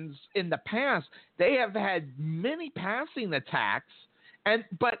Lions in the past, they have had many passing attacks,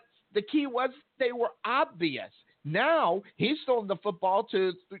 but the key was they were obvious. Now he's throwing the football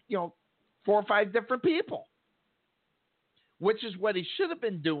to 4 or 5 different people, which is what he should have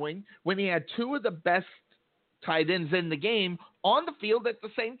been doing when he had 2 of the best tight ends in the game on the field at the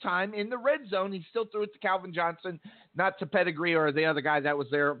same time in the red zone. He still threw it to Calvin Johnson, not to Pettigrew or the other guy that was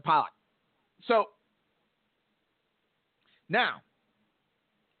there, Pollock. So now,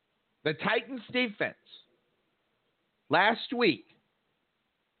 the Titans defense last week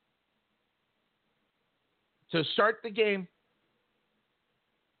to start the game,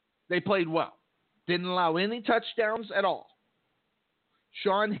 they played well. Didn't allow any touchdowns at all.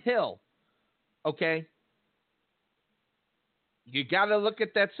 Shaun Hill, okay, you got to look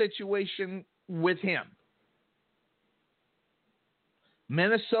at that situation with him.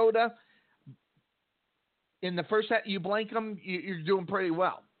 Minnesota, in the first half, you blank them, you're doing pretty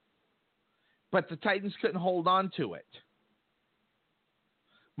well. But the Titans couldn't hold on to it.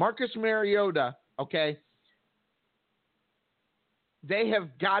 Marcus Mariota, okay, they have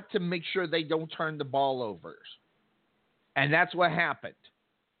got to make sure they don't turn the ball over. And that's what happened.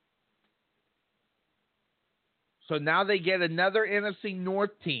 So now they get another NFC North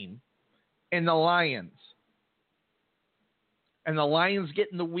team in the Lions. And the Lions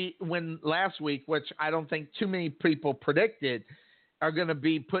getting the win last week, which I don't think too many people predicted, are going to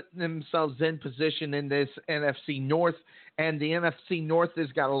be putting themselves in position in this NFC North. And the NFC North has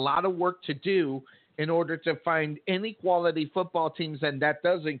got a lot of work to do in order to find any quality football teams, and that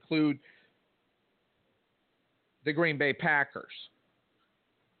does include the Green Bay Packers.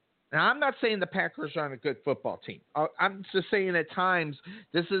 Now, I'm not saying the Packers aren't a good football team. I'm just saying at times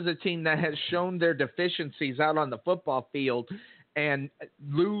this is a team that has shown their deficiencies out on the football field and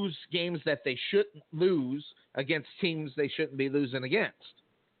lose games that they shouldn't lose against teams they shouldn't be losing against.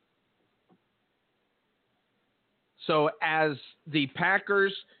 So as the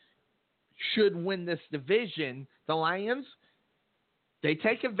Packers should win this division, the Lions, they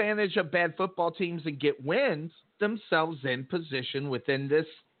take advantage of bad football teams and get wins themselves in position within this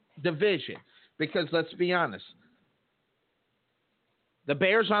division. Because let's be honest, the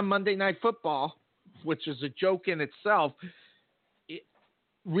Bears on Monday Night Football, which is a joke in itself,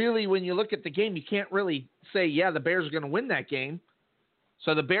 really when you look at the game, you can't really say, yeah, the Bears are going to win that game.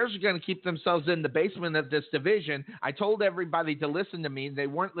 So the Bears are going to keep themselves in the basement of this division. I told everybody to listen to me. They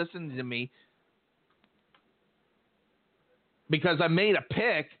weren't listening to me because I made a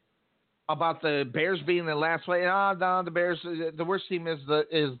pick about the Bears being the last play. Oh, no, the Bears, the worst team is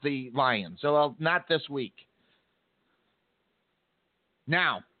the Lions. So not this week.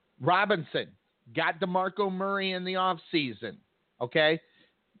 Now, Robinson got DeMarco Murray in the offseason, okay?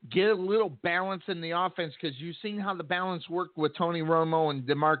 Get a little balance in the offense because you've seen how the balance worked with Tony Romo and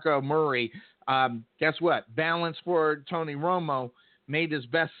DeMarco Murray. Guess what? Balance for Tony Romo made his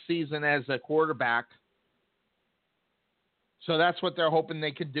best season as a quarterback. So that's what they're hoping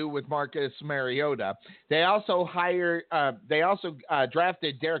they could do with Marcus Mariota. They also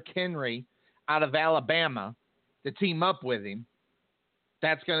drafted Derrick Henry out of Alabama to team up with him.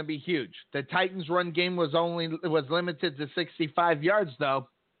 That's going to be huge. The Titans' run game was limited to 65 yards though,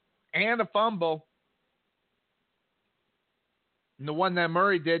 and a fumble. And the one that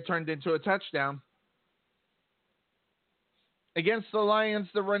Murray did turned into a touchdown. Against the Lions,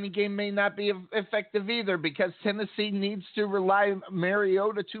 the running game may not be effective either because Tennessee needs to rely on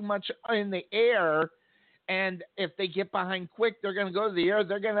Mariota too much in the air. And if they get behind quick, they're going to go to the air.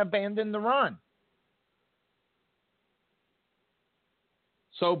 They're going to abandon the run.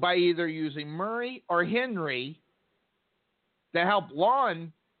 So by either using Murray or Henry to help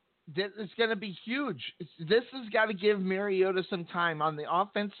Lawn, it's going to be huge. This has got to give Mariota some time on the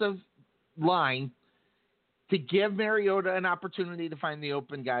offensive line to give Mariota an opportunity to find the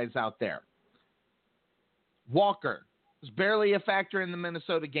open guys out there. Walker is barely a factor in the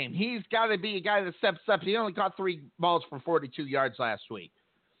Minnesota game. He's got to be a guy that steps up. He only caught 3 balls for 42 yards last week.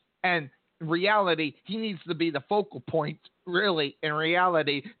 And in reality, he needs to be the focal point, really, in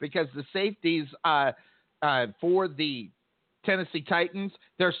reality, because the safeties for the Tennessee Titans,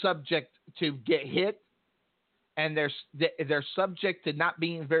 they're subject to get hit, and they're subject to not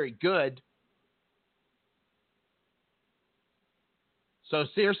being very good. So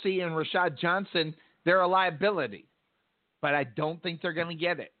Searcy and Rashad Johnson, they're a liability. but I don't think they're going to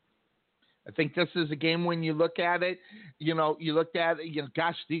get it. I think this is a game when you look at it,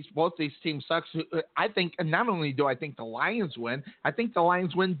 gosh, both these teams suck. I think, and not only do I think the Lions win, I think the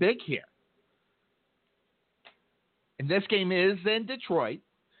Lions win big here. And this game is in Detroit.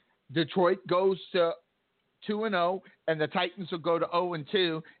 Detroit goes to 2-0, and the Titans will go to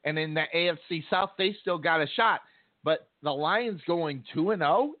 0-2. And in the AFC South, they still got a shot. But the Lions going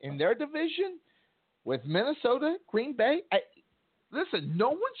 2-0 in their division with Minnesota, Green Bay. Listen, no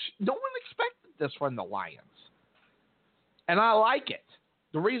one expected this from the Lions, and I like it.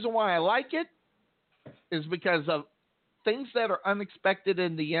 The reason why I like it is because of things that are unexpected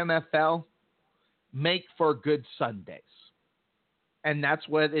in the NFL make for good Sundays. And that's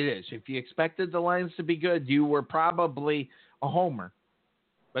what it is. If you expected the Lions to be good, you were probably a homer.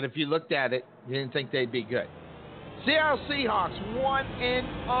 But if you looked at it, you didn't think they'd be good. Seattle Seahawks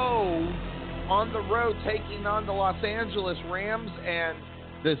 1-0 on the road taking on the Los Angeles Rams. And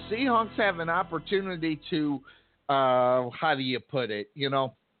the Seahawks have an opportunity to, how do you put it?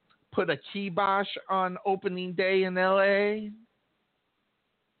 Put a kibosh on opening day in L.A.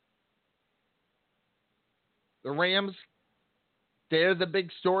 The Rams, they're the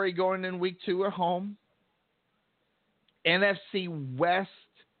big story going in week 2 at home. NFC West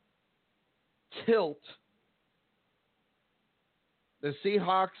tilt. The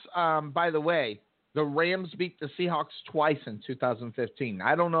Seahawks, by the way, the Rams beat the Seahawks twice in 2015.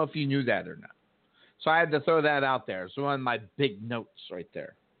 I don't know if you knew that or not. So I had to throw that out there. It's one of my big notes right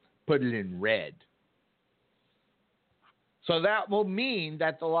there. Put it in red. So that will mean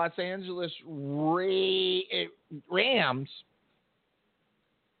that the Los Angeles Rams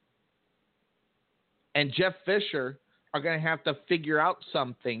and Jeff Fisher are going to have to figure out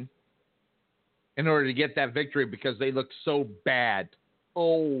something in order to get that victory because they look so bad.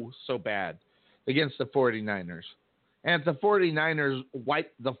 Oh, so bad against the 49ers. And if the 49ers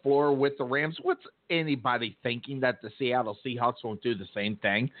wipe the floor with the Rams, what's anybody thinking that the Seattle Seahawks won't do the same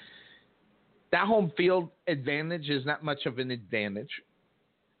thing? That home field advantage is not much of an advantage.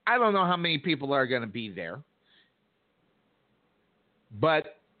 I don't know how many people are going to be there.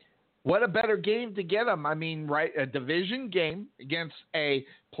 But what a better game to get them. I mean, right, a division game against a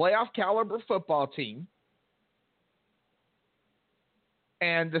playoff caliber football team.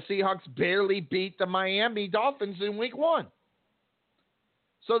 And the Seahawks barely beat the Miami Dolphins in week 1.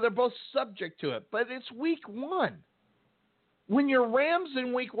 So they're both subject to it. But it's week 1. When your Rams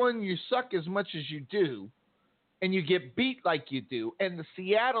in week 1, you suck as much as you do, and you get beat like you do, and the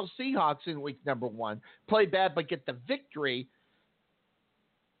Seattle Seahawks in week number 1 play bad but get the victory,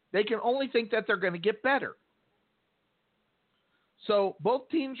 they can only think that they're going to get better. So both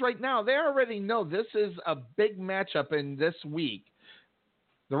teams right now, they already know this is a big matchup in this week.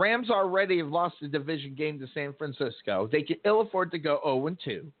 The Rams already have lost the division game to San Francisco. They can ill afford to go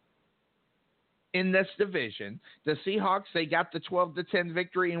 0-2 in this division. The Seahawks, they got the 12-10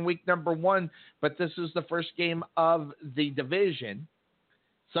 victory in week number 1, but this is the first game of the division.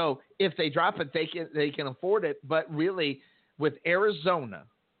 So if they drop it, they can afford it. But really, with Arizona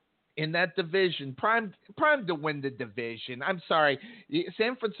in that division, primed to win the division. I'm sorry,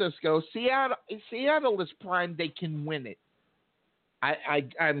 San Francisco, Seattle is primed. They can win it.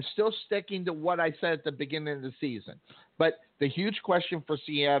 I'm still sticking to what I said at the beginning of the season. But the huge question for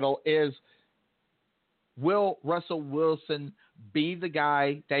Seattle is, will Russell Wilson be the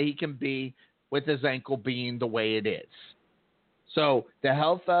guy that he can be with his ankle being the way it is? So the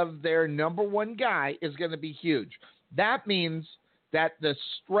health of their number 1 guy is going to be huge. That means that the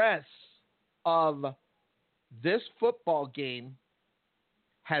stress of this football game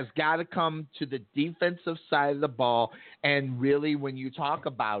has got to come to the defensive side of the ball. And really, when you talk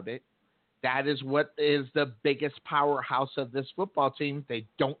about it, that is what is the biggest powerhouse of this football team. They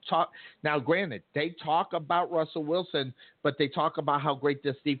don't talk. Now, granted, they talk about Russell Wilson, but they talk about how great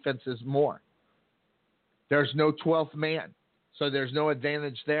this defense is more. There's no 12th man, so there's no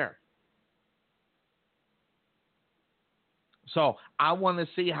advantage there. So I want to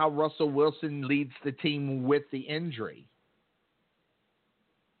see how Russell Wilson leads the team with the injury.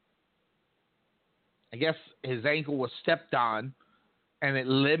 I guess his ankle was stepped on, and it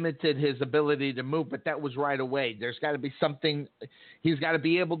limited his ability to move, but that was right away. There's got to be something. He's got to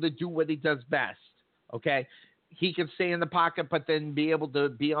be able to do what he does best, okay? He can stay in the pocket, but then be able to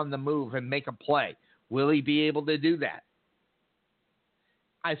be on the move and make a play. Will he be able to do that?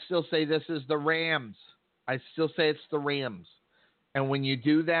 I still say this is the Rams. I still say it's the Rams. And when you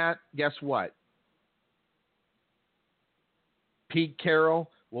do that, guess what? Pete Carroll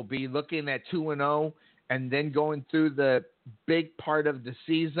will be looking at 2-0, and then going through the big part of the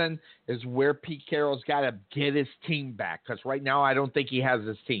season is where Pete Carroll's got to get his team back. Because right now I don't think he has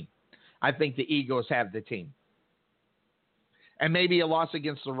his team. I think the Eagles have the team. And maybe a loss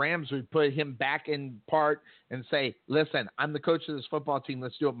against the Rams would put him back in part and say, listen, I'm the coach of this football team.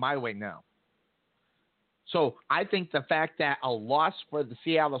 Let's do it my way now. So I think the fact that a loss for the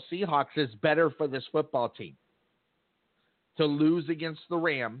Seattle Seahawks is better for this football team. To lose against the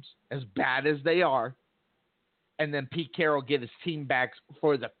Rams, as bad as they are, and then Pete Carroll get his team back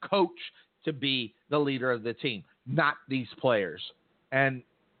for the coach to be the leader of the team, not these players. And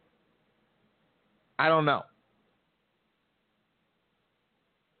I don't know.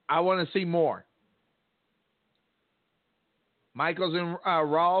 I want to see more. Michaels and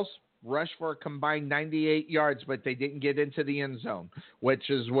Rawls rushed for a combined 98 yards, but they didn't get into the end zone,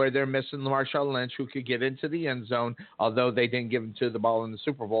 which is where they're missing Marshawn Lynch, who could get into the end zone, although they didn't give him to the ball in the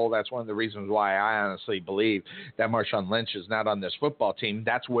Super Bowl. That's one of the reasons why I honestly believe that Marshawn Lynch is not on this football team.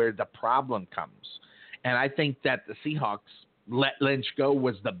 That's where the problem comes. And I think that the Seahawks let Lynch go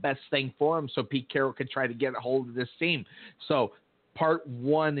was the best thing for him so Pete Carroll could try to get a hold of this team. So part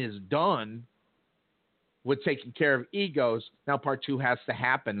one is done with taking care of egos. Now part two has to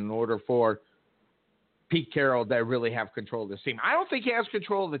happen in order for Pete Carroll to really have control of this team. I don't think he has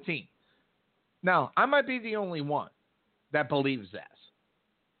control of the team. Now, I might be the only one that believes this.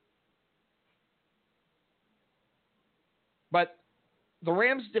 But the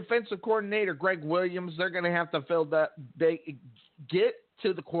Rams defensive coordinator, Greg Williams, they're going to have to get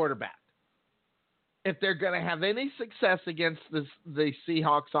to the quarterback. If they're going to have any success against the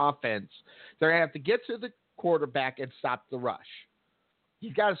Seahawks offense, they're going to have to get to the quarterback and stop the rush.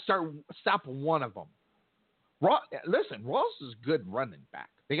 You got to stop one of them. Listen, Ross is a good running back.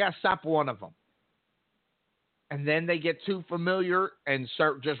 They got to stop one of them. And then they get too familiar and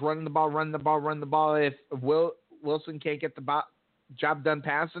start just running the ball. If Wilson can't get the job done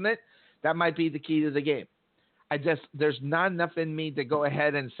passing it, that might be the key to the game. There's not enough in me to go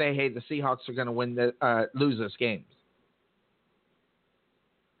ahead and say, hey, the Seahawks are going to lose this game.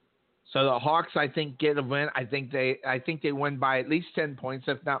 So the Hawks, I think, get a win. I think they win by at least 10 points,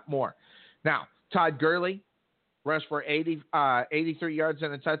 if not more. Now, Todd Gurley rushed for 83 yards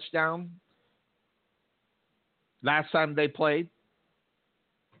and a touchdown. Last time they played.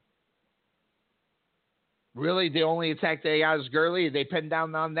 Really, the only attack they got is Gurley. They pinned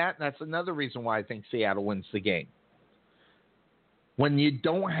down on that, and that's another reason why I think Seattle wins the game. When you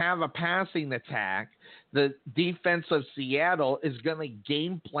don't have a passing attack, the defense of Seattle is going to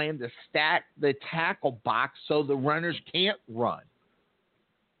game plan to stack the tackle box so the runners can't run.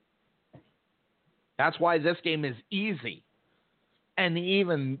 That's why this game is easy. And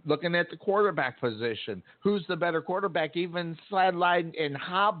even looking at the quarterback position, who's the better quarterback? Even sidelined and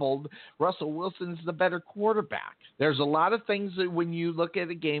hobbled, Russell Wilson's the better quarterback. There's a lot of things that when you look at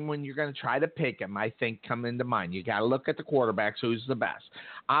a game, when you're going to try to pick him, I think come into mind. You got to look at the quarterbacks, who's the best.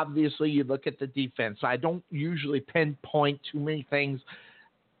 Obviously, you look at the defense. I don't usually pinpoint too many things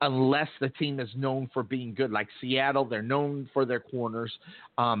unless the team is known for being good. Like Seattle, they're known for their corners,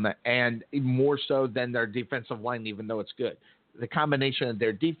 and more so than their defensive line, even though it's good. The combination of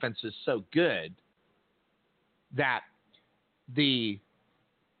their defense is so good that the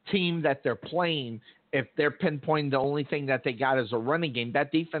team that they're playing, if they're pinpointing the only thing that they got is a running game,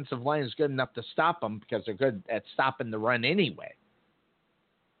 that defensive line is good enough to stop them because they're good at stopping the run anyway.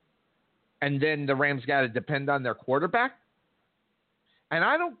 And then the Rams got to depend on their quarterback. And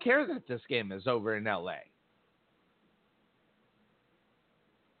I don't care that this game is over in L.A.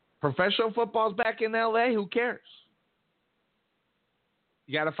 Professional football's back in L.A. Who cares?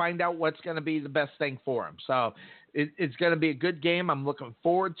 You got to find out what's going to be the best thing for him. So it's going to be a good game. I'm looking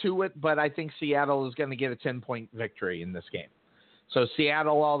forward to it, but I think Seattle is going to get a 10-point victory in this game. So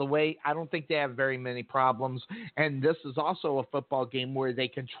Seattle all the way. I don't think they have very many problems. And this is also a football game where they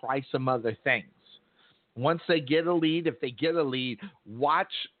can try some other things. Once they get a lead, if they get a lead,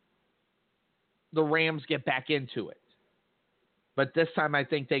 watch the Rams get back into it. But this time I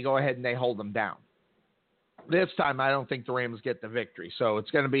think they go ahead and they hold them down. This time, I don't think the Rams get the victory. So it's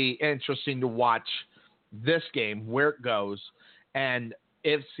going to be interesting to watch this game, where it goes. And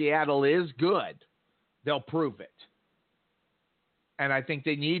if Seattle is good, they'll prove it. And I think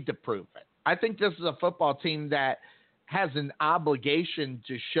they need to prove it. I think this is a football team that has an obligation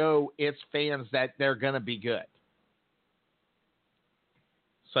to show its fans that they're going to be good.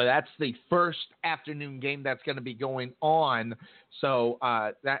 So that's the first afternoon game that's going to be going on. So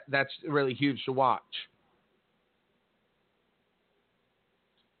that's really huge to watch.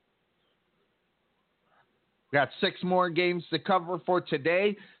 We got 6 more games to cover for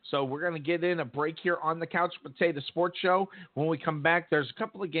today, so we're going to get in a break here on the Couch Potato Sports Show. When we come back, there's a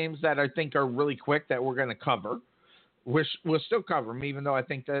couple of games that I think are really quick that we're going to cover. We'll still cover them, even though I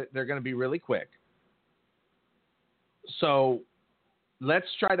think that they're going to be really quick. So let's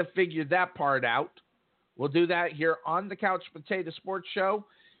try to figure that part out. We'll do that here on the Couch Potato Sports Show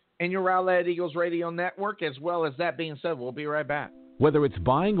and your Rowlett Eagles Radio Network. As well as that being said, we'll be right back. Whether it's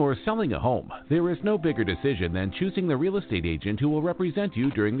buying or selling a home, there is no bigger decision than choosing the real estate agent who will represent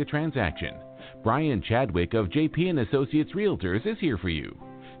you during the transaction. Brian Chadwick of JP & Associates Realtors is here for you.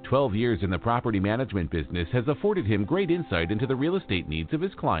 12 years in the property management business has afforded him great insight into the real estate needs of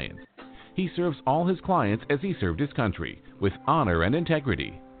his clients. He serves all his clients as he served his country, with honor and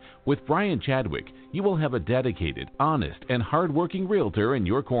integrity. With Brian Chadwick, you will have a dedicated, honest, and hard-working realtor in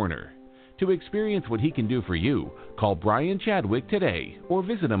your corner. To experience what he can do for you, call Brian Chadwick today or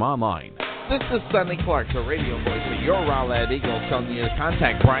visit him online. This is Sonny Clark, the radio voice of your Rowlett Eagles, telling you to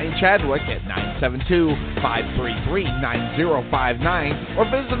contact Brian Chadwick at 972-533-9059 or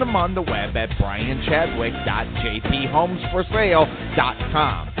visit him on the web at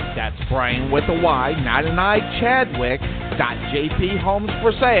brianchadwick.jphomesforsale.com. That's Brian with a Y, not an I,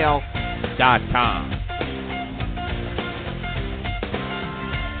 Chadwick.jphomesforsale.com.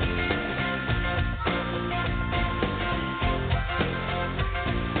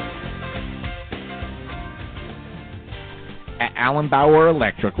 At Allen Bauer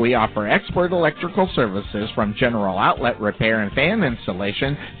Electric, we offer expert electrical services from general outlet repair and fan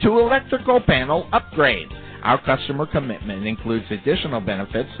installation to electrical panel upgrades. Our customer commitment includes additional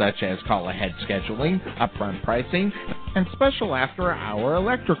benefits such as call-ahead scheduling, upfront pricing, and special after-hour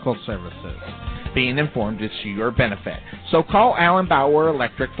electrical services. Being informed is to your benefit. So call Allen Bauer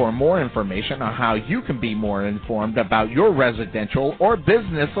Electric for more information on how you can be more informed about your residential or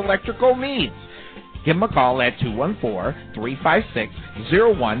business electrical needs. Give them a call at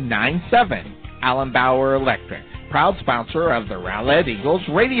 214-356-0197. Allen Bauer Electric, proud sponsor of the Rowlett Eagles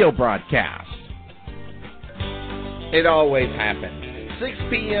radio broadcast. It always happens. 6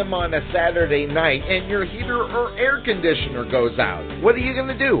 p.m. on a Saturday night and your heater or air conditioner goes out. What are you going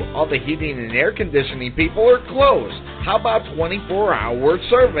to do? All the heating and air conditioning people are closed. How about 24-hour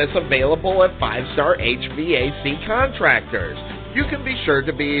service available at 5-Star HVAC Contractors? You can be sure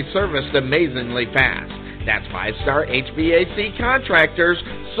to be serviced amazingly fast. That's 5-Star HVAC Contractors,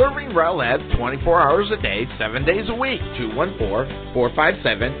 serving Rowlett 24 hours a day, 7 days a week.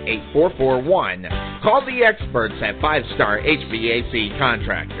 214-457-8441. Call the experts at 5-Star HVAC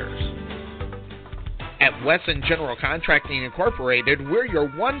Contractors. At Wesson General Contracting Incorporated, we're your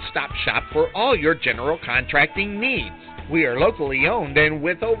one-stop shop for all your general contracting needs. We are locally owned and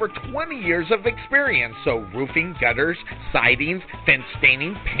with over 20 years of experience, so roofing, gutters, sidings, fence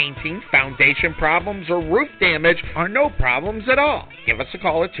staining, painting, foundation problems, or roof damage are no problems at all. Give us a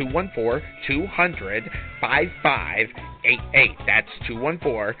call at 214-200-5588. That's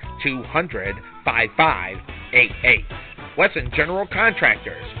 214-200-5588. Wesson General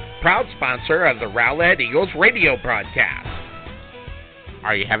Contractors, proud sponsor of the Rowlett Eagles radio broadcast.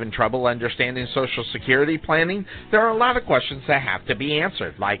 Are you having trouble understanding Social Security planning? There are a lot of questions that have to be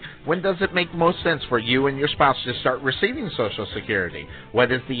answered, like when does it make most sense for you and your spouse to start receiving Social Security?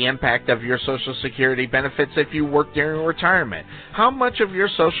 What is the impact of your Social Security benefits if you work during retirement? How much of your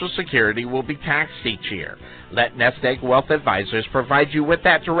Social Security will be taxed each year? Let Nest Egg Wealth Advisors provide you with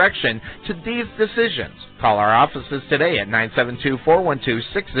that direction to these decisions. Call our offices today at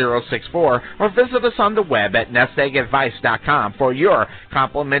 972-412-6064 or visit us on the web at nesteggadvice.com for your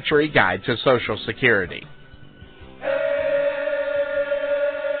complimentary guide to Social Security.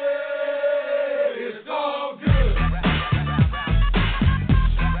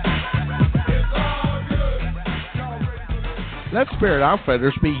 Let Spirit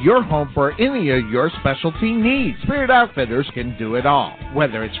Outfitters be your home for any of your specialty needs. Spirit Outfitters can do it all.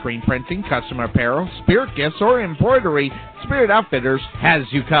 Whether it's screen printing, custom apparel, spirit gifts, or embroidery, Spirit Outfitters has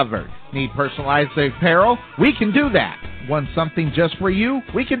you covered. Need personalized apparel? We can do that. Want something just for you?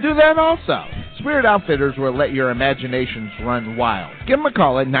 We can do that also. Spirit Outfitters will let your imaginations run wild. Give them a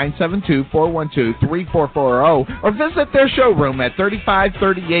call at 972-412-3440 or visit their showroom at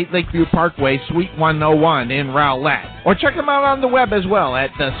 3538 Lakeview Parkway, Suite 101 in Rowlett. Or check them out on the web as well at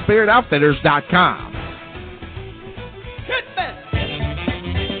thespiritoutfitters.com.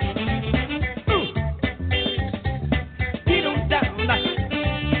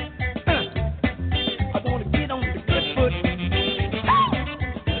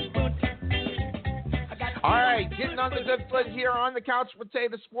 Getting on the good foot here on the Couch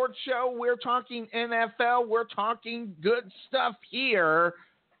Potato Sports Show. We're talking NFL. We're talking good stuff here.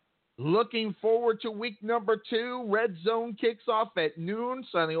 Looking forward to week number 2. Red Zone kicks off at noon.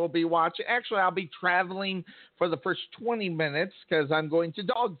 Sonny will be watching. Actually, I'll be traveling for the first 20 minutes because I'm going to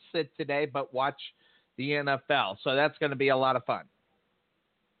dog sit today, but watch the NFL. So that's going to be a lot of fun.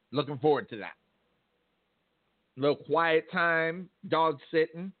 Looking forward to that. Little quiet time, dog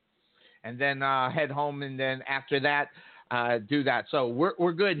sitting, and then head home, and then after that, do that. So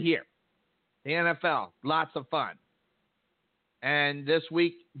we're good here. The NFL, lots of fun. And this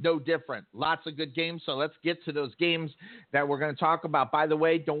week, no different. Lots of good games. So let's get to those games that we're going to talk about. By the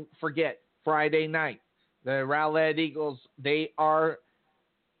way, don't forget, Friday night, the Rowlett Eagles, they are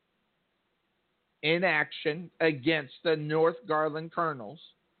in action against the North Garland Colonels.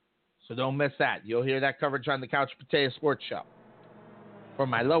 So don't miss that. You'll hear that coverage on the Couch Potato Sports Show for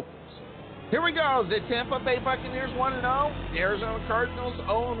my locals. Here we go. The Tampa Bay Buccaneers 1-0. The Arizona Cardinals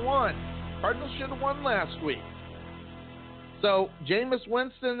 0-1. Cardinals should have won last week. So, Jameis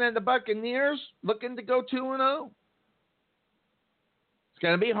Winston and the Buccaneers looking to go 2-0. It's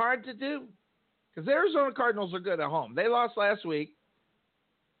going to be hard to do because the Arizona Cardinals are good at home. They lost last week.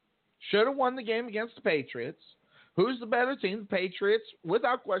 Should have won the game against the Patriots. Who's the better team? The Patriots,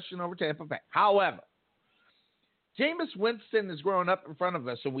 without question, over Tampa Bay. However, Jameis Winston is growing up in front of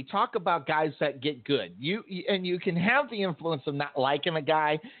us, and we talk about guys that get good. You can have the influence of not liking a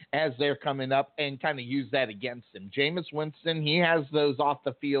guy as they're coming up and kind of use that against him. Jameis Winston, he has those off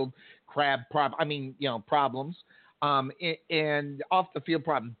the field problems, and off the field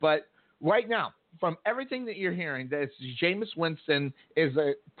problems. But right now, from everything that you're hearing, that Jameis Winston is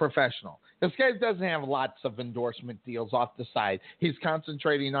a professional. This guy doesn't have lots of endorsement deals off the side. He's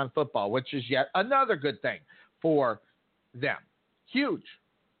concentrating on football, which is yet another good thing for them. Huge.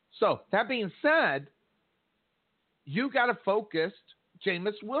 So, that being said, you got to focus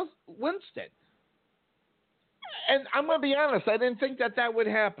Jameis Winston. And I'm going to be honest, I didn't think that would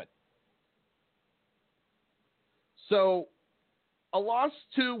happen. So, a loss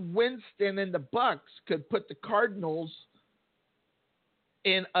to Winston and the Bucks could put the Cardinals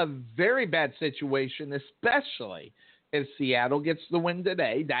in a very bad situation, especially if Seattle gets the win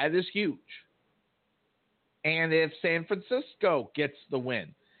today. That is huge. And if San Francisco gets the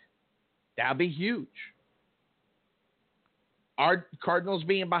win, that'll be huge. Our Cardinals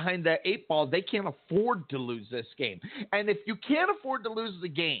being behind the 8 ball, they can't afford to lose this game. And if you can't afford to lose the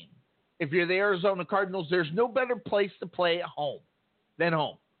game, if you're the Arizona Cardinals, there's no better place to play at home than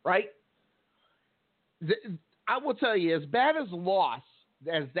home, right? I will tell you, as bad as loss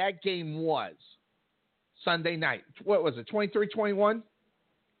as that game was Sunday night, what was it, 23-21?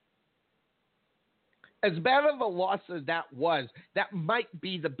 As bad of a loss as that was, that might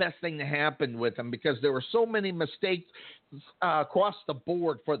be the best thing to happen with them because there were so many mistakes across the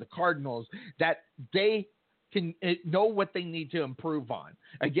board for the Cardinals that they can know what they need to improve on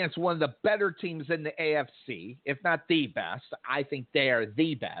against one of the better teams in the AFC, if not the best. I think they are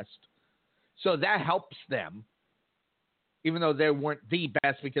the best. So that helps them, even though they weren't the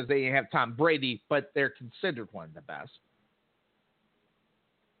best because they didn't have Tom Brady, but they're considered one of the best.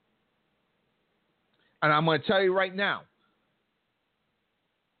 And I'm going to tell you right now,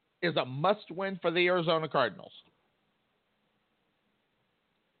 is a must-win for the Arizona Cardinals.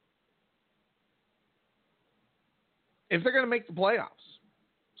 If they're going to make the playoffs.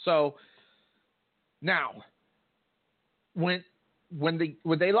 So, now, when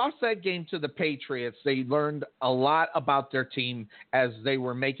they lost that game to the Patriots, they learned a lot about their team as they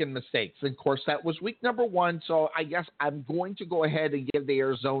were making mistakes. And, of course, that was week number 1, so I guess I'm going to go ahead and give the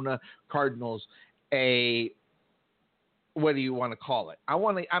Arizona Cardinals what do you want to call it? I'm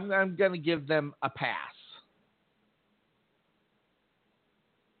going to give them a pass.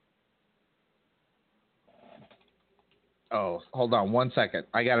 Oh, hold on 1 second.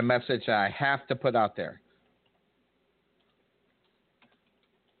 I got a message I have to put out there.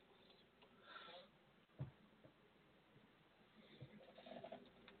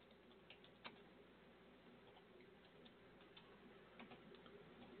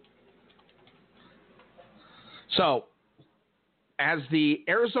 So, as the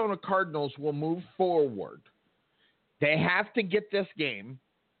Arizona Cardinals will move forward, they have to get this game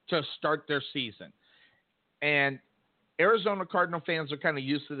to start their season. And Arizona Cardinal fans are kind of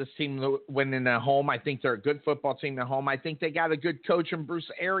used to this team winning at home. I think they're a good football team at home. I think they got a good coach in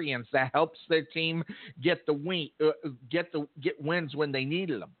Bruce Arians that helps their team get wins when they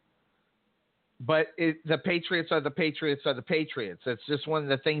needed them. But the Patriots are the Patriots are the Patriots. It's just one of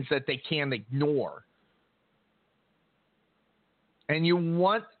the things that they can't ignore. And you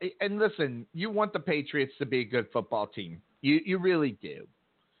want the Patriots to be a good football team. You really do.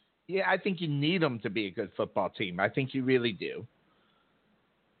 Yeah, I think you need them to be a good football team. I think you really do.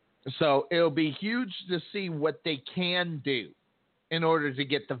 So it'll be huge to see what they can do in order to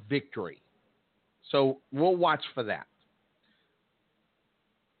get the victory. So we'll watch for that.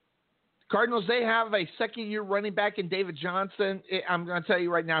 Cardinals, they have a second-year running back in David Johnson. I'm going to tell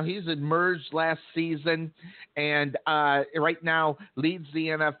you right now, he's emerged last season and right now leads the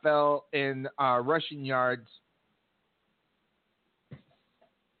NFL in rushing yards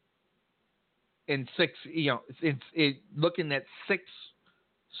in six, looking at 6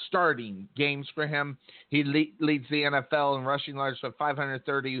 starting games for him. He leads the NFL in rushing yards with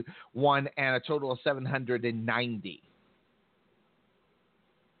 531 and a total of 790.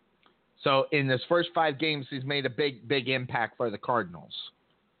 So in his first 5 games, he's made a big impact for the Cardinals.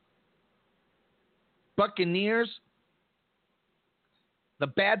 Buccaneers, the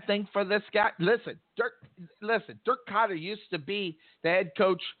bad thing for this guy, Dirk Koetter used to be the head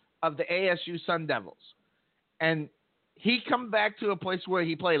coach of the ASU Sun Devils. And he come back to a place where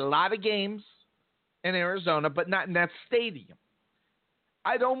he played a lot of games in Arizona, but not in that stadium.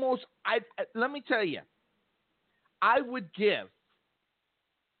 Let me tell you, I would give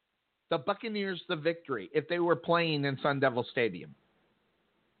the Buccaneers the victory if they were playing in Sun Devil Stadium.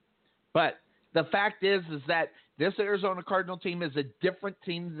 But the fact is that this Arizona Cardinal team is a different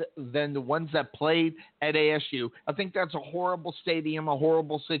team than the ones that played at ASU. I think that's a horrible stadium, a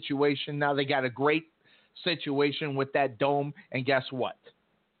horrible situation. Now they got a great situation with that dome, and guess what?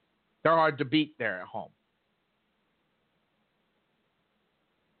 They're hard to beat there at home.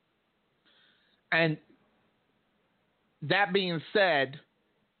 And that being said,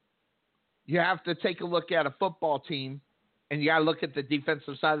 you have to take a look at a football team, and you got to look at the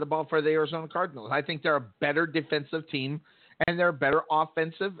defensive side of the ball for the Arizona Cardinals. I think they're a better defensive team, and they're better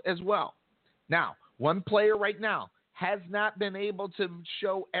offensive as well. Now, one player right now has not been able to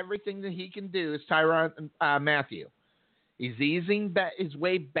show everything that he can do is Tyrann Mathieu. He's easing his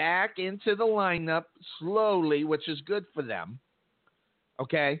way back into the lineup slowly, which is good for them,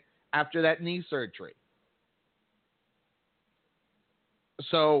 okay, after that knee surgery.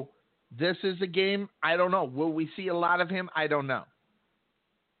 So this is a game, I don't know. Will we see a lot of him? I don't know.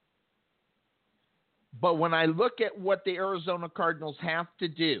 But when I look at what the Arizona Cardinals have to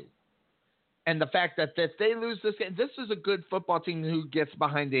do, and the fact that if they lose this game, this is a good football team who gets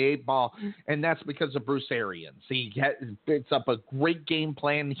behind the 8 ball, and that's because of Bruce Arians. He picks up a great game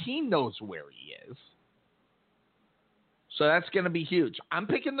plan. He knows where he is. So that's going to be huge. I'm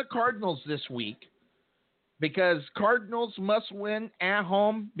picking the Cardinals this week, because Cardinals must win at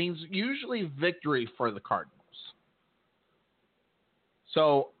home means usually victory for the Cardinals.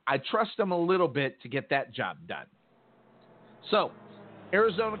 So I trust them a little bit to get that job done. So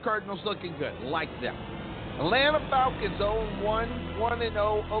Arizona Cardinals looking good. Like them. Atlanta Falcons 0-1,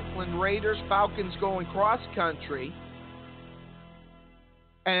 1-0. Oakland Raiders. Falcons going cross country.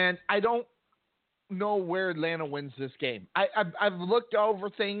 And I don't know where Atlanta wins this game. I've looked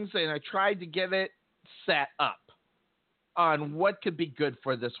over things and I tried to get it set up on what could be good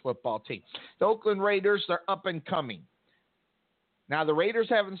for this football team. The Oakland Raiders, they're up and coming. Now, the Raiders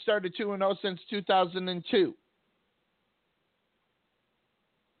haven't started 2-0 since 2002.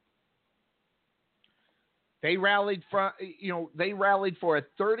 They rallied for a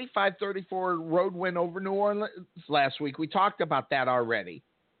 35-34 road win over New Orleans last week. We talked about that already.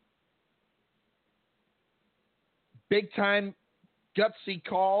 Big time gutsy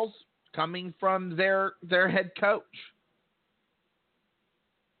calls coming from their head coach.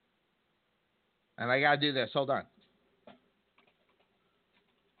 And I got to do this. Hold on.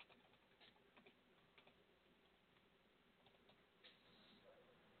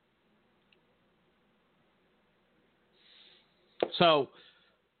 So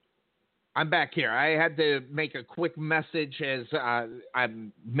I'm back here. I had to make a quick message as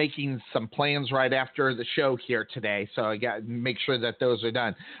I'm making some plans right after the show here today. So I got to make sure that those are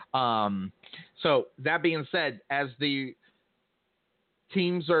done. So that being said, as the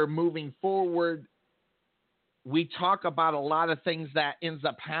teams are moving forward, we talk about a lot of things that ends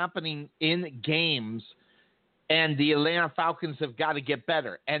up happening in games, and the Atlanta Falcons have got to get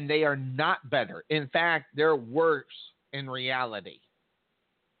better, and they are not better. In fact, they're worse in reality.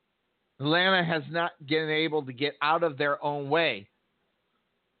 Atlanta has not been able to get out of their own way.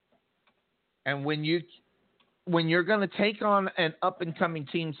 And when you're going to take on an up-and-coming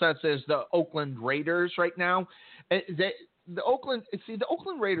team such as the Oakland Raiders right now, the Oakland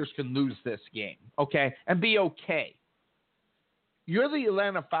Raiders can lose this game, okay, and be okay. You're the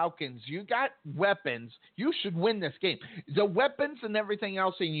Atlanta Falcons. You got weapons. You should win this game. The weapons and everything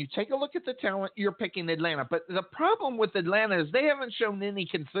else, and you take a look at the talent, you're picking Atlanta. But the problem with Atlanta is they haven't shown any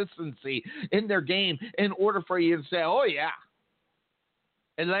consistency in their game in order for you to say, oh, yeah,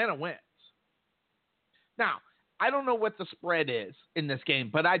 Atlanta wins. Now, I don't know what the spread is in this game,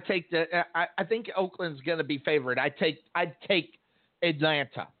 but I think Oakland's going to be favored. I'd take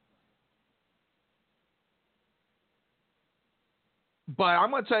Atlanta. But I'm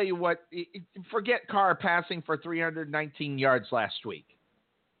going to tell you what, forget Carr passing for 319 yards last week.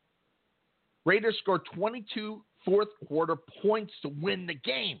 Raiders scored 22 fourth quarter points to win the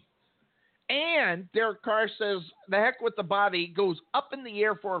game. And Derek Carr says, the heck with the body, goes up in the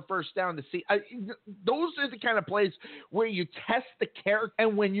air for a first down to see. Those are the kind of plays where you test the character.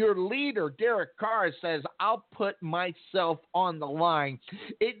 And when your leader, Derek Carr, says, I'll put myself on the line,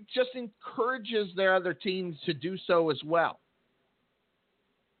 it just encourages their other teams to do so as well.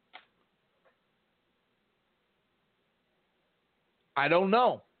 I don't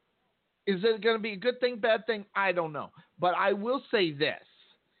know. Is it going to be a good thing, bad thing? I don't know. But I will say this.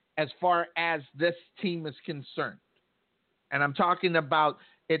 As far as this team is concerned, and I'm talking about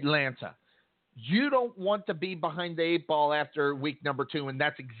Atlanta, you don't want to be behind the 8 ball after week number 2, and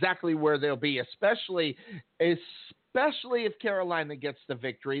that's exactly where they'll be, especially if Carolina gets the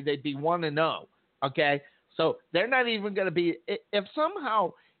victory. They'd be 1-0, okay? So they're not even going to be – if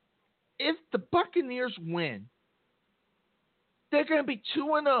the Buccaneers win, they're going to be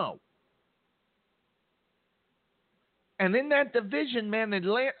 2-0. And in that division, man,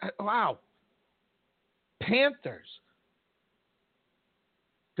 Atlanta, wow, Panthers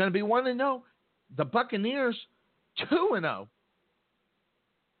going to be 1-0. The Buccaneers 2-0,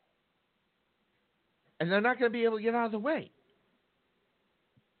 and they're not going to be able to get out of the way.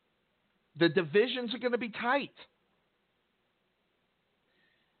 The divisions are going to be tight.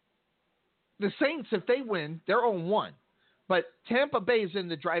 The Saints, if they win, they're 0-1. But Tampa Bay is in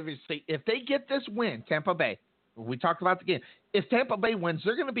the driver's seat. If they get this win, Tampa Bay. We talked about the game. If Tampa Bay wins,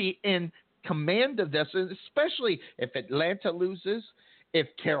 they're going to be in command of this, especially if Atlanta loses, if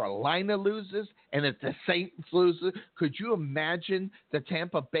Carolina loses, and if the Saints loses. Could you imagine the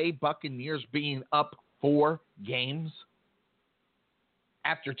Tampa Bay Buccaneers being up 4 games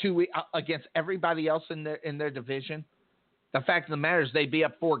after 2 weeks against everybody else in their division? The fact of the matter is they'd be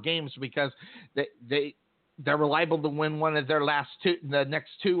up 4 games because they're liable to win one of their the next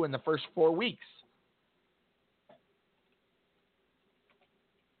 2 in the first 4 weeks.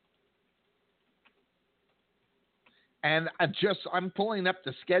 And I'm pulling up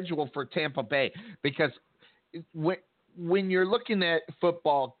the schedule for Tampa Bay because when you're looking at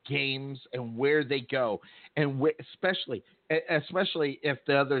football games and where they go, and especially if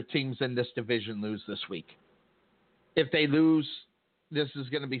the other teams in this division lose this week. If they lose, this is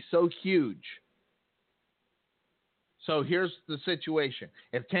going to be so huge. So here's the situation.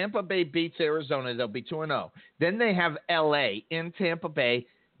 If Tampa Bay beats Arizona, they'll be 2-0. Then they have L.A. in Tampa Bay,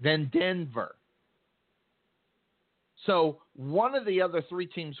 then Denver. So one of the other 3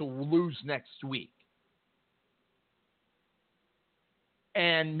 teams will lose next week.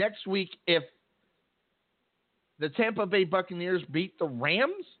 And next week, if the Tampa Bay Buccaneers beat the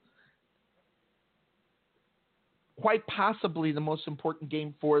Rams, quite possibly the most important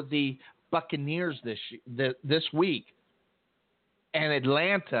game for the Buccaneers this week, and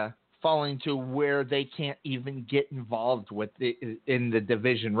Atlanta falling to where they can't even get involved in the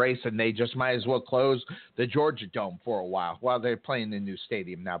division race, and they just might as well close the Georgia Dome for a while they're playing the new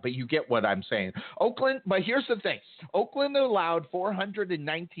stadium now. But you get what I'm saying. Oakland, but here's the thing. Oakland allowed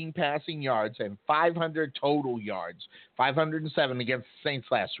 419 passing yards and 500 total yards, 507 against the Saints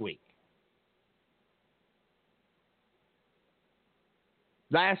last week.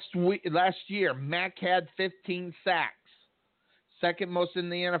 Last year, Mack had 15 sacks. Second most in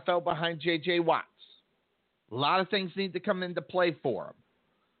the NFL behind J.J. Watts. A lot of things need to come into play for him.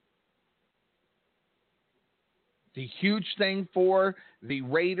 The huge thing for the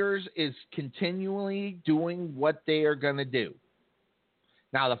Raiders is continually doing what they are going to do.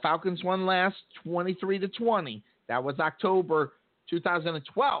 Now, the Falcons won last 23-20. That was October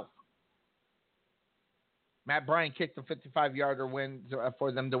 2012. Matt Bryant kicked a 55-yarder win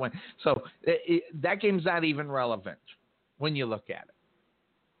for them to win. So that game's not even relevant when you look at it.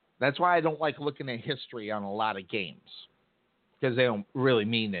 That's why I don't like looking at history on a lot of games, because they don't really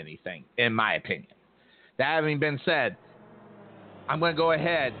mean anything, in my opinion. That having been said, I'm going to go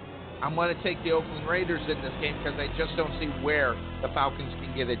ahead. I'm going to take the Oakland Raiders in this game because I just don't see where the Falcons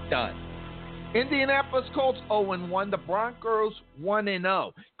can get it done. Indianapolis Colts 0-1. The Broncos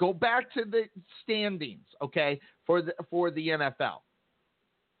 1-0. Go back to the standings, okay, for the NFL.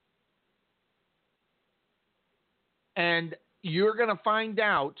 And you're going to find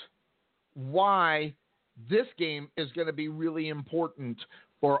out why this game is going to be really important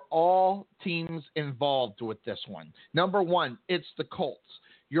for all teams involved with this one. Number one, it's the Colts.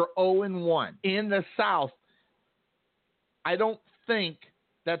 You're 0-1. In the South, I don't think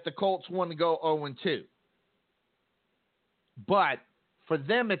that the Colts want to go 0-2. But for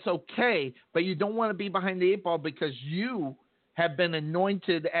them, it's okay. But you don't want to be behind the 8 ball because you have been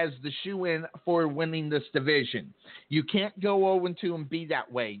anointed as the shoe-in for winning this division. You can't go 0-2 and be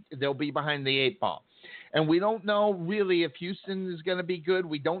that way. They'll be behind the 8 ball. And we don't know really if Houston is going to be good.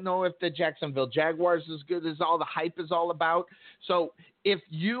 We don't know if the Jacksonville Jaguars is good as all the hype is all about. So if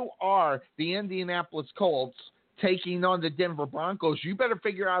you are the Indianapolis Colts taking on the Denver Broncos, you better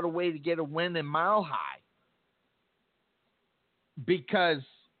figure out a way to get a win in Mile High. Because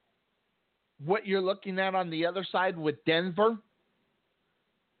what you're looking at on the other side with Denver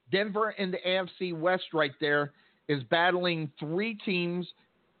in the AFC West right there is battling 3 teams,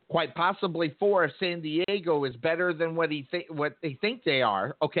 quite possibly 4. If San Diego is better than what they think they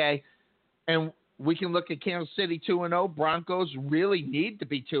are, okay? And we can look at Kansas City 2-0. Broncos really need to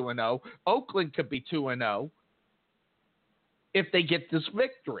be 2-0. Oakland could be 2-0 if they get this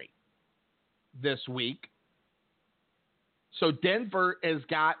victory this week. So Denver has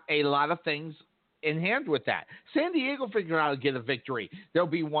got a lot of things in hand with that. San Diego figured out how to get a victory. They'll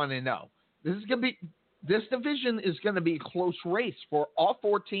be 1-0. This division is going to be a close race for all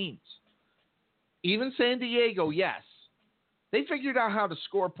 4 teams. Even San Diego, yes. They figured out how to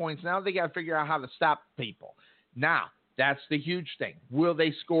score points. Now they got to figure out how to stop people. Now, that's the huge thing. Will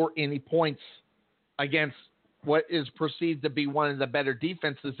they score any points against what is perceived to be one of the better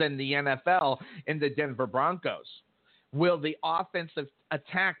defenses in the NFL in the Denver Broncos? Will the offensive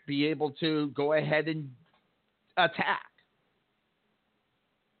attack be able to go ahead and attack?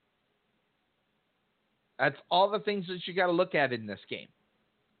 That's all the things that you got to look at in this game.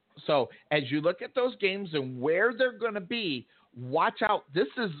 So as you look at those games and where they're going to be, watch out. This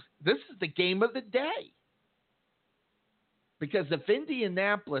is the game of the day. Because if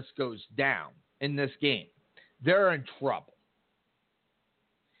Indianapolis goes down in this game, they're in trouble.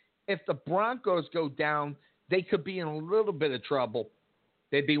 If the Broncos go down, they could be in a little bit of trouble.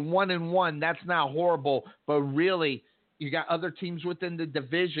 They'd be 1-1. That's not horrible, but really, you got other teams within the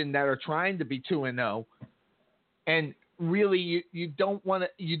division that are trying to be 2-0, and really, you don't want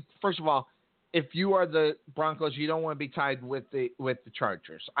to. First of all, if you are the Broncos, you don't want to be tied with the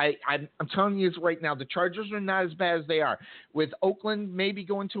Chargers. I'm telling you this right now. The Chargers are not as bad as they are. With Oakland maybe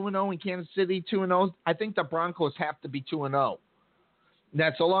going 2-0 and Kansas City 2-0, I think the Broncos have to be 2-0.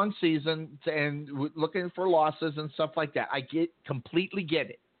 That's a long season and looking for losses and stuff like that. I completely get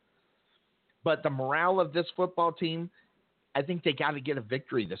it. But the morale of this football team, I think they got to get a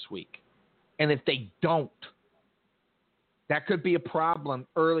victory this week. And if they don't, that could be a problem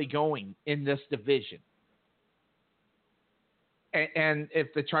early going in this division. And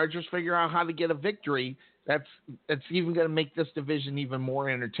if the Chargers figure out how to get a victory, that's even going to make this division even more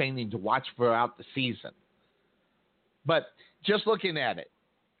entertaining to watch throughout the season. But just looking at it,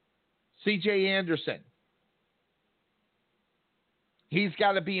 C.J. Anderson, he's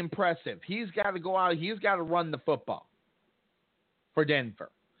got to be impressive. He's got to go out. He's got to run the football for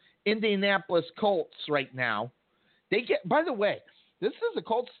Denver. Indianapolis Colts right now, by the way, this is a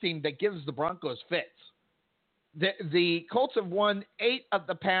Colts team that gives the Broncos fits. The Colts have won 8 of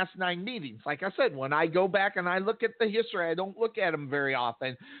the past 9 meetings. Like I said, when I go back and I look at the history, I don't look at them very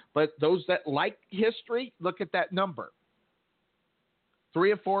often. But those that like history, look at that number.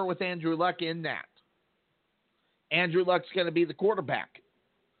 3 of 4 with Andrew Luck in that. Andrew Luck's going to be the quarterback.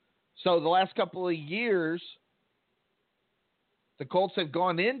 So the last couple of years, the Colts have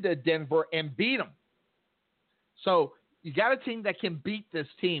gone into Denver and beat them. So you got a team that can beat this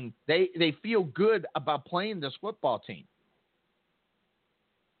team. They feel good about playing this football team.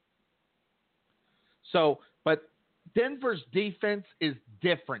 So, but Denver's defense is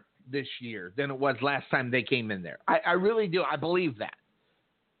different this year than it was last time they came in there. I really do. I believe that.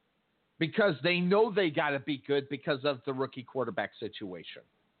 Because they know they got to be good because of the rookie quarterback situation.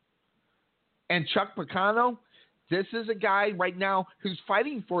 And Chuck Pagano, this is a guy right now who's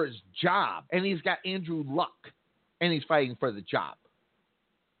fighting for his job. And he's got Andrew Luck. And he's fighting for the job.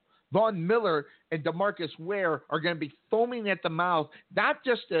 Von Miller and DeMarcus Ware are going to be foaming at the mouth, not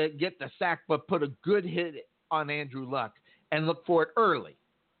just to get the sack, but put a good hit on Andrew Luck and look for it early.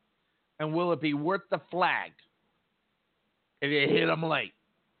 And will it be worth the flag if you hit him late?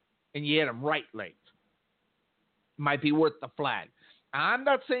 And you hit him right late. Might be worth the flag. I'm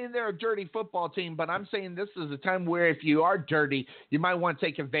not saying they're a dirty football team, but I'm saying this is a time where if you are dirty, you might want to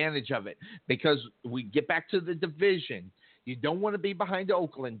take advantage of it. Because we get back to the division. You don't want to be behind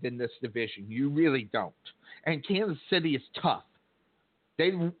Oakland in this division. You really don't. And Kansas City is tough.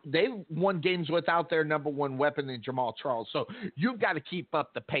 They've won games without their number one weapon in Jamal Charles. So you've got to keep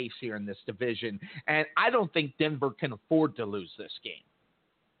up the pace here in this division. And I don't think Denver can afford to lose this game.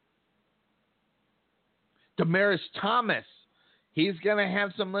 Demaryius Thomas, he's going to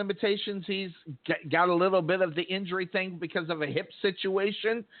have some limitations. He's got a little bit of the injury thing because of a hip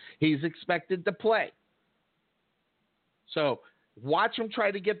situation. He's expected to play. So watch him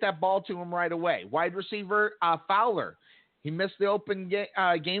try to get that ball to him right away. Wide receiver Fowler, he missed the open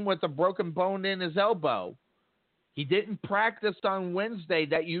game with a broken bone in his elbow. He didn't practice on Wednesday.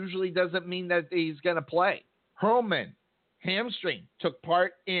 That usually doesn't mean that he's going to play. Hurlman, hamstring, took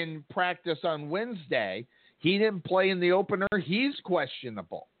part in practice on Wednesday. He didn't play in the opener. He's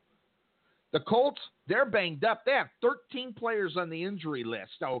questionable. The Colts, they're banged up. They have 13 players on the injury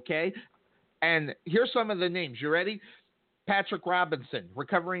list, okay? And here's some of the names. You ready? Patrick Robinson,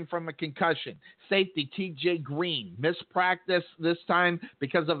 recovering from a concussion. Safety, T.J. Green, missed practice this time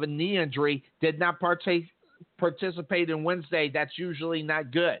because of a knee injury. Did not participate in Wednesday. That's usually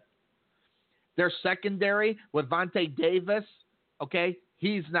not good. Their secondary with Vontae Davis, okay,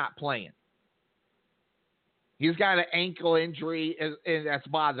 he's not playing. He's got an ankle injury and that's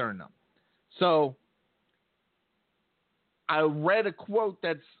bothering him. So I read a quote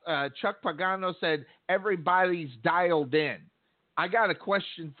that's Chuck Pagano said, everybody's dialed in. I got a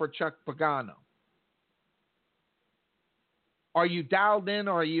question for Chuck Pagano. Are you dialed in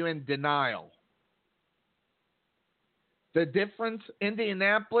or are you in denial? The difference,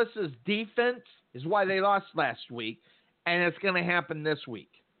 Indianapolis' defense is why they lost last week, and it's going to happen this week.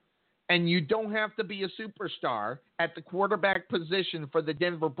 And you don't have to be a superstar at the quarterback position for the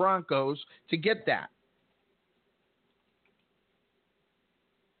Denver Broncos to get that.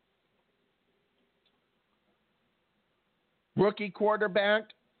 Rookie quarterback,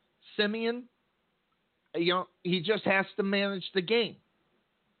 Simeon, he just has to manage the game.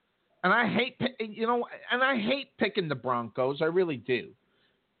 And I hate picking the Broncos. I really do.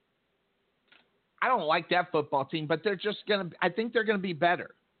 I don't like that football team, but I think they're going to be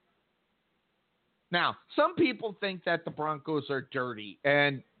better. Now, some people think that the Broncos are dirty,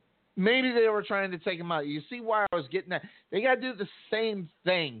 and maybe they were trying to take them out. You see why I was getting that? They got to do the same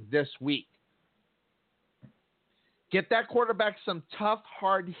thing this week. Get that quarterback some tough,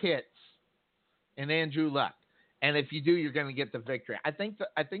 hard hits in Andrew Luck. And if you do, you're going to get the victory. I think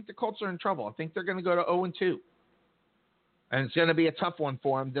the Colts are in trouble. I think they're going to go to 0-2. And it's going to be a tough one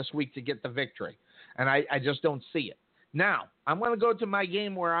for them this week to get the victory. And I just don't see it. Now, I'm going to go to my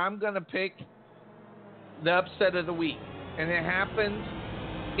game where I'm going to pick the upset of the week. And it happens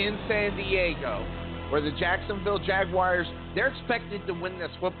in San Diego, where the Jacksonville Jaguars, they're expected to win this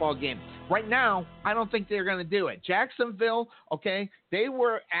football game. Right now, I don't think they're going to do it. Jacksonville, okay, they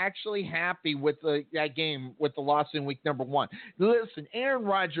were actually happy with that game with the loss in week number 1. Listen, Aaron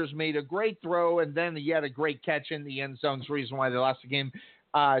Rodgers made a great throw, and then he had a great catch in the end zone. That's the reason why they lost the game.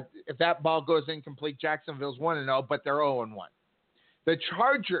 If that ball goes incomplete, Jacksonville's 1-0, but they're 0-1. The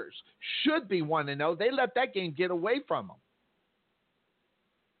Chargers should be 1-0. They let that game get away from them.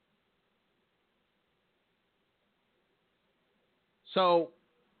 So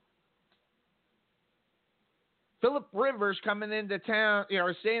Phillip Rivers coming into town,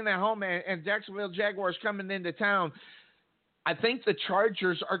 staying at home, and Jacksonville Jaguars coming into town. I think the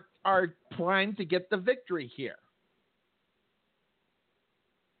Chargers are primed to get the victory here.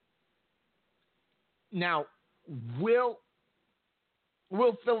 Now, will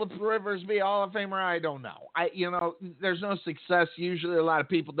Phillip Rivers be a Hall of Famer? I don't know. There's no success. Usually a lot of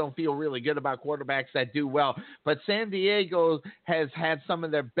people don't feel really good about quarterbacks that do well. But San Diego has had some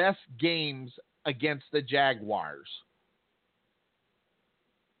of their best games against the Jaguars.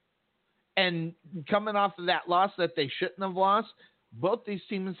 And coming off of that loss that they shouldn't have lost, both these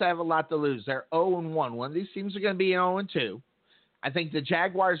teams have a lot to lose. They're 0-1. One of these teams are going to be 0-2. I think the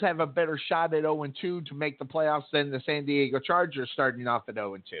Jaguars have a better shot at 0-2 to make the playoffs than the San Diego Chargers starting off at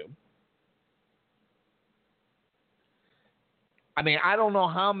 0-2. I mean, I don't know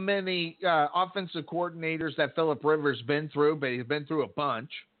how many offensive coordinators that Phillip Rivers been through, but he's been through a bunch.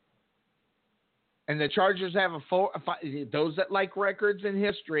 And the Chargers have those that like records in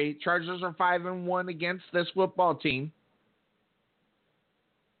history, Chargers are 5-1 against this football team.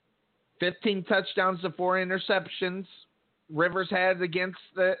 15 touchdowns to 4 interceptions. Rivers had against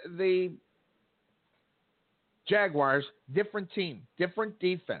the Jaguars. Different team, different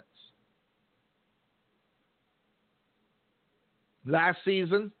defense. Last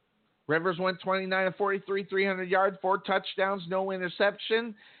season, Rivers went 29-43, 300 yards, 4 touchdowns, no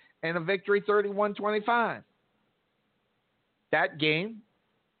interception, and a victory 31-25. That game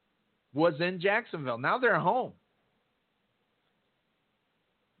was in Jacksonville. Now they're home.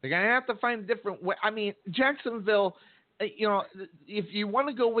 They're going to have to find a different way. I mean, Jacksonville, if you want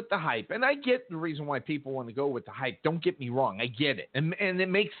to go with the hype, and I get the reason why people want to go with the hype. Don't get me wrong. I get it. And it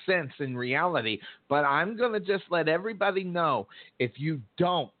makes sense in reality. But I'm going to just let everybody know, if you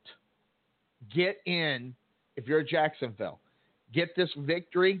don't get in, if you're Jacksonville, get this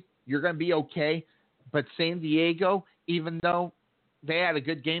victory, you're going to be okay. But San Diego, even though they had a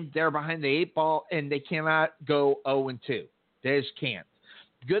good game, they're behind the 8 ball, and they cannot go 0-2. They just can't.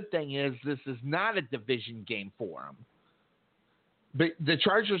 Good thing is this is not a division game for them. But the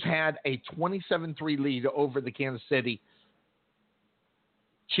Chargers had a 27-3 lead over the Kansas City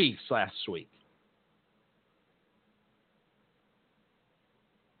Chiefs last week.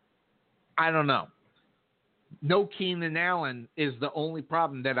 I don't know. No Keenan Allen is the only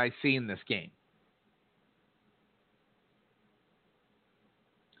problem that I see in this game.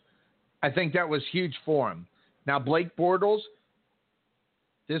 I think that was huge for him. Now, Blake Bortles,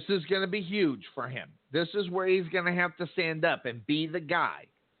 this is going to be huge for him. This is where he's going to have to stand up and be the guy.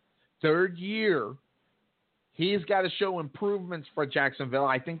 Third year, he's got to show improvements for Jacksonville.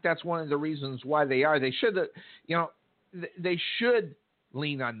 I think that's one of the reasons why they are. They should, they should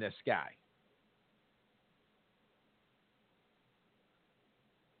lean on this guy.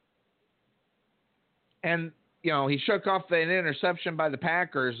 And, he shook off an interception by the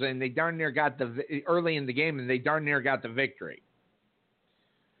Packers, and they darn near got early in the game, and they darn near got the victory.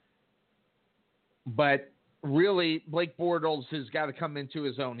 But really, Blake Bortles has got to come into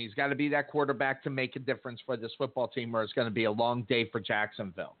his own. He's got to be that quarterback to make a difference for this football team, or it's going to be a long day for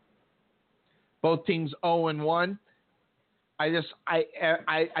Jacksonville. Both teams 0-1. I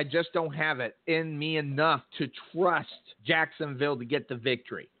just don't have it in me enough to trust Jacksonville to get the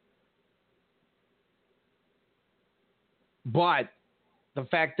victory. But the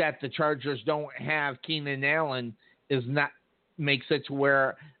fact that the Chargers don't have Keenan Allen makes it to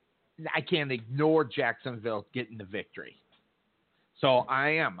where I can't ignore Jacksonville getting the victory. So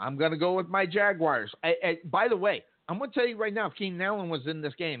I'm going to go with my Jaguars. By the way, I'm going to tell you right now, if Keenan Allen was in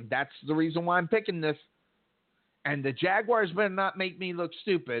this game, that's the reason why I'm picking this. And the Jaguars better not make me look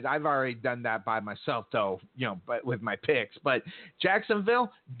stupid. I've already done that by myself, though, but with my picks. But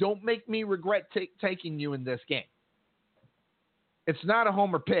Jacksonville, don't make me regret taking you in this game. It's not a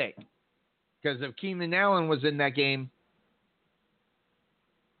homer pick, because if Keenan Allen was in that game,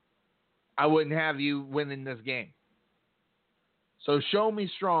 I wouldn't have you winning this game. So show me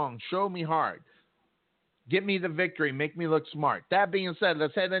strong, show me hard. Get me the victory, make me look smart. That being said,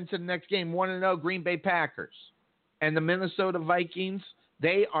 let's head into the next game. 1-0 Green Bay Packers. And the Minnesota Vikings,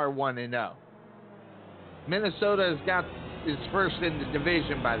 they are 1-0. Minnesota is first in the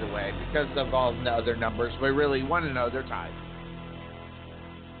division, by the way, because of all the other numbers. But really, 1-0, they're tied.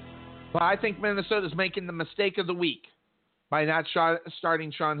 But I think Minnesota's making the mistake of the week by not starting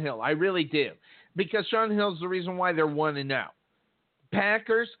Shaun Hill. I really do. Because Shaun Hill's the reason why they're 1-0.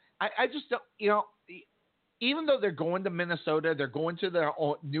 Packers, I just don't, even though they're going to Minnesota, they're going to their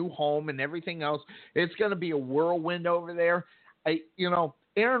new home and everything else, it's going to be a whirlwind over there.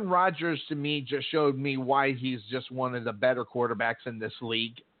 Aaron Rodgers, to me, just showed me why he's just one of the better quarterbacks in this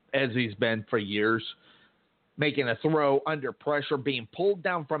league, as he's been for years. Making a throw under pressure, being pulled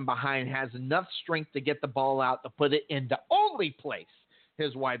down from behind, has enough strength to get the ball out to put it in the only place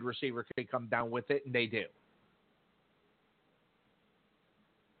his wide receiver could come down with it, and they do.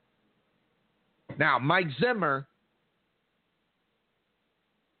 Now, Mike Zimmer,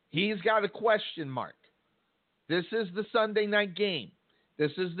 he's got a question mark. This is the Sunday night game.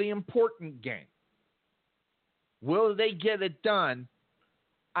 This is the important game. Will they get it done?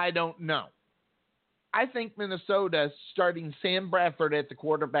 I don't know. I think Minnesota starting Sam Bradford at the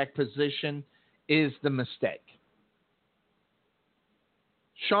quarterback position is the mistake.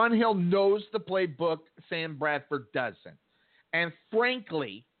 Shaun Hill knows the playbook. Sam Bradford doesn't. And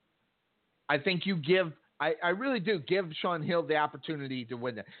frankly, I think I really do give Shaun Hill the opportunity to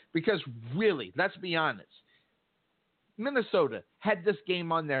win it. Because really, let's be honest, Minnesota had this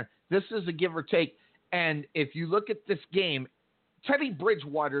game on there. This is a give or take. And if you look at this game, Teddy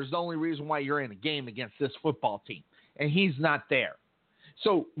Bridgewater is the only reason why you're in a game against this football team, and he's not there.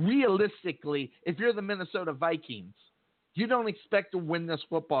 So realistically, if you're the Minnesota Vikings, you don't expect to win this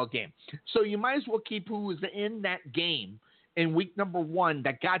football game. So you might as well keep who was in that game in week number 1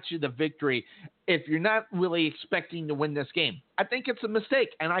 that got you the victory if you're not really expecting to win this game. I think it's a mistake,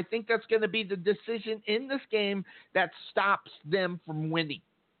 and I think that's going to be the decision in this game that stops them from winning.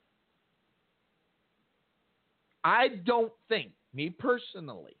 I don't think, me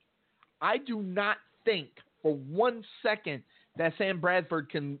personally, I do not think for 1 second that Sam Bradford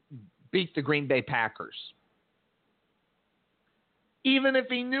can beat the Green Bay Packers. even if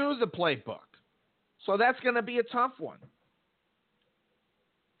he knew the playbook. So that's going to be a tough one.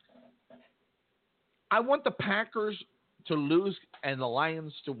 I want the Packers to lose and the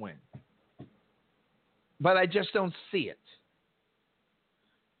Lions to win. But I just don't see it.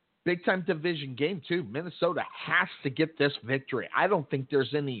 Big-time division game, too. Minnesota has to get this victory. I don't think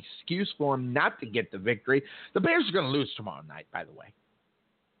there's any excuse for them not to get the victory. The Bears are going to lose tomorrow night, by the way.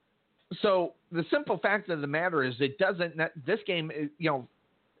 So the simple fact of the matter is this game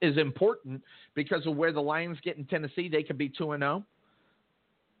is important because of where the Lions get in Tennessee. They could be 2-0.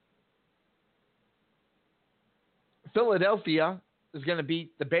 Philadelphia is going to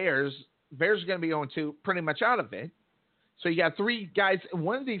beat the Bears. Bears are going to be 0-2, pretty much out of it. So you got three guys.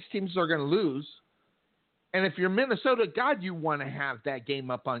 One of these teams are going to lose. And if you're Minnesota, God, you want to have that game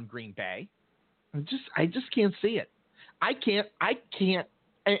up on Green Bay. I just can't see it. I can't.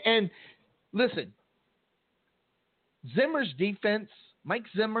 And listen, Zimmer's defense, Mike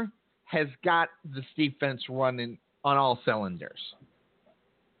Zimmer, has got this defense running on all cylinders.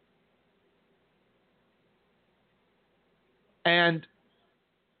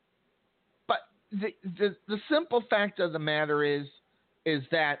 But the simple fact of the matter is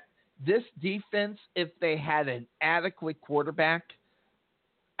that this defense, if they had an adequate quarterback,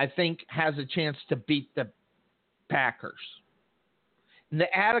 I think has a chance to beat the Packers. And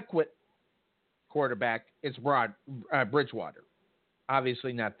the adequate quarterback is Bridgewater.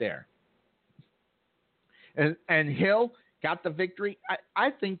 Obviously not there. And Hill got the victory. I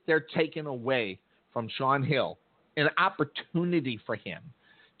think they're taking away from Sean Hill an opportunity for him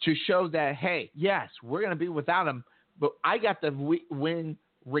to show that, hey, yes, we're going to be without him, but I got the win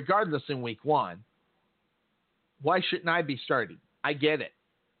regardless in week one. Why shouldn't I be starting? I get it.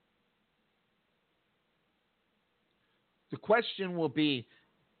 The question will be,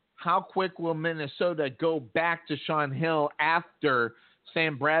 how quick will Minnesota go back to Sean Hill after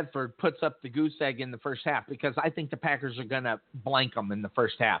Sam Bradford puts up the goose egg in the first half? Because I think the Packers are going to blank them in the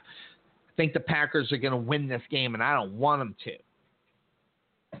first half. I think the Packers are going to win this game, and I don't want them to.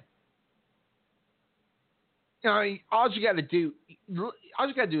 You know, all you got to do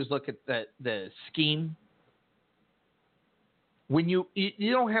is look at the scheme. When you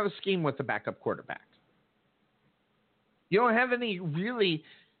don't have a scheme with the backup quarterback, you don't have any really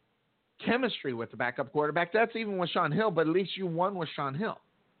chemistry with the backup quarterback. That's even with Sean Hill, but at least you won with Sean Hill.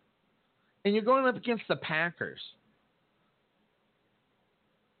 And you're going up against the Packers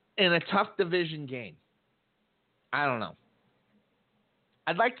in a tough division game. I don't know.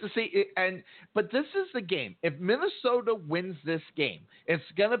 I'd like to see it, but this is the game. If Minnesota wins this game, it's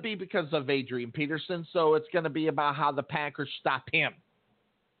going to be because of Adrian Peterson, so it's going to be about how the Packers stop him.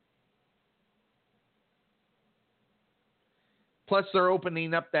 Plus, they're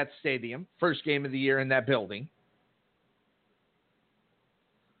opening up that stadium, first game of the year in that building.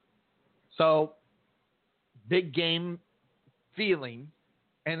 So, big game feeling,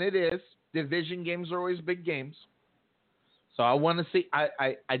 and it is. Division games are always big games. So I want to see,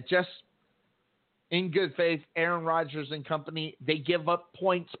 I just, in good faith, Aaron Rodgers and company, they give up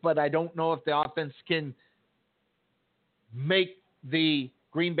points, but I don't know if the offense can make the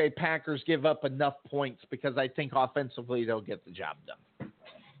Green Bay Packers give up enough points, because I think offensively they'll get the job done.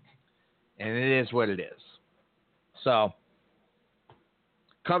 And it is what it is. So,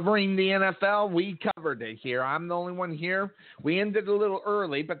 covering the NFL, we covered it here. I'm the only one here. We ended a little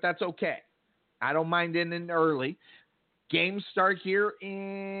early, but that's okay. I don't mind ending early. Games start here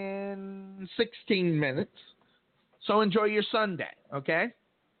in 16 minutes. So enjoy your Sunday, okay?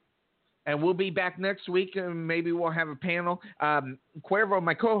 And we'll be back next week, and maybe we'll have a panel. Cuervo,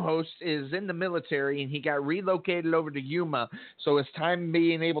 my co-host, is in the military, and he got relocated over to Yuma, so his time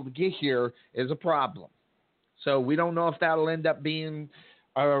being able to get here is a problem. So we don't know if that'll end up being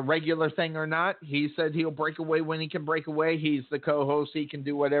a regular thing or not. He said he'll break away when he can break away. He's the co-host. He can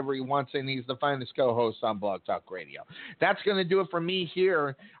do whatever he wants, and he's the finest co-host on Blog Talk Radio. That's going to do it for me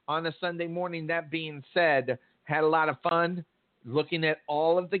here on a Sunday morning. That being said, had a lot of fun looking at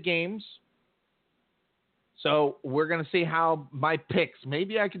all of the games. So we're going to see how my picks,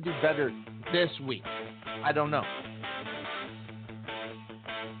 maybe I could do better this week. I don't know.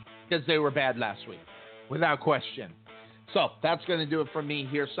 Because they were bad last week, without question. So that's going to do it for me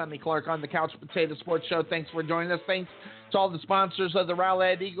here, Sonny Clark on the Couch Potato Sports Show. Thanks for joining us. Thanks to all the sponsors of the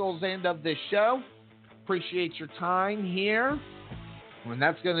Rowlett Eagles and of this show. Appreciate your time here. And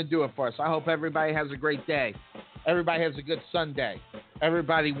that's going to do it for us. I hope everybody has a great day. Everybody has a good Sunday.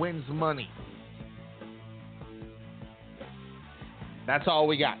 Everybody wins money. That's all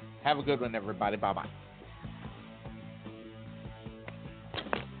we got. Have a good one, everybody. Bye-bye.